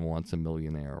 Megan Wants a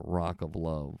Millionaire, Rock of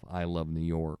Love, I Love New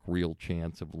York, Real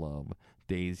Chance of Love,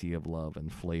 Daisy of Love, and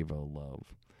Flavo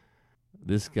Love.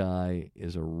 This guy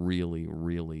is a really,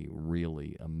 really,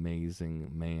 really amazing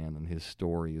man, and his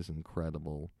story is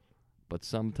incredible. But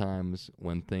sometimes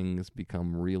when things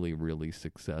become really, really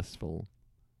successful,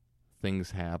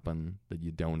 things happen that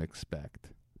you don't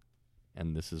expect.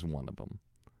 And this is one of them.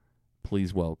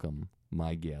 Please welcome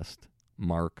my guest,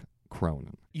 Mark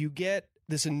Cronin. You get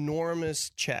this enormous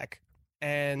check,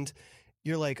 and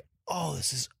you're like, oh,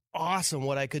 this is awesome.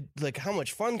 What I could, like, how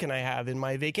much fun can I have in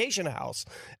my vacation house?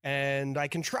 And I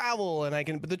can travel, and I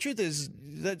can, but the truth is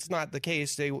that's not the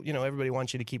case. They, you know, everybody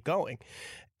wants you to keep going.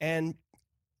 And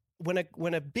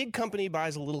when a big company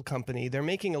buys a little company, they're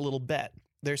making a little bet.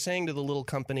 They're saying to the little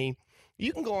company,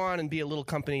 you can go on and be a little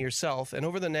company yourself, and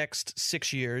over the next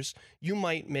 6 years, you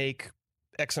might make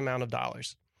X amount of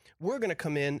dollars. We're going to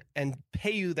come in and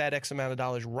pay you that X amount of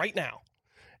dollars right now.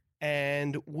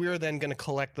 And we're then going to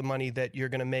collect the money that you're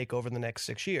going to make over the next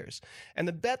 6 years. And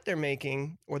the bet they're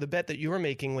making, or the bet that you're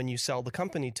making when you sell the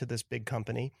company to this big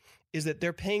company, is that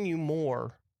they're paying you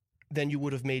more than you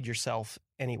would have made yourself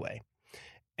anyway.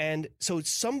 And so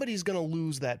somebody's going to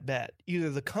lose that bet. Either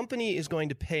the company is going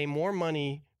to pay more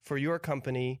money for your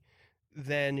company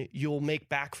than you'll make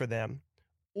back for them,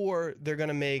 or they're going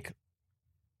to make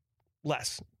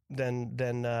less than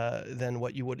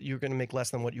what you're going to make less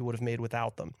than what you would have made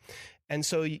without them. And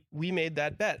so we made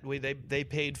that bet. They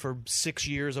paid for 6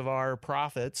 years of our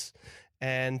profits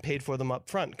and paid for them up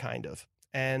front, kind of.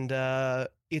 And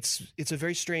it's a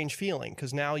very strange feeling,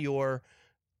 because now you're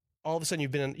all of a sudden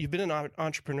you've been an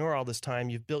entrepreneur all this time.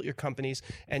 You've built your companies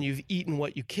and you've eaten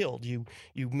what you killed. You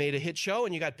made a hit show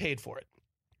and you got paid for it.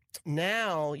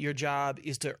 Now your job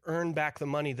is to earn back the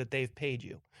money that they've paid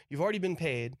you. You've already been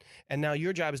paid, and now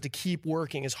your job is to keep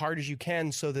working as hard as you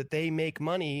can so that they make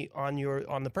money on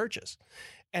the purchase.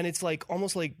 And it's like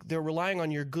almost like they're relying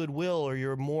on your goodwill or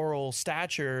your moral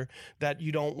stature that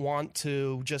you don't want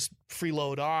to just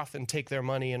freeload off and take their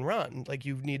money and run. Like,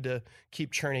 you need to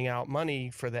keep churning out money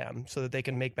for them so that they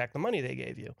can make back the money they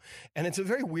gave you. And it's a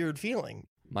very weird feeling.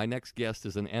 My next guest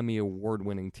is an Emmy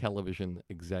Award-winning television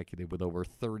executive with over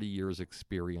 30 years'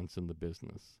 experience in the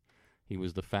business. He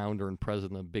was the founder and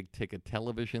president of Big Ticket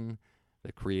Television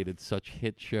that created such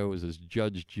hit shows as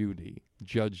Judge Judy,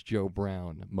 Judge Joe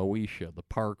Brown, Moesha, The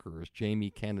Parkers, Jamie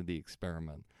Kennedy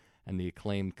Experiment, and the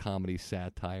acclaimed comedy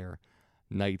satire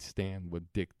Nightstand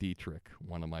with Dick Dietrich,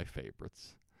 one of my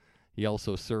favorites. He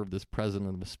also served as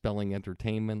president of Spelling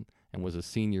Entertainment and was a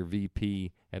senior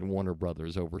VP at Warner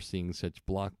Brothers, overseeing such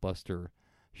blockbuster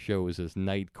shows as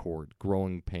Night Court,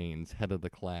 Growing Pains, Head of the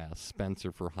Class,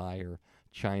 Spencer for Hire,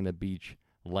 China Beach,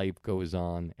 Life Goes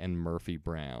On, and Murphy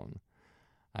Brown.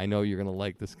 I know you're going to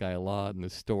like this guy a lot, and the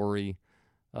story,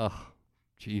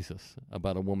 Jesus,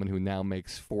 about a woman who now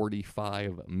makes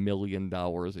 $45 million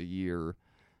a year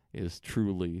is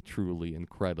truly, truly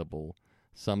incredible.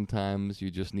 Sometimes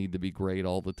you just need to be great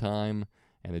all the time,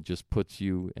 and it just puts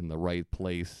you in the right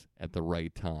place at the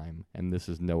right time, and this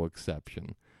is no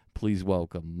exception. Please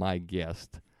welcome my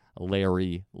guest,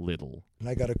 Larry Little. And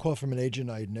I got a call from an agent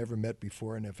I had never met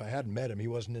before, and if I hadn't met him, he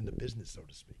wasn't in the business, so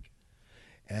to speak.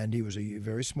 And he was a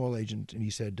very small agent, and he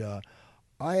said,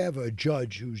 I have a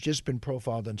judge who's just been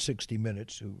profiled on 60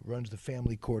 Minutes, who runs the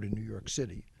family court in New York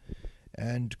City,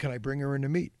 and can I bring her in to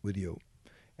meet with you?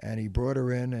 And he brought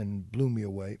her in and blew me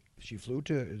away. She flew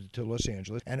to Los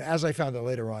Angeles, and as I found out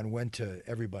later on, went to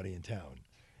everybody in town.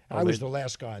 I was the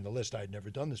last guy on the list. I had never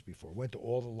done this before. Went to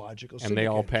all the logical And they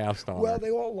all syndicators. passed on Well, her. they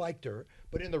all liked her,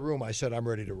 but in the room, I said, I'm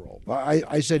ready to roll.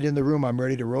 I said, in the room, I'm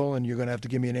ready to roll, and you're going to have to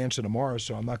give me an answer tomorrow,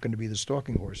 so I'm not going to be the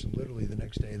stalking horse. And literally the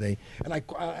next day, I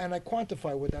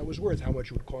quantify what that was worth, how much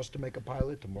it would cost to make a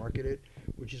pilot, to market it,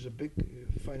 which is a big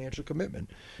financial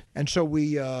commitment. And so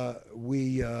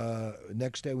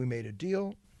next day we made a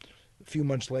deal. A few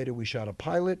months later, we shot a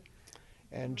pilot.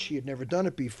 And she had never done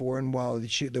it before, and while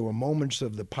there were moments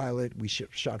of the pilot, we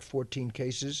shot 14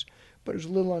 cases, but it was a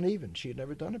little uneven. She had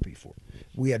never done it before.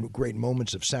 We had great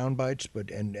moments of sound bites,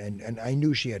 and I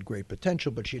knew she had great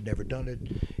potential, but she had never done it.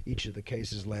 Each of the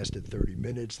cases lasted 30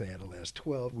 minutes. They had to last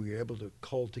 12. We were able to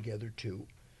cull together 2,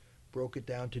 broke it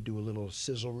down to do a little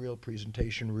sizzle reel,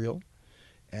 presentation reel,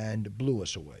 and blew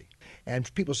us away.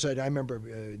 And people said, I remember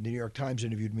the New York Times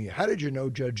interviewed me, how did you know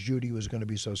Judge Judy was going to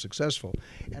be so successful?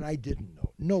 And I didn't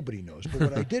know. Nobody knows. But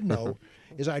what I did know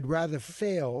is I'd rather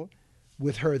fail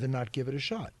with her than not give it a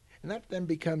shot. And that then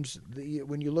becomes,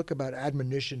 when you look about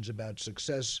admonitions about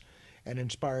success and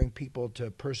inspiring people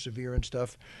to persevere and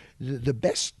stuff, the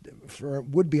best for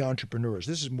would-be entrepreneurs,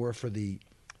 this is more for the,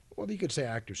 well, you could say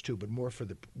actors too, but more for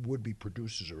the would-be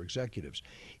producers or executives.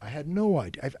 I had no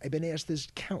idea. I've been asked this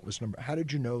countless number. How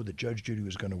did you know that Judge Judy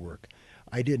was going to work?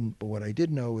 I didn't, but what I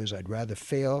did know is I'd rather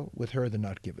fail with her than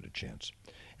not give it a chance.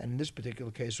 And in this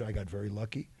particular case, I got very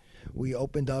lucky. We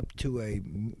opened up to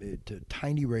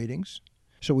tiny ratings.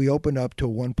 So we opened up to a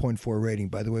 1.4 rating.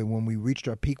 By the way, when we reached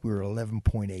our peak, we were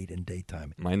 11.8 in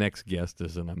daytime. My next guest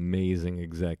is an amazing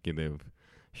executive.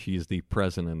 She's the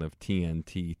president of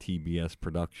TNT TBS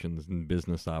Productions and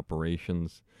Business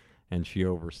Operations, and she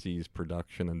oversees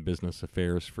production and business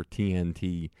affairs for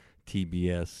TNT,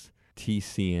 TBS,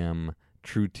 TCM,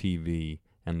 True TV,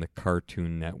 and the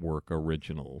Cartoon Network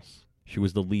Originals. She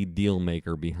was the lead deal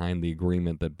maker behind the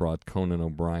agreement that brought Conan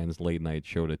O'Brien's late night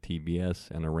show to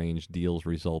TBS and arranged deals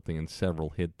resulting in several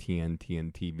hit TNT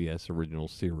and TBS original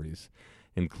series,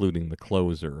 including The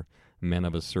Closer, Men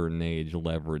of a Certain Age,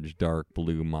 Leverage, Dark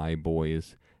Blue, My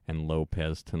Boys, and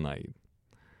Lopez Tonight.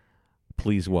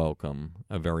 Please welcome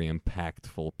a very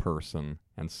impactful person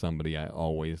and somebody I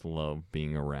always love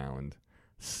being around,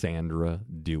 Sandra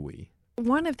Dewey.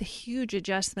 One of the huge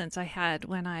adjustments I had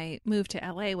when I moved to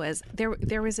LA was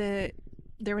there was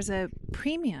a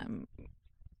premium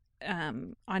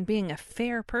on being a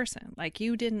fair person. Like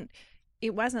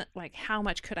it wasn't like how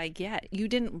much could I get. You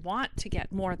didn't want to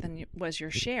get more than was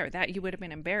your share. That you would have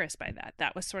been embarrassed by that.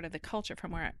 That was sort of the culture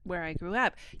from where I grew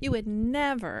up. You would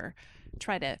never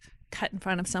try to cut in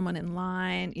front of someone in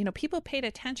line. You know, people paid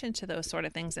attention to those sort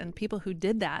of things, and people who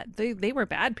did that, they were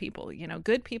bad people. You know,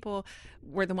 good people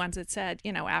were the ones that said,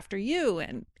 you know, after you,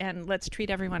 and let's treat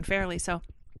everyone fairly. So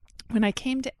when I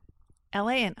came to LA,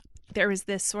 and there was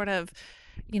this sort of,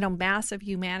 you know, massive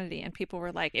humanity, and people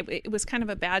were like, it was kind of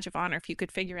a badge of honor if you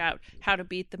could figure out how to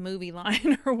beat the movie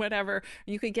line or whatever.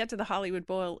 You could get to the Hollywood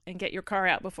Bowl and get your car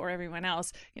out before everyone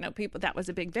else. You know, people, that was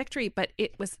a big victory, but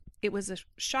it was a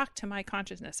shock to my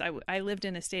consciousness. I lived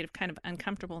in a state of kind of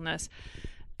uncomfortableness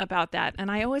about that.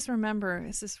 And I always remember,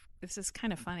 this is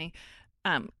kind of funny.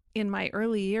 In my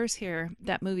early years here,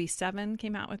 that movie Seven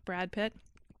came out with Brad Pitt,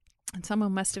 and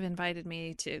someone must have invited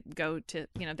me to go to,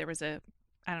 you know, there was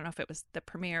I don't know if it was the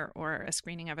premiere or a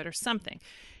screening of it or something.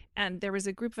 And there was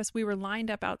a group of us, we were lined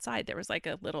up outside. There was like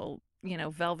a little, you know,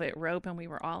 velvet rope, and we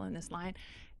were all in this line.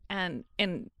 And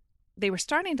they were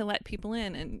starting to let people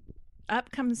in, and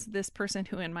up comes this person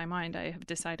who in my mind I have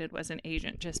decided was an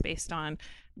agent just based on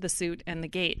the suit and the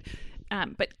gait,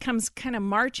 but comes kind of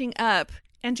marching up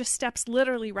and just steps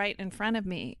literally right in front of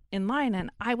me in line.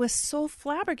 And I was so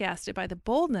flabbergasted by the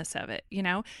boldness of it, you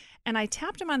know, and I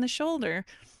tapped him on the shoulder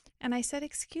and I said,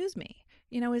 "Excuse me,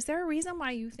 you know, is there a reason why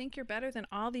you think you're better than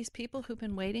all these people who've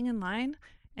been waiting in line?"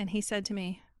 And he said to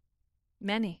me,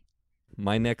 "Many."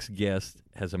 My next guest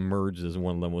has emerged as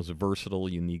one of the most versatile,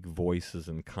 unique voices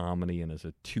in comedy and as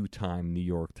a 2-time New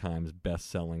York Times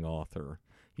best-selling author.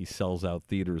 He sells out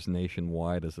theaters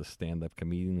nationwide as a stand-up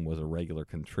comedian, was a regular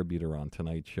contributor on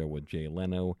Tonight Show with Jay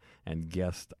Leno, and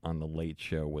guest on The Late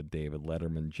Show with David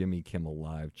Letterman, Jimmy Kimmel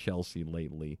Live, Chelsea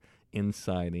Lately,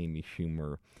 Inside Amy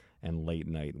Schumer, and Late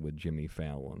Night with Jimmy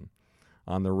Fallon.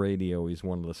 On the radio, he's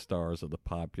one of the stars of the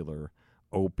popular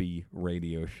Opie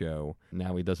radio show.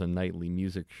 Now he does a nightly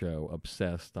music show,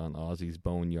 Obsessed, on Ozzy's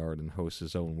Boneyard, and hosts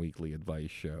his own weekly advice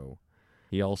show.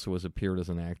 He also has appeared as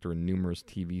an actor in numerous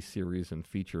TV series and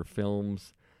feature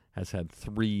films, has had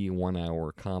 3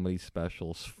 one-hour comedy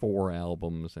specials, 4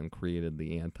 albums, and created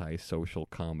the Antisocial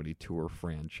Comedy Tour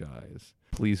franchise.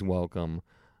 Please welcome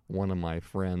one of my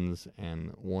friends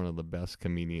and one of the best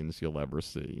comedians you'll ever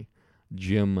see,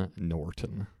 Jim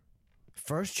Norton.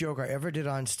 First joke I ever did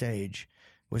on stage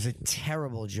was a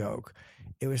terrible joke.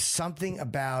 It was something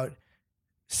about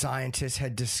scientists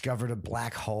had discovered a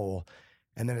black hole,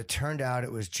 and then it turned out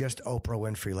it was just Oprah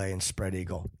Winfrey laying spread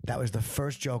eagle. That was the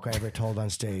first joke I ever told on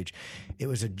stage. It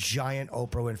was a giant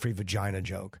Oprah Winfrey vagina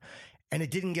joke, and it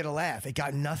didn't get a laugh. It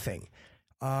got nothing.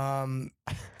 And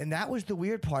that was the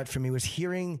weird part for me, was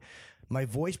hearing my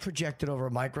voice projected over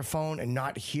a microphone and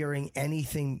not hearing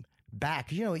anything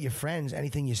back. You know, with your friends,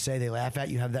 anything you say, they laugh at.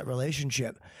 You have that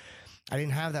relationship. I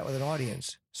didn't have that with an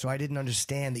audience, so I didn't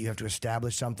understand that you have to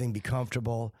establish something, be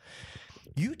comfortable.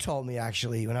 You told me,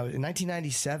 actually, when I was in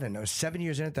 1997, I was 7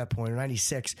 years in at that point, or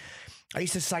 96, I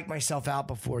used to psych myself out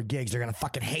before gigs. They're going to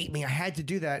fucking hate me. I had to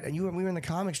do that. And we were in the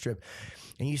comic strip,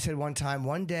 and you said one time,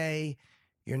 one day,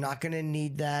 you're not going to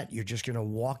need that. You're just going to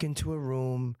walk into a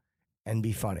room and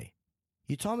be funny.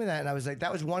 You told me that, and I was like,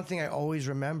 that was one thing I always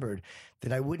remembered,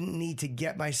 that I wouldn't need to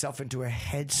get myself into a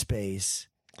headspace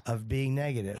of being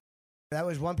negative. That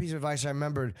was one piece of advice I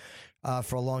remembered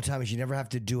for a long time, is you never have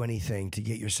to do anything to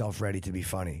get yourself ready to be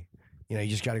funny. You know, you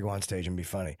just got to go on stage and be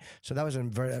funny. So that was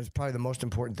probably the most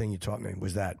important thing you taught me,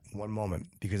 was that one moment,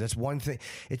 because that's one thing.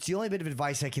 It's the only bit of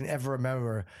advice I can ever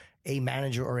remember a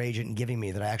manager or agent giving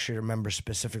me that I actually remember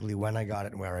specifically when I got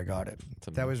it and where I got it.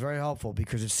 That was very helpful,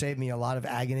 because it saved me a lot of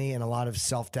agony and a lot of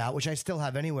self-doubt, which I still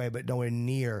have anyway, but nowhere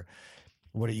near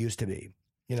what it used to be.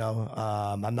 You know,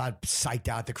 I'm not psyched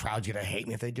out the crowd's going to hate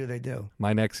me. If they do, they do.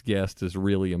 My next guest is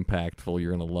really impactful.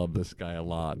 You're going to love this guy a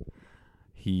lot.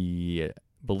 He,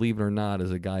 believe it or not,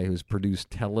 is a guy who's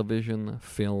produced television,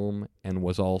 film, and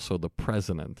was also the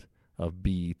president of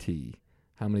BET.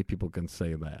 How many people can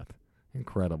say that?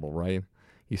 Incredible, right?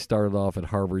 He started off at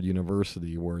Harvard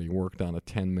University, where he worked on a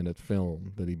 10-minute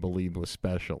film that he believed was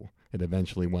special. It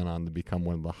eventually went on to become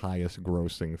one of the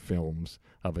highest-grossing films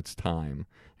of its time,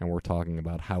 and we're talking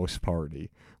about House Party,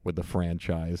 with the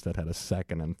franchise that had a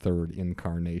second and third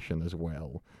incarnation as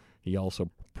well. He also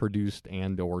produced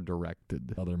and or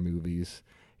directed other movies,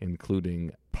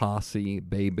 including Posse,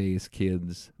 Bebe's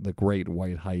Kids, The Great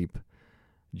White Hype,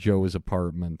 Joe's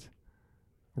Apartment,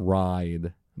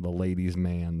 Ride, The Ladies'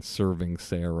 Man, Serving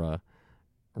Sarah,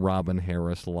 Robin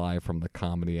Harris Live from the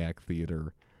Comedy Act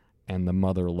Theater, and The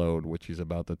Mother Lode, which he's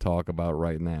about to talk about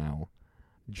right now,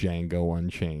 Django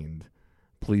Unchained.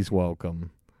 Please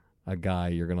welcome a guy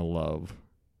you're going to love,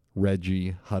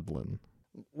 Reggie Hudlin.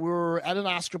 We're at an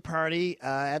Oscar party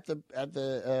at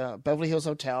the Beverly Hills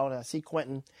Hotel, and I see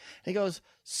Quentin. And he goes,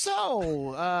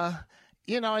 "So,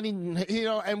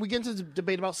 and we get into the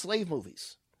debate about slave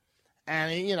movies."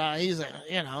 And he's like,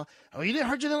 "Oh, you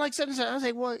heard you didn't like certain." I was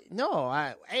like, "Well, no.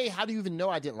 How do you even know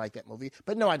I didn't like that movie?"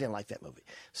 But no, I didn't like that movie.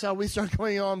 So we start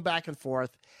going on back and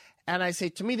forth, and I say,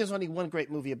 to me, there's only one great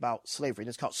movie about slavery, and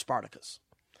it's called Spartacus.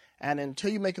 And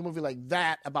until you make a movie like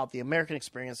that about the American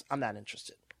experience, I'm not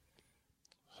interested.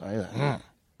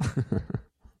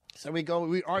 So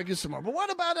we argue some more. But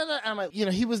what about it? I'm like,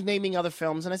 he was naming other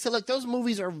films, and I said, look, those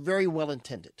movies are very well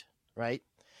intended, right?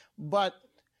 But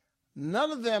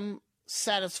none of them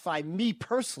satisfy me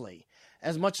personally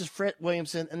as much as Fred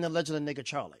Williamson and The Legend of Nigger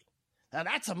Charlie. Now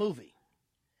that's a movie.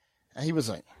 And he was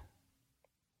like,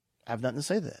 I have nothing to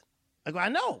say to that. I go, I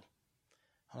know.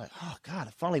 I'm like, oh God,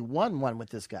 I finally won one with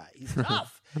this guy. He's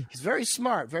tough. He's very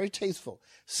smart, very tasteful.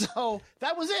 So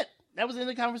that was it. That was the end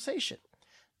of the conversation.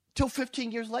 Till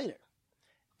 15 years later.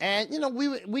 And,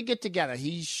 we get together.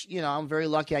 He's, I'm very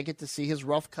lucky. I get to see his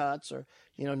rough cuts or,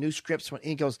 new scripts. When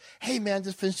he goes, "Hey man,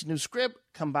 just finished a new script.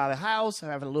 Come by the house. I'm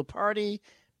having a little party."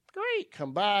 Great.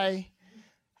 Come by.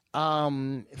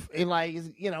 Gang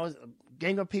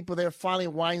of people there finally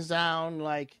winds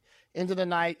down, into the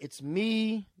night. It's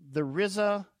me, the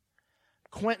RZA,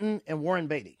 Quentin, and Warren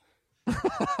Beatty.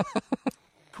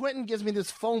 Quentin gives me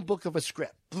this phone book of a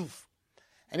script. Poof.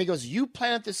 And he goes, "You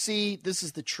planted the seed. This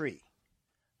is the tree."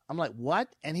 I'm like, what?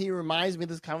 And he reminds me of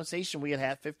this conversation we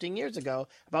had 15 years ago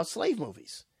about slave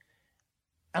movies.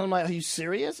 And I'm like, are you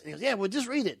serious? And he goes, yeah, well, just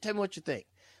read it. Tell me what you think.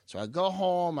 So I go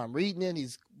home, I'm reading it.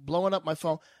 He's blowing up my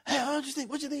phone. Hey, what do you think?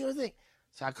 What do you think? What do you think?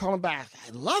 So I call him back.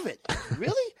 I love it. I go,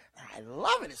 really? I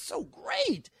love it. It's so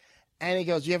great. And he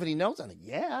goes, do you have any notes? I'm like,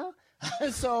 yeah.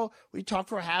 So we talked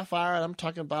for a half hour, and I'm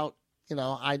talking about, he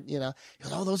goes,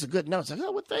 oh, those are good notes. I go,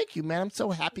 oh, well, thank you, man. I'm so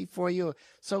happy for you.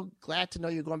 So glad to know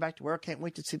you're going back to work. Can't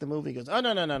wait to see the movie. He goes, oh,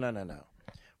 no.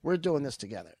 We're doing this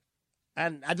together.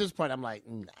 And at this point, I'm like,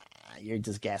 nah, you're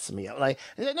just gassing me up. Like,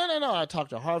 no. I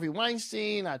talked to Harvey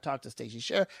Weinstein. I talked to Stacey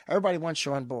Sher. Everybody wants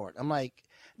you on board. I'm like,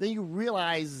 then you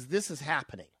realize this is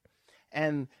happening.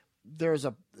 And this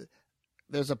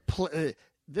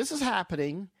is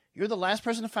happening. You're the last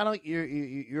person to find out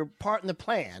you're part in the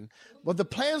plan. But the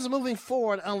plans are moving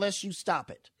forward unless you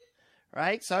stop it.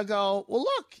 Right? So I go, well,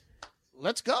 look,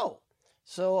 let's go.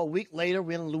 So a week later,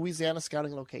 we're in Louisiana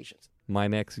scouting locations. My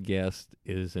next guest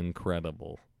is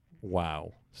incredible.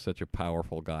 Wow. Such a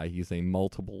powerful guy. He's a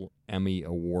multiple Emmy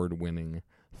award-winning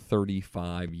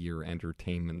 35-year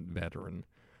entertainment veteran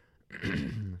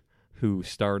who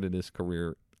started his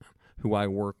career, who I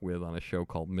work with on a show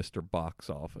called Mr. Box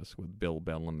Office with Bill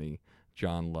Bellamy,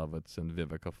 John Lovitz, and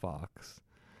Vivica Fox.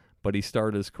 But he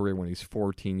started his career when he's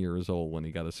 14 years old, when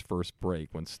he got his first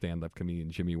break, when stand-up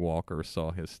comedian Jimmy Walker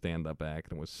saw his stand-up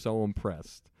act and was so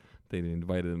impressed they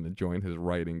invited him to join his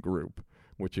writing group,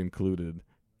 which included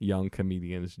young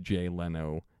comedians Jay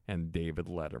Leno and David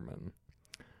Letterman.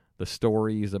 The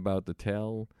story he's about to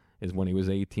tell is when he was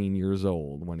 18 years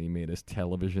old, when he made his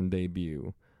television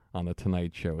debut on The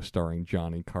Tonight Show starring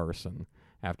Johnny Carson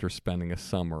after spending a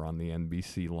summer on the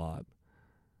NBC lot.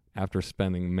 After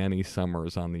spending many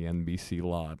summers on the NBC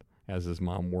lot as his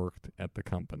mom worked at the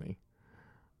company.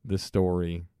 This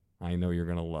story I know you're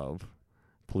going to love.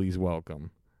 Please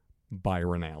welcome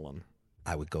Byron Allen.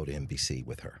 I would go to NBC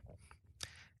with her.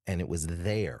 And it was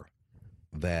there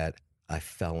that I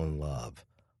fell in love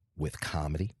with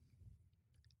comedy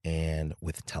and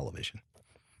with television.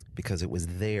 Because it was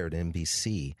there at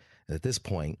NBC. At this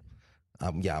point,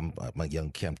 I'm a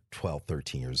young kid. I'm 12,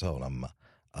 13 years old.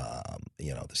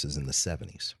 This is in the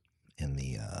 70s, in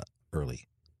the early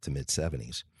to mid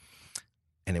 70s.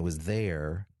 And it was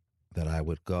there that I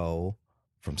would go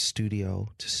from studio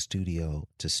to studio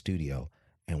to studio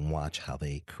and watch how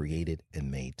they created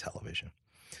and made television.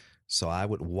 So I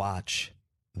would watch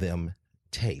them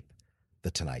tape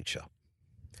The Tonight Show.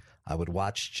 I would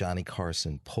watch Johnny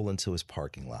Carson pull into his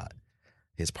parking lot,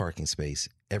 his parking space,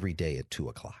 every day at 2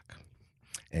 o'clock.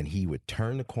 And he would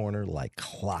turn the corner like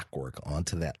clockwork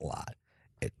onto that lot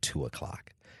at 2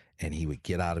 o'clock. And he would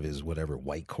get out of his whatever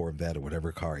white Corvette or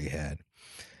whatever car he had.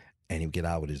 And he would get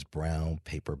out with his brown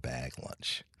paper bag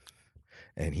lunch.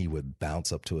 And he would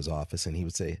bounce up to his office and he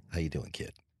would say, "How you doing,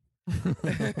 kid?"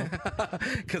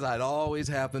 Because I'd always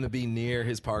happen to be near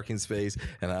his parking space,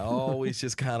 and I always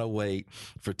just kind of wait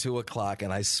for 2 o'clock.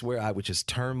 And I swear I would just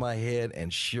turn my head,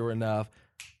 and sure enough,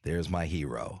 there's my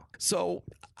hero. So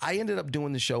I ended up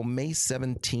doing the show May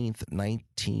 17th,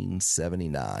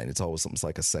 1979. It's always something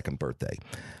like a second birthday.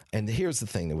 And here's the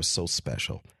thing that was so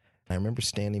special. I remember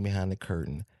standing behind the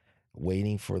curtain,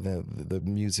 waiting for the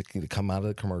music to come out of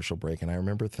the commercial break. And I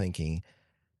remember thinking,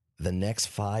 the next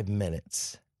 5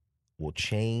 minutes will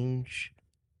change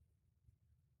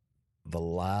the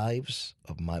lives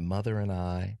of my mother and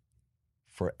I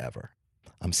forever.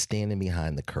 I'm standing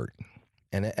behind the curtain.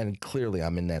 And clearly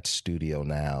I'm in that studio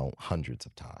now hundreds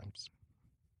of times.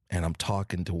 And I'm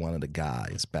talking to one of the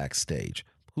guys backstage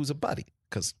who's a buddy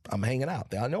because I'm hanging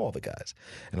out there. I know all the guys.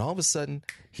 And all of a sudden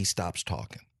he stops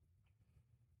talking.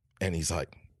 And he's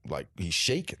like he's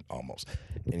shaking almost.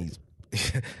 And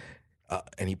he's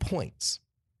and he points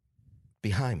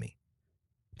behind me.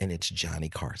 And it's Johnny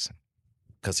Carson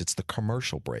because it's the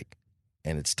commercial break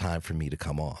and it's time for me to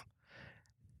come on.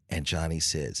 And Johnny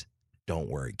says, "Don't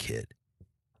worry, kid.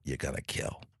 You're going to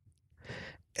kill."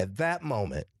 At that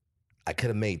moment, I could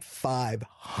have made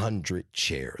 500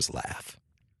 chairs laugh.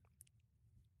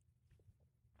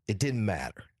 It didn't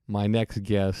matter. My next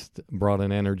guest brought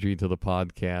an energy to the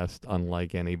podcast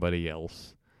unlike anybody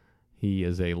else. He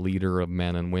is a leader of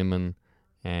men and women,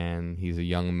 and he's a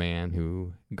young man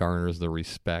who garners the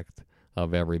respect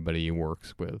of everybody he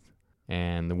works with.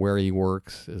 And where he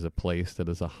works is a place that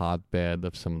is a hotbed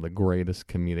of some of the greatest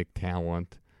comedic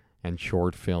talent and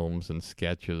short films and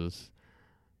sketches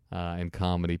and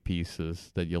comedy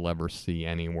pieces that you'll ever see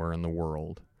anywhere in the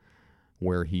world,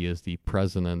 where he is the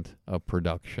president of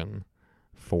production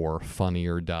for Funny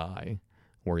or Die,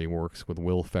 where he works with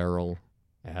Will Ferrell,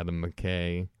 Adam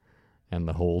McKay, and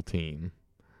the whole team.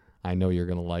 I know you're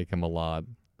going to like him a lot.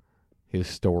 His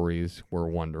stories were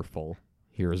wonderful.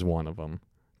 Here's one of them.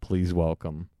 Please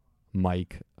welcome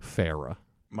Mike Farah.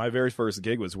 My very first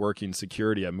gig was working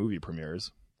security at movie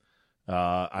premieres.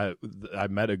 I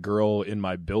met a girl in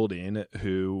my building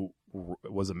who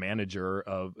was a manager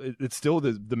of, it's still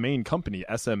the main company,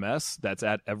 SMS, that's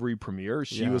at every premiere.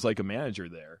 She was like a manager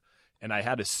there. And I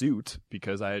had a suit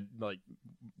because I had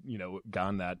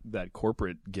gotten that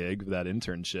corporate gig, that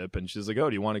internship. And she's like, oh,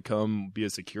 do you want to come be a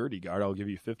security guard? I'll give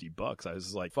you $50. I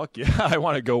was like, fuck yeah, I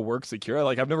want to go work security.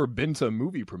 Like, I've never been to a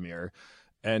movie premiere.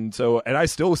 And I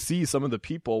still see some of the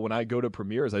people when I go to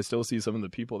premieres. I still see some of the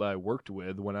people that I worked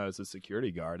with when I was a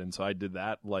security guard. And so I did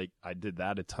that. I did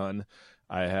that a ton.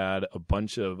 I had a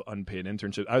bunch of unpaid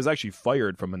internships. I was actually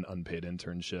fired from an unpaid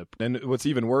internship. And what's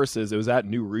even worse is it was at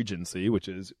New Regency, which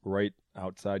is right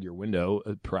outside your window,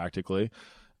 practically.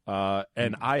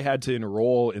 And I had to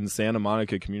enroll in Santa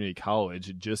Monica Community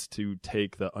College just to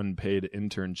take the unpaid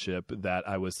internship that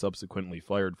I was subsequently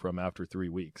fired from after 3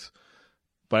 weeks.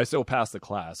 But I still passed the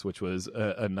class, which was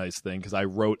a nice thing because I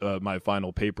wrote my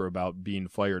final paper about being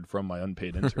fired from my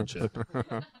unpaid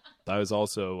internship. I was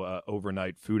also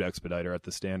overnight food expediter at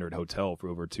the Standard Hotel for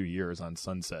over 2 years on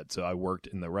Sunset. So I worked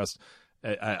in the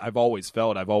I've always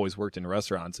worked in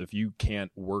restaurants. If you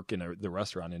can't work in the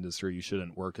restaurant industry, you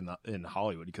shouldn't work in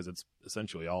Hollywood because it's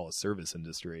essentially all a service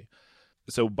industry.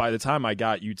 So by the time I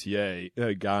got into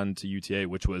UTA,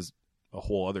 which was a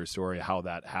whole other story how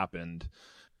that happened.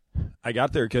 I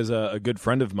got there because a good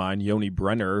friend of mine, Yoni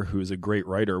Brenner, who's a great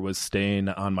writer, was staying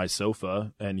on my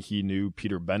sofa, and he knew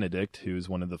Peter Benedict, who's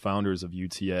one of the founders of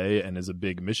UTA and is a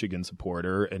big Michigan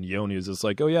supporter. And Yoni was just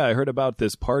like, oh, yeah, I heard about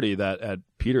this party that at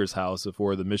Peter's house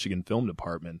for the Michigan Film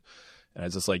Department. And I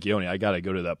was just like, Yoni, I got to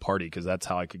go to that party because that's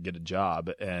how I could get a job.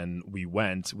 And we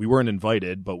went. We weren't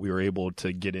invited, but we were able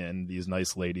to get in. These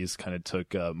nice ladies kind of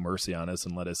took mercy on us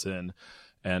and let us in.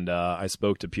 And I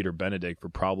spoke to Peter Benedict for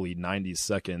probably 90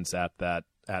 seconds at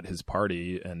his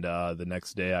party. And the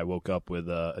next day I woke up with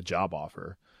a job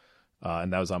offer.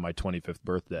 And that was on my 25th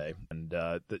birthday. And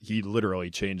he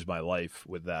literally changed my life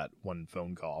with that one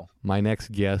phone call. My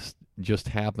next guest just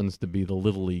happens to be the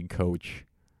Little League coach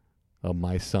of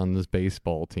my son's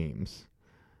baseball teams,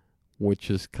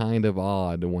 which is kind of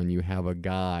odd when you have a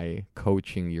guy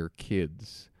coaching your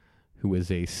kids who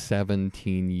is a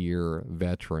 17-year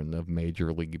veteran of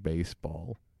Major League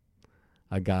Baseball,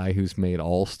 a guy who's made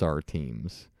all-star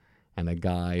teams, and a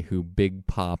guy who Big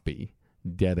Papi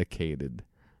dedicated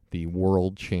the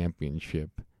World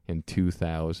Championship in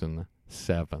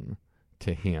 2007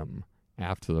 to him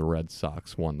after the Red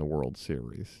Sox won the World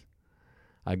Series.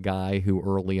 A guy who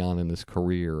early on in his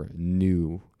career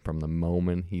knew from the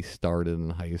moment he started in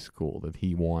high school that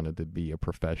he wanted to be a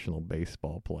professional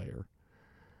baseball player.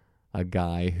 A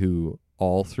guy who,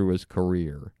 all through his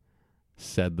career,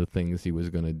 said the things he was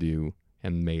going to do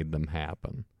and made them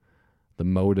happen. The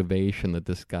motivation that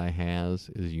this guy has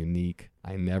is unique.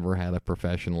 I never had a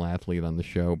professional athlete on the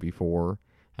show before,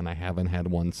 and I haven't had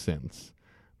one since.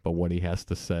 But what he has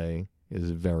to say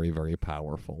is very, very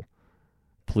powerful.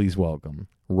 Please welcome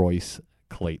Royce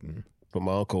Clayton. But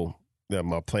my uncle,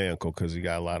 my play uncle, because you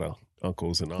got a lot of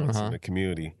uncles and aunts in the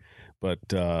community.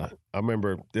 But I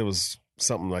remember there was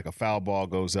something like a foul ball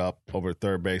goes up over the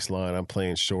third base line. I'm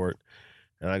playing short,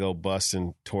 and I go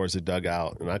busting towards the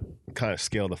dugout, and I kind of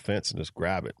scale the fence and just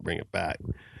grab it, bring it back.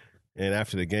 And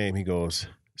after the game, he goes,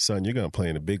 son, you're going to play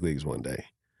in the big leagues one day.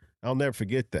 I'll never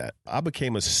forget that. I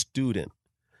became a student.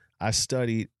 I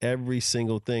studied every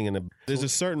single thing. And there's a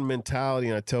certain mentality,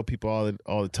 and I tell people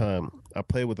all the time, I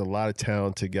played with a lot of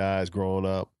talented guys growing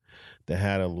up that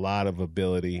had a lot of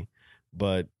ability,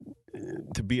 but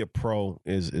to be a pro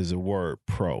is a word,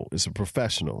 pro. It's a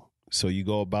professional. So you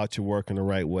go about your work in the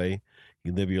right way.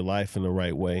 You live your life in the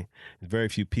right way. There's very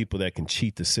few people that can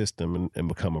cheat the system and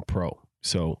become a pro.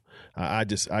 So I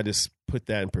just put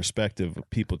that in perspective.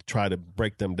 People try to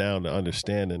break them down to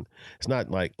understand. And it's not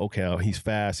like, okay, he's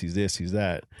fast, he's this, he's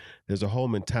that. There's a whole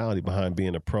mentality behind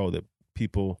being a pro that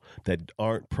people that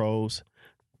aren't pros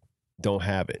don't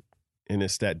have it. And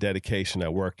it's that dedication,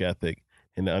 that work ethic,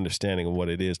 and the understanding of what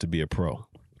it is to be a pro.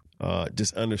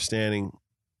 Just understanding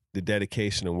the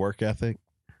dedication and work ethic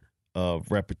of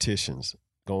repetitions,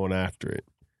 going after it.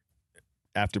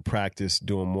 After practice,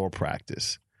 doing more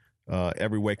practice.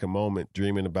 Every waking moment,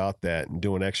 dreaming about that and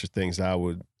doing extra things I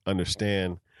would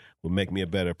understand would make me a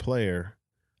better player.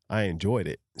 I enjoyed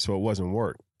it, so it wasn't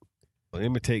work.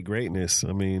 Imitate greatness.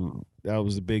 I mean, that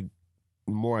was the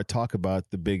more I talk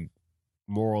about the big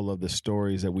moral of the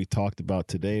stories that we talked about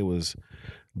today was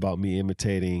about me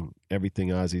imitating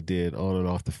everything Ozzie did on and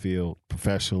off the field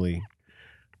professionally.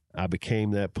 I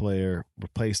became that player,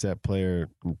 replaced that player,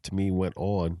 and to me went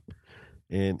on.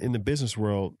 And in the business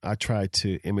world, I try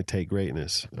to imitate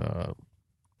greatness.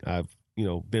 I've,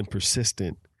 been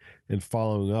persistent in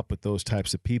following up with those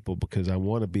types of people because I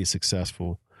want to be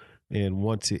successful and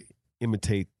want to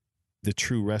imitate the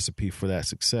true recipe for that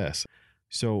success.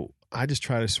 So I just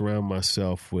try to surround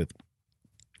myself with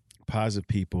positive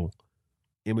people,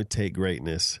 imitate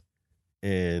greatness,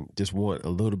 and just want a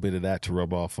little bit of that to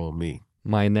rub off on me.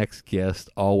 My next guest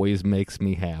always makes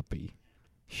me happy.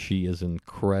 She is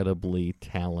incredibly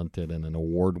talented and an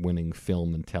award-winning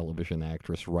film and television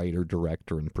actress, writer,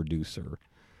 director, and producer.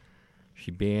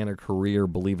 She began her career,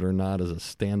 believe it or not, as a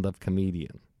stand-up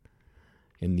comedian.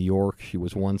 In New York, she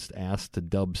was once asked to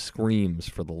dub screams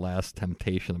for The Last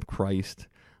Temptation of Christ,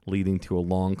 leading to a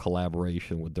long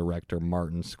collaboration with director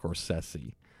Martin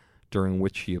Scorsese, during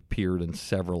which she appeared in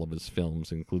several of his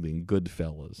films, including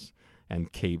Goodfellas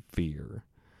and Cape Fear.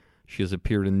 She has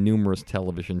appeared in numerous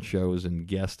television shows and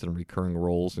guest and recurring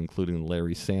roles, including The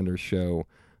Larry Sanders Show,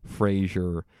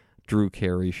 Frasier, Drew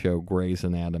Carey Show, Grey's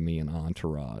Anatomy, and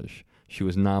Entourage. She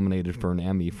was nominated for an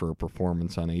Emmy for her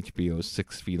performance on HBO's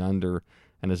 6 Feet Under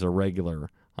and is a regular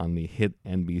on the hit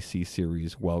NBC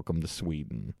series Welcome to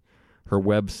Sweden. Her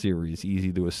web series,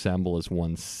 Easy to Assemble, has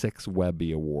won 6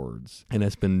 Webby Awards and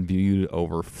has been viewed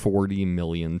over 40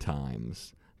 million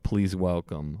times. Please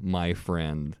welcome my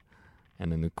friend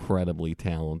and an incredibly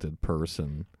talented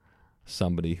person,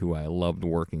 somebody who I loved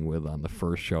working with on the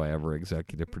first show I ever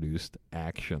executive produced,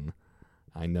 Action.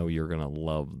 I know you're going to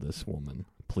love this woman.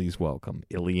 Please welcome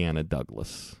Illeana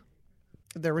Douglas.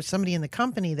 There was somebody in the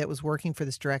company that was working for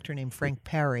this director named Frank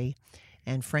Perry,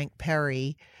 and Frank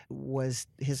Perry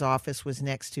his office was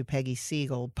next to Peggy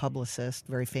Siegel, publicist,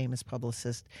 very famous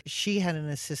publicist. She had an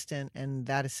assistant, and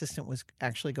that assistant was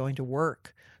actually going to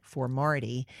work for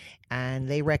Marty, and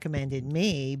they recommended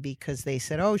me because they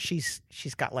said, oh, she's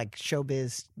got like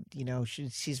showbiz,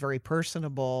 she's very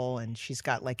personable, and she's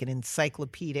got like an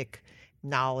encyclopedic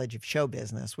knowledge of show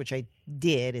business, which I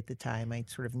did at the time. I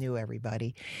sort of knew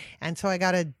everybody. And so I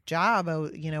got a job,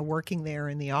 working there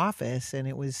in the office, and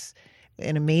it was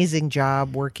an amazing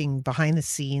job working behind the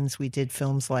scenes. We did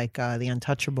films like The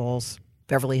Untouchables,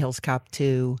 Beverly Hills Cop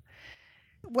 2.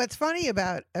 What's funny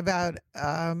about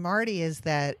Marty is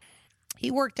that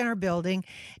he worked in our building,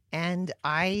 and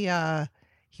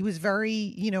he was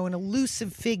very, an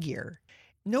elusive figure.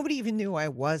 Nobody even knew I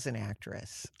was an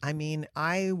actress. I mean,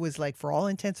 I was like, for all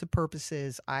intents and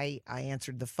purposes, I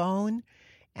answered the phone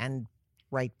and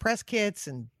write press kits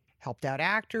and helped out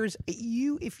actors.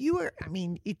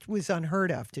 It was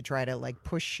unheard of to try to like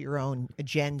push your own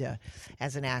agenda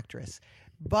as an actress.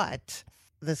 But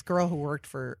this girl who worked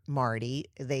for Marty,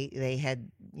 they had,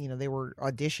 they were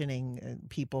auditioning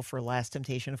people for Last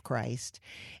Temptation of Christ.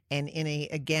 And in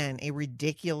a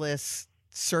ridiculous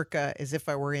circa as if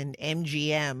I were in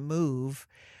MGM move,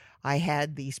 I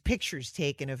had these pictures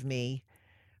taken of me.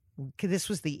 This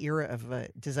was the era of a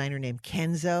designer named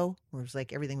Kenzo, where it was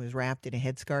like everything was wrapped in a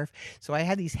headscarf. So I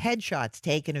had these headshots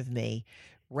taken of me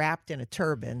wrapped in a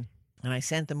turban, and I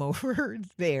sent them over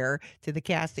there to the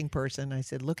casting person. I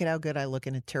said, look at how good I look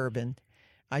in a turban.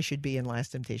 I should be in Last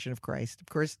Temptation of Christ. Of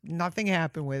course, nothing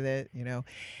happened with it,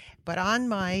 But on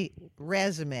my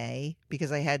resume,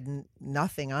 because I had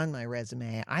nothing on my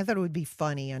resume, I thought it would be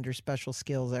funny under special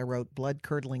skills. I wrote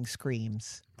blood-curdling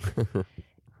screams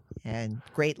and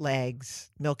great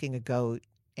legs, milking a goat,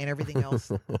 and everything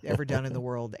else ever done in the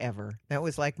world ever. That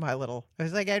was like I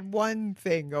had one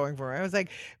thing going for it. I was like,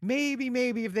 maybe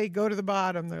if they go to the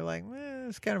bottom, they're like,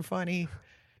 it's kind of funny.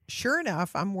 Sure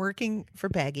enough, I'm working for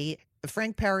Peggy.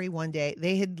 Frank Perry, one day,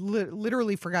 they had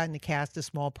literally forgotten to cast a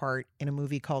small part in a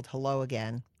movie called Hello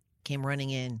Again. Came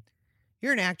running in.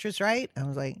 You're an actress, right? I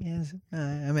was like, yes,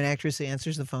 I'm an actress who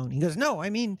answers the phone. He goes, no, I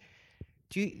mean,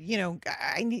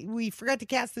 we forgot to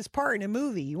cast this part in a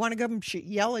movie. You want to come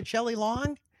yell at Shelley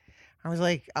Long? I was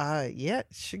like, yeah,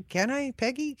 can I,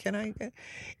 Peggy? Can I?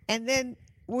 And then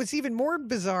what's even more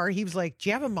bizarre, he was like, do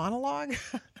you have a monologue?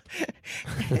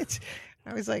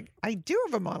 I was like, I do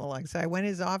have a monologue. So I went in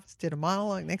his office, did a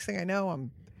monologue. Next thing I know,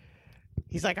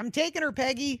 he's like, I'm taking her,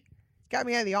 Peggy. Got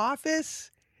me out of the office,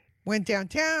 went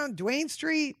downtown, Duane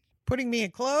Street, putting me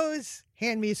in clothes,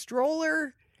 hand me a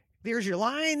stroller. There's your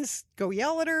lines. Go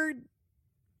yell at her.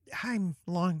 I'm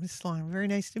Miss Long. Very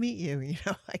nice to meet you.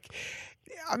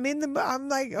 I'm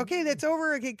like, okay, that's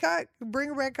over. Okay, cut. Bring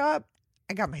her back up.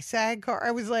 I got my SAG card.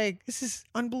 I was like, this is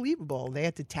unbelievable. They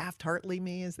had to Taft-Hartley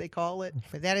me, as they call it.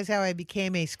 But that is how I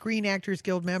became a Screen Actors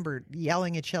Guild member,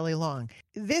 yelling at Shelley Long.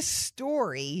 This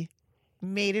story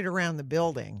made it around the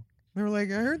building. They were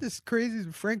like, I heard this crazy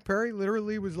Frank Perry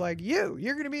literally was like, you're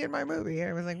going to be in my movie. And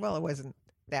I was like, well, it wasn't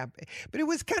that big. But it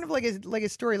was kind of like a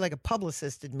story, like a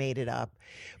publicist had made it up.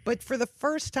 But for the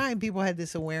first time, people had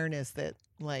this awareness that,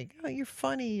 like, oh, you're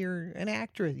funny. You're an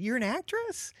actress. You're an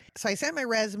actress? So I sent my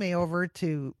resume over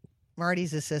to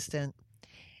Marty's assistant,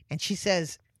 and she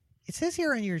says, it says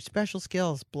here on your special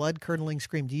skills, blood-curdling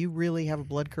scream. Do you really have a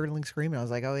blood-curdling scream? And I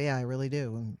was like, oh, yeah, I really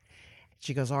do. And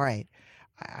she goes, all right.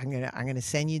 I'm gonna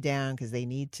send you down because they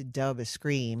need to dub a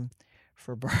scream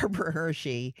for Barbara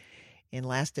Hershey in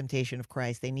Last Temptation of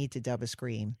Christ. They need to dub a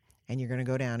scream, and you're gonna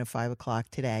go down at 5:00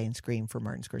 today and scream for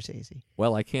Martin Scorsese.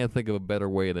 Well, I can't think of a better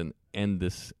way to end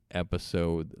this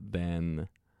episode than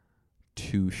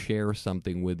to share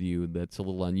something with you that's a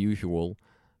little unusual,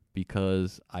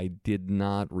 because I did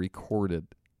not record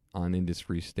it on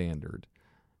Industry Standard.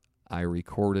 I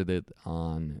recorded it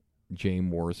on Jay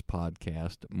Moore's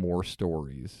podcast, More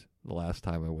Stories, the last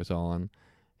time I was on,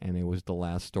 and it was the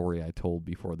last story I told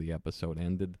before the episode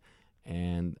ended.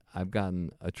 And I've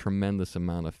gotten a tremendous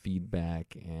amount of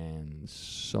feedback and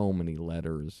so many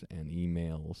letters and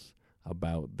emails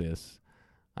about this.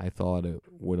 I thought it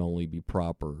would only be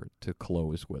proper to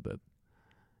close with it.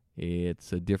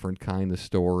 It's a different kind of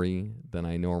story than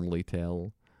I normally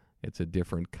tell. It's a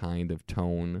different kind of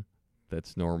tone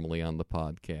that's normally on the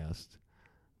podcast.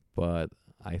 But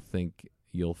I think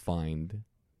you'll find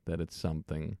that it's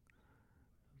something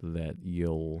that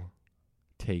you'll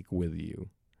take with you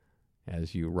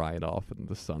as you ride off in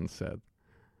the sunset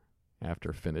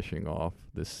after finishing off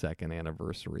this second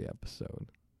anniversary episode.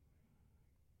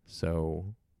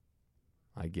 So,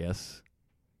 I guess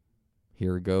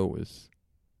here goes.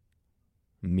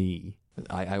 Me.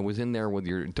 I was in there with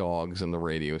your dogs in the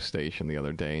radio station the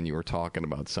other day, and you were talking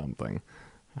about something.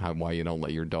 Why you don't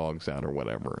let your dogs out or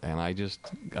whatever. And I just,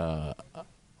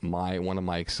 one of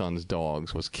my son's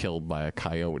dogs was killed by a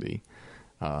coyote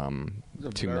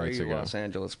 2 nights ago. Los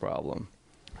Angeles problem.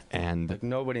 And like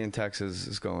nobody in Texas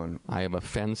is going. I have a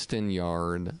fenced-in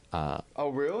yard. Oh,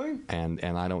 really? And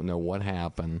I don't know what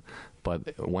happened,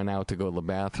 but went out to go to the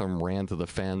bathroom, ran to the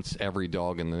fence. Every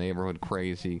dog in the neighborhood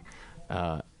crazy,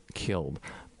 killed.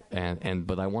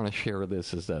 But I want to share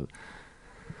this is that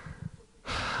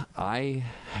I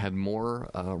had more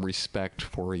respect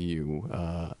for you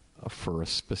for a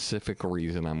specific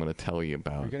reason I'm going to tell you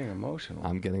about. You're getting emotional.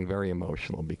 I'm getting very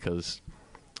emotional because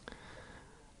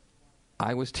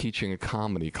I was teaching a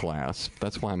comedy class.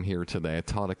 That's why I'm here today.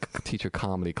 I teach a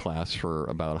comedy class for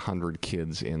about 100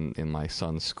 kids in my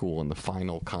son's school, and the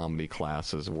final comedy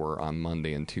classes were on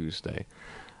Monday and Tuesday.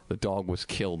 The dog was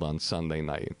killed on Sunday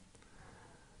night.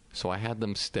 So I had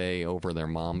them stay over their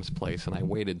mom's place, and I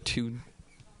waited two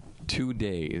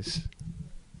days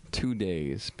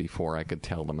before I could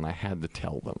tell them, and I had to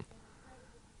tell them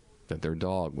that their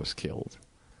dog was killed.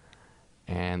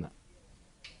 And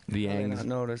the Did they not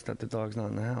notice that the dog's not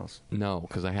in the house? No,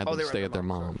 because I had them stay at their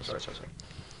mom's. Sorry.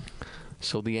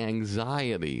 So the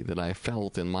anxiety that I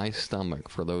felt in my stomach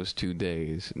for those 2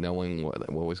 days, knowing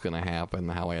what was going to happen,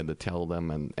 how I had to tell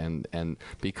them, and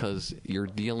because you're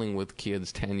dealing with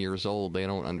kids 10 years old, they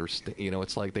don't understand. You know,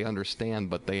 it's like they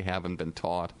understand, but they haven't been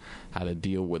taught how to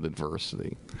deal with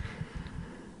adversity.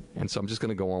 And so I'm just going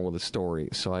to go on with the story.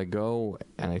 So I go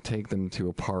and I take them to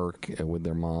a park with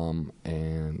their mom,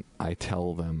 and I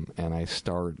tell them, and I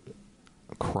start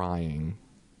crying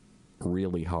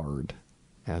really hard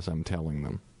as I'm telling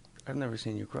them. I've never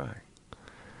seen you cry.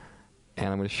 And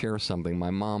I'm going to share something. My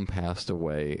mom passed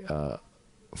away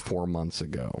 4 months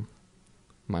ago.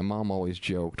 My mom always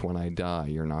joked, when I die,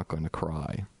 you're not going to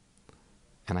cry.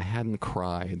 And I hadn't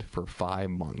cried for 5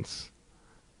 months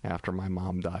after my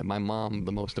mom died. My mom,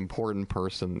 the most important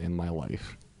person in my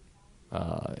life,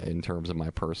 in terms of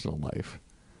my personal life.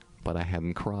 But I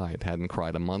hadn't cried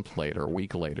a month later, a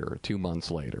week later, 2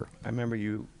 months later. I remember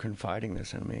you confiding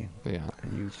this in me. Yeah.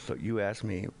 And you asked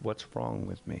me, what's wrong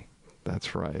with me?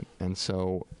 That's right. And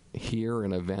so here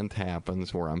an event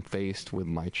happens where I'm faced with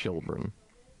my children.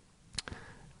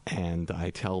 And I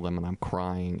tell them, and I'm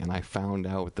crying, and I found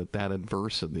out that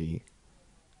adversity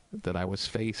that I was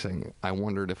facing, I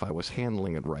wondered if I was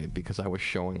handling it right because I was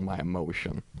showing my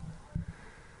emotion.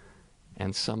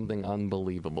 And something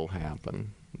unbelievable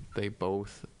happened. They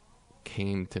both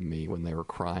came to me when they were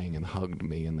crying and hugged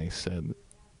me, and they said,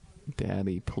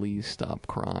 Daddy, please stop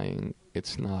crying.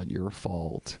 It's not your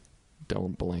fault.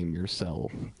 Don't blame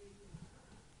yourself.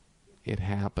 It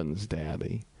happens,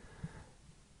 Daddy.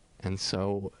 And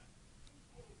so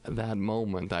that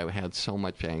moment I had so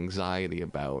much anxiety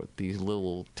about these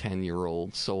little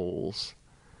 10-year-old souls.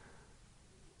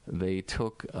 They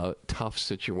took a tough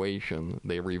situation,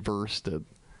 they reversed it,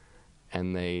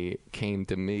 and they came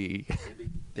to me.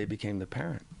 They became the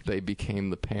parent. They became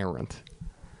the parent.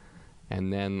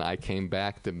 And then I came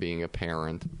back to being a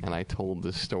parent, and I told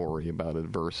this story about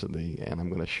adversity, and I'm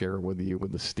going to share it with you,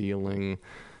 with the stealing,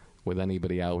 with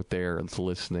anybody out there that's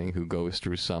listening who goes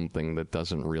through something that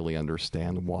doesn't really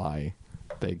understand why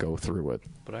they go through it.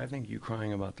 But I think you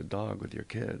crying about the dog with your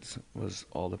kids was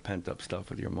all the pent-up stuff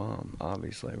with your mom,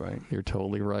 obviously, right? You're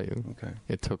totally right. Okay.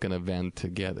 It took an event to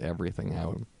get everything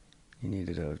out. You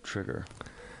needed a trigger.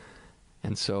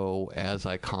 And so as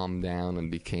I calmed down and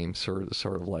became sort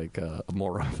of like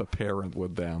more of a parent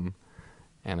with them,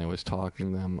 and I was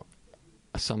talking to them,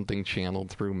 something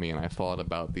channeled through me, and I thought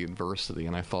about the adversity,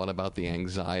 and I thought about the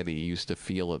anxiety you used to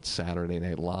feel at Saturday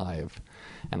Night Live.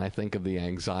 And I think of the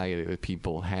anxiety that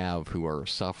people have who are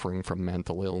suffering from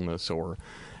mental illness or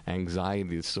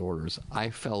anxiety disorders. I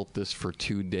felt this for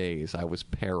 2 days. I was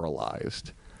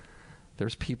paralyzed.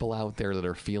 There's people out there that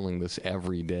are feeling this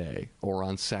every day, or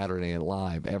on Saturday Night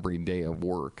Live every day of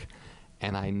work.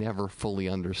 And I never fully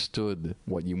understood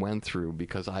what you went through,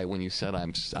 because when you said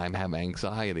I'm having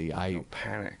anxiety,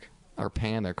 panic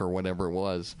or whatever it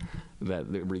was that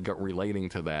relating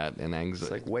to that and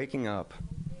anxiety. It's like waking up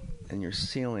and your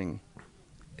ceiling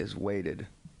is weighted,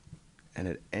 and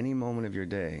at any moment of your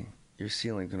day, your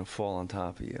ceiling's going to fall on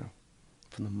top of you.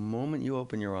 From the moment you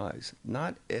open your eyes,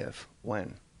 not if,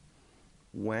 when.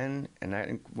 When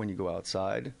you go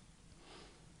outside,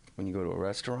 when you go to a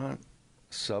restaurant,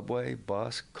 subway,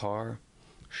 bus, car,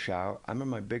 shower. I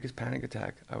remember my biggest panic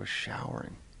attack, I was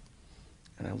showering,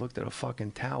 and I looked at a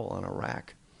fucking towel on a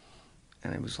rack,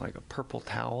 and it was like a purple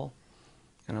towel,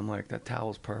 and I'm like, that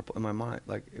towel's purple. In my mind,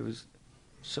 like, it was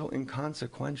so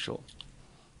inconsequential,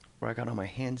 where I got on my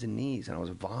hands and knees and I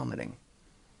was vomiting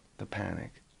the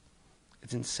panic.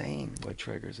 It's insane what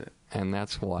triggers it. And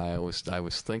that's why I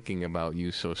was thinking about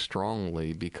you so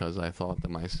strongly, because I thought to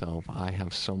myself, I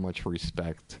have so much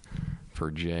respect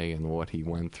for Jay and what he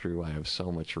went through. I have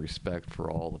so much respect for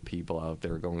all the people out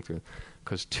there going through.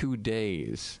 Because 2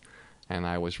 days, and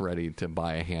I was ready to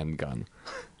buy a handgun.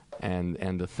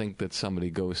 And to think that somebody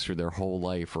goes through their whole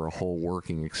life or a whole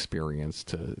working experience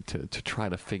to try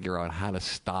to figure out how to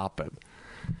stop it.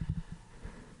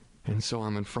 And so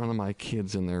I'm in front of my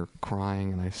kids, and they're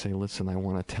crying, and I say, listen, I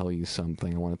want to tell you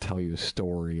something. I want to tell you a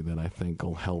story that I think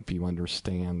will help you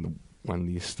understand when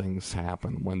these things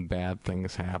happen, when bad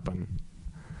things happen.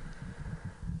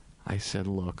 I said,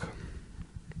 look,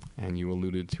 and you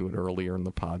alluded to it earlier in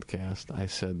the podcast, I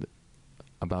said,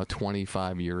 about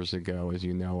 25 years ago, as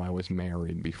you know, I was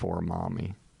married before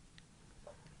Mommy.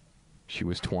 She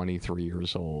was 23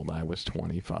 years old. I was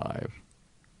 25.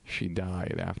 She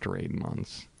died after 8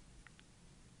 months.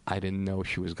 I didn't know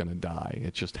she was going to die.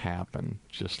 It just happened,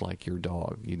 just like your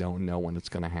dog. You don't know when it's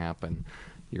going to happen.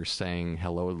 You're saying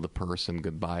hello to the person,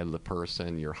 goodbye to the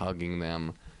person, you're hugging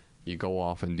them, you go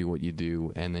off and do what you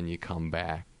do, and then you come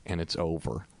back, and it's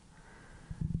over.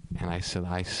 And I said,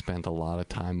 I spent a lot of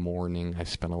time mourning, I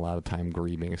spent a lot of time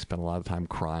grieving, I spent a lot of time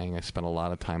crying, I spent a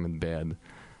lot of time in bed,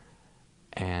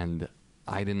 and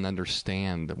I didn't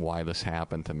understand why this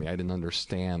happened to me. I didn't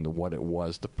understand what it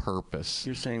was, the purpose.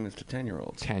 You're saying this to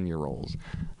 10-year-olds. 10-year-olds.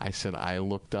 I said, I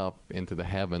looked up into the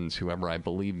heavens, whoever I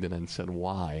believed in, and said,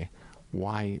 why?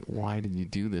 Why did you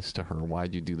do this to her? Why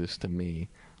did you do this to me?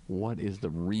 What is the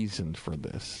reason for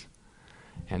this?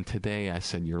 And today I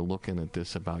said, you're looking at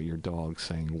this about your dog,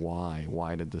 saying, why?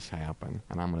 Why did this happen?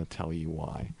 And I'm going to tell you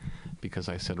why. Because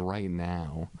I said, right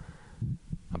now,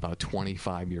 about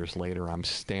 25 years later, I'm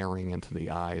staring into the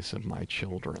eyes of my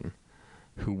children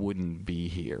who wouldn't be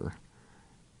here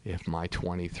if my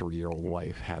 23-year-old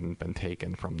wife hadn't been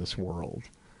taken from this world.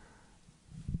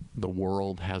 The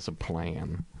world has a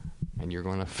plan, and you're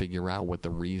going to figure out what the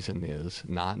reason is,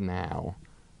 not now,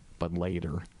 but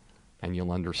later. And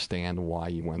you'll understand why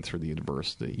you went through the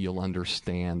adversity. You'll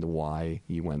understand why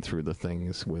you went through the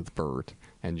things with Bert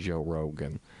and Joe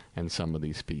Rogan and some of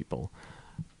these people.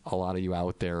 A lot of you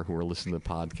out there who are listening to the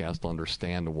podcast will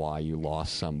understand why you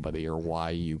lost somebody, or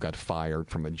why you got fired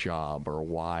from a job, or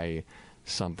why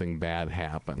something bad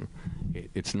happened.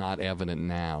 It's not evident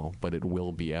now, but it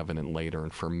will be evident later.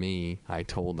 And for me, I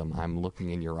told them, I'm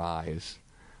looking in your eyes,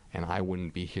 and I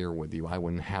wouldn't be here with you. I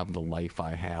wouldn't have the life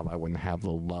I have. I wouldn't have the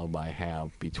love I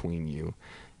have between you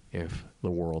if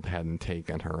the world hadn't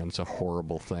taken her. And it's a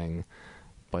horrible thing,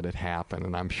 but it happened.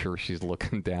 And I'm sure she's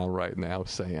looking down right now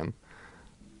saying,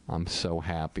 I'm so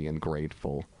happy and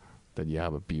grateful that you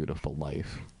have a beautiful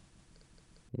life.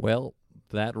 Well,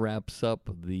 that wraps up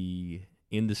the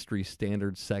Industry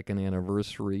Standard 2nd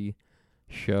Anniversary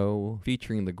show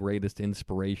featuring the greatest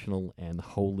inspirational and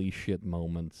holy shit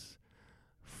moments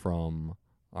from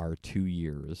our 2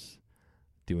 years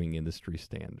doing Industry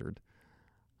Standard.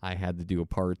 I had to do a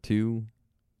part 2.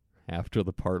 After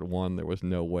the part 1, there was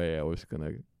no way I was going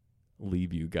to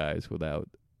leave you guys without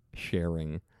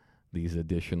sharing these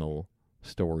additional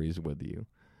stories with you.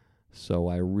 So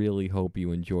I really hope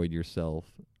you enjoyed yourself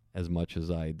as much as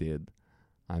I did.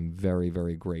 I'm very,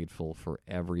 very grateful for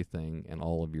everything and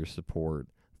all of your support.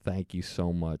 Thank you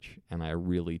so much, and I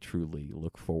really, truly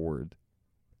look forward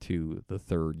to the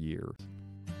 3rd year.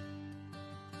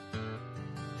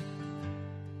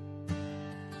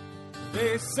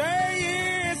 They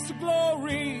say it's the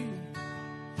glory,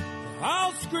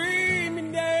 I'll scream your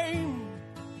name,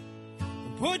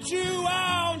 put you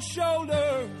on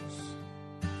shoulders,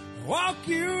 walk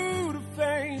you to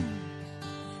fame.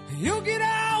 You'll get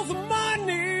all the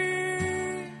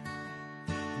money,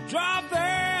 drive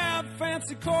that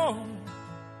fancy car,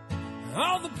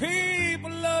 all the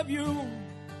people love you,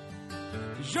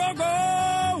 'cause you're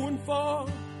going far.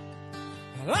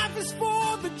 Life is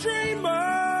for the dreamers,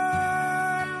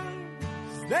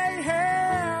 they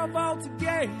have all to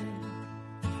gain.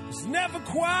 It's never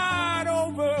quite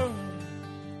over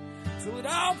till it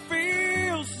all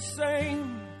feels the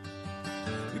same.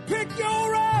 You pick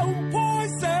your own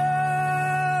poison,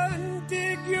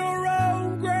 dig your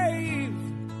own grave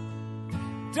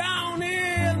down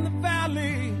in the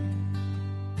valley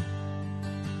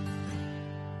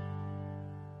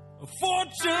of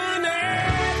fortune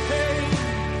and pain.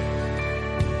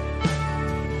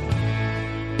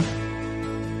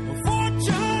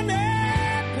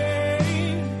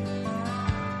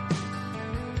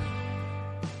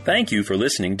 Thank you for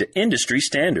listening to Industry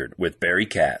Standard with Barry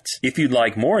Katz. If you'd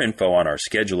like more info on our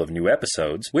schedule of new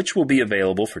episodes, which will be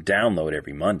available for download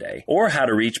every Monday, or how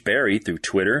to reach Barry through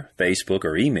Twitter, Facebook,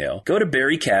 or email, go to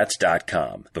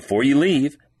barrykatz.com. Before you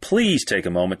leave, please take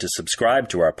a moment to subscribe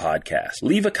to our podcast,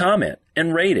 leave a comment,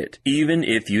 and rate it, even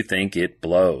if you think it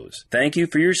blows. Thank you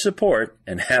for your support,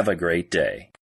 and have a great day.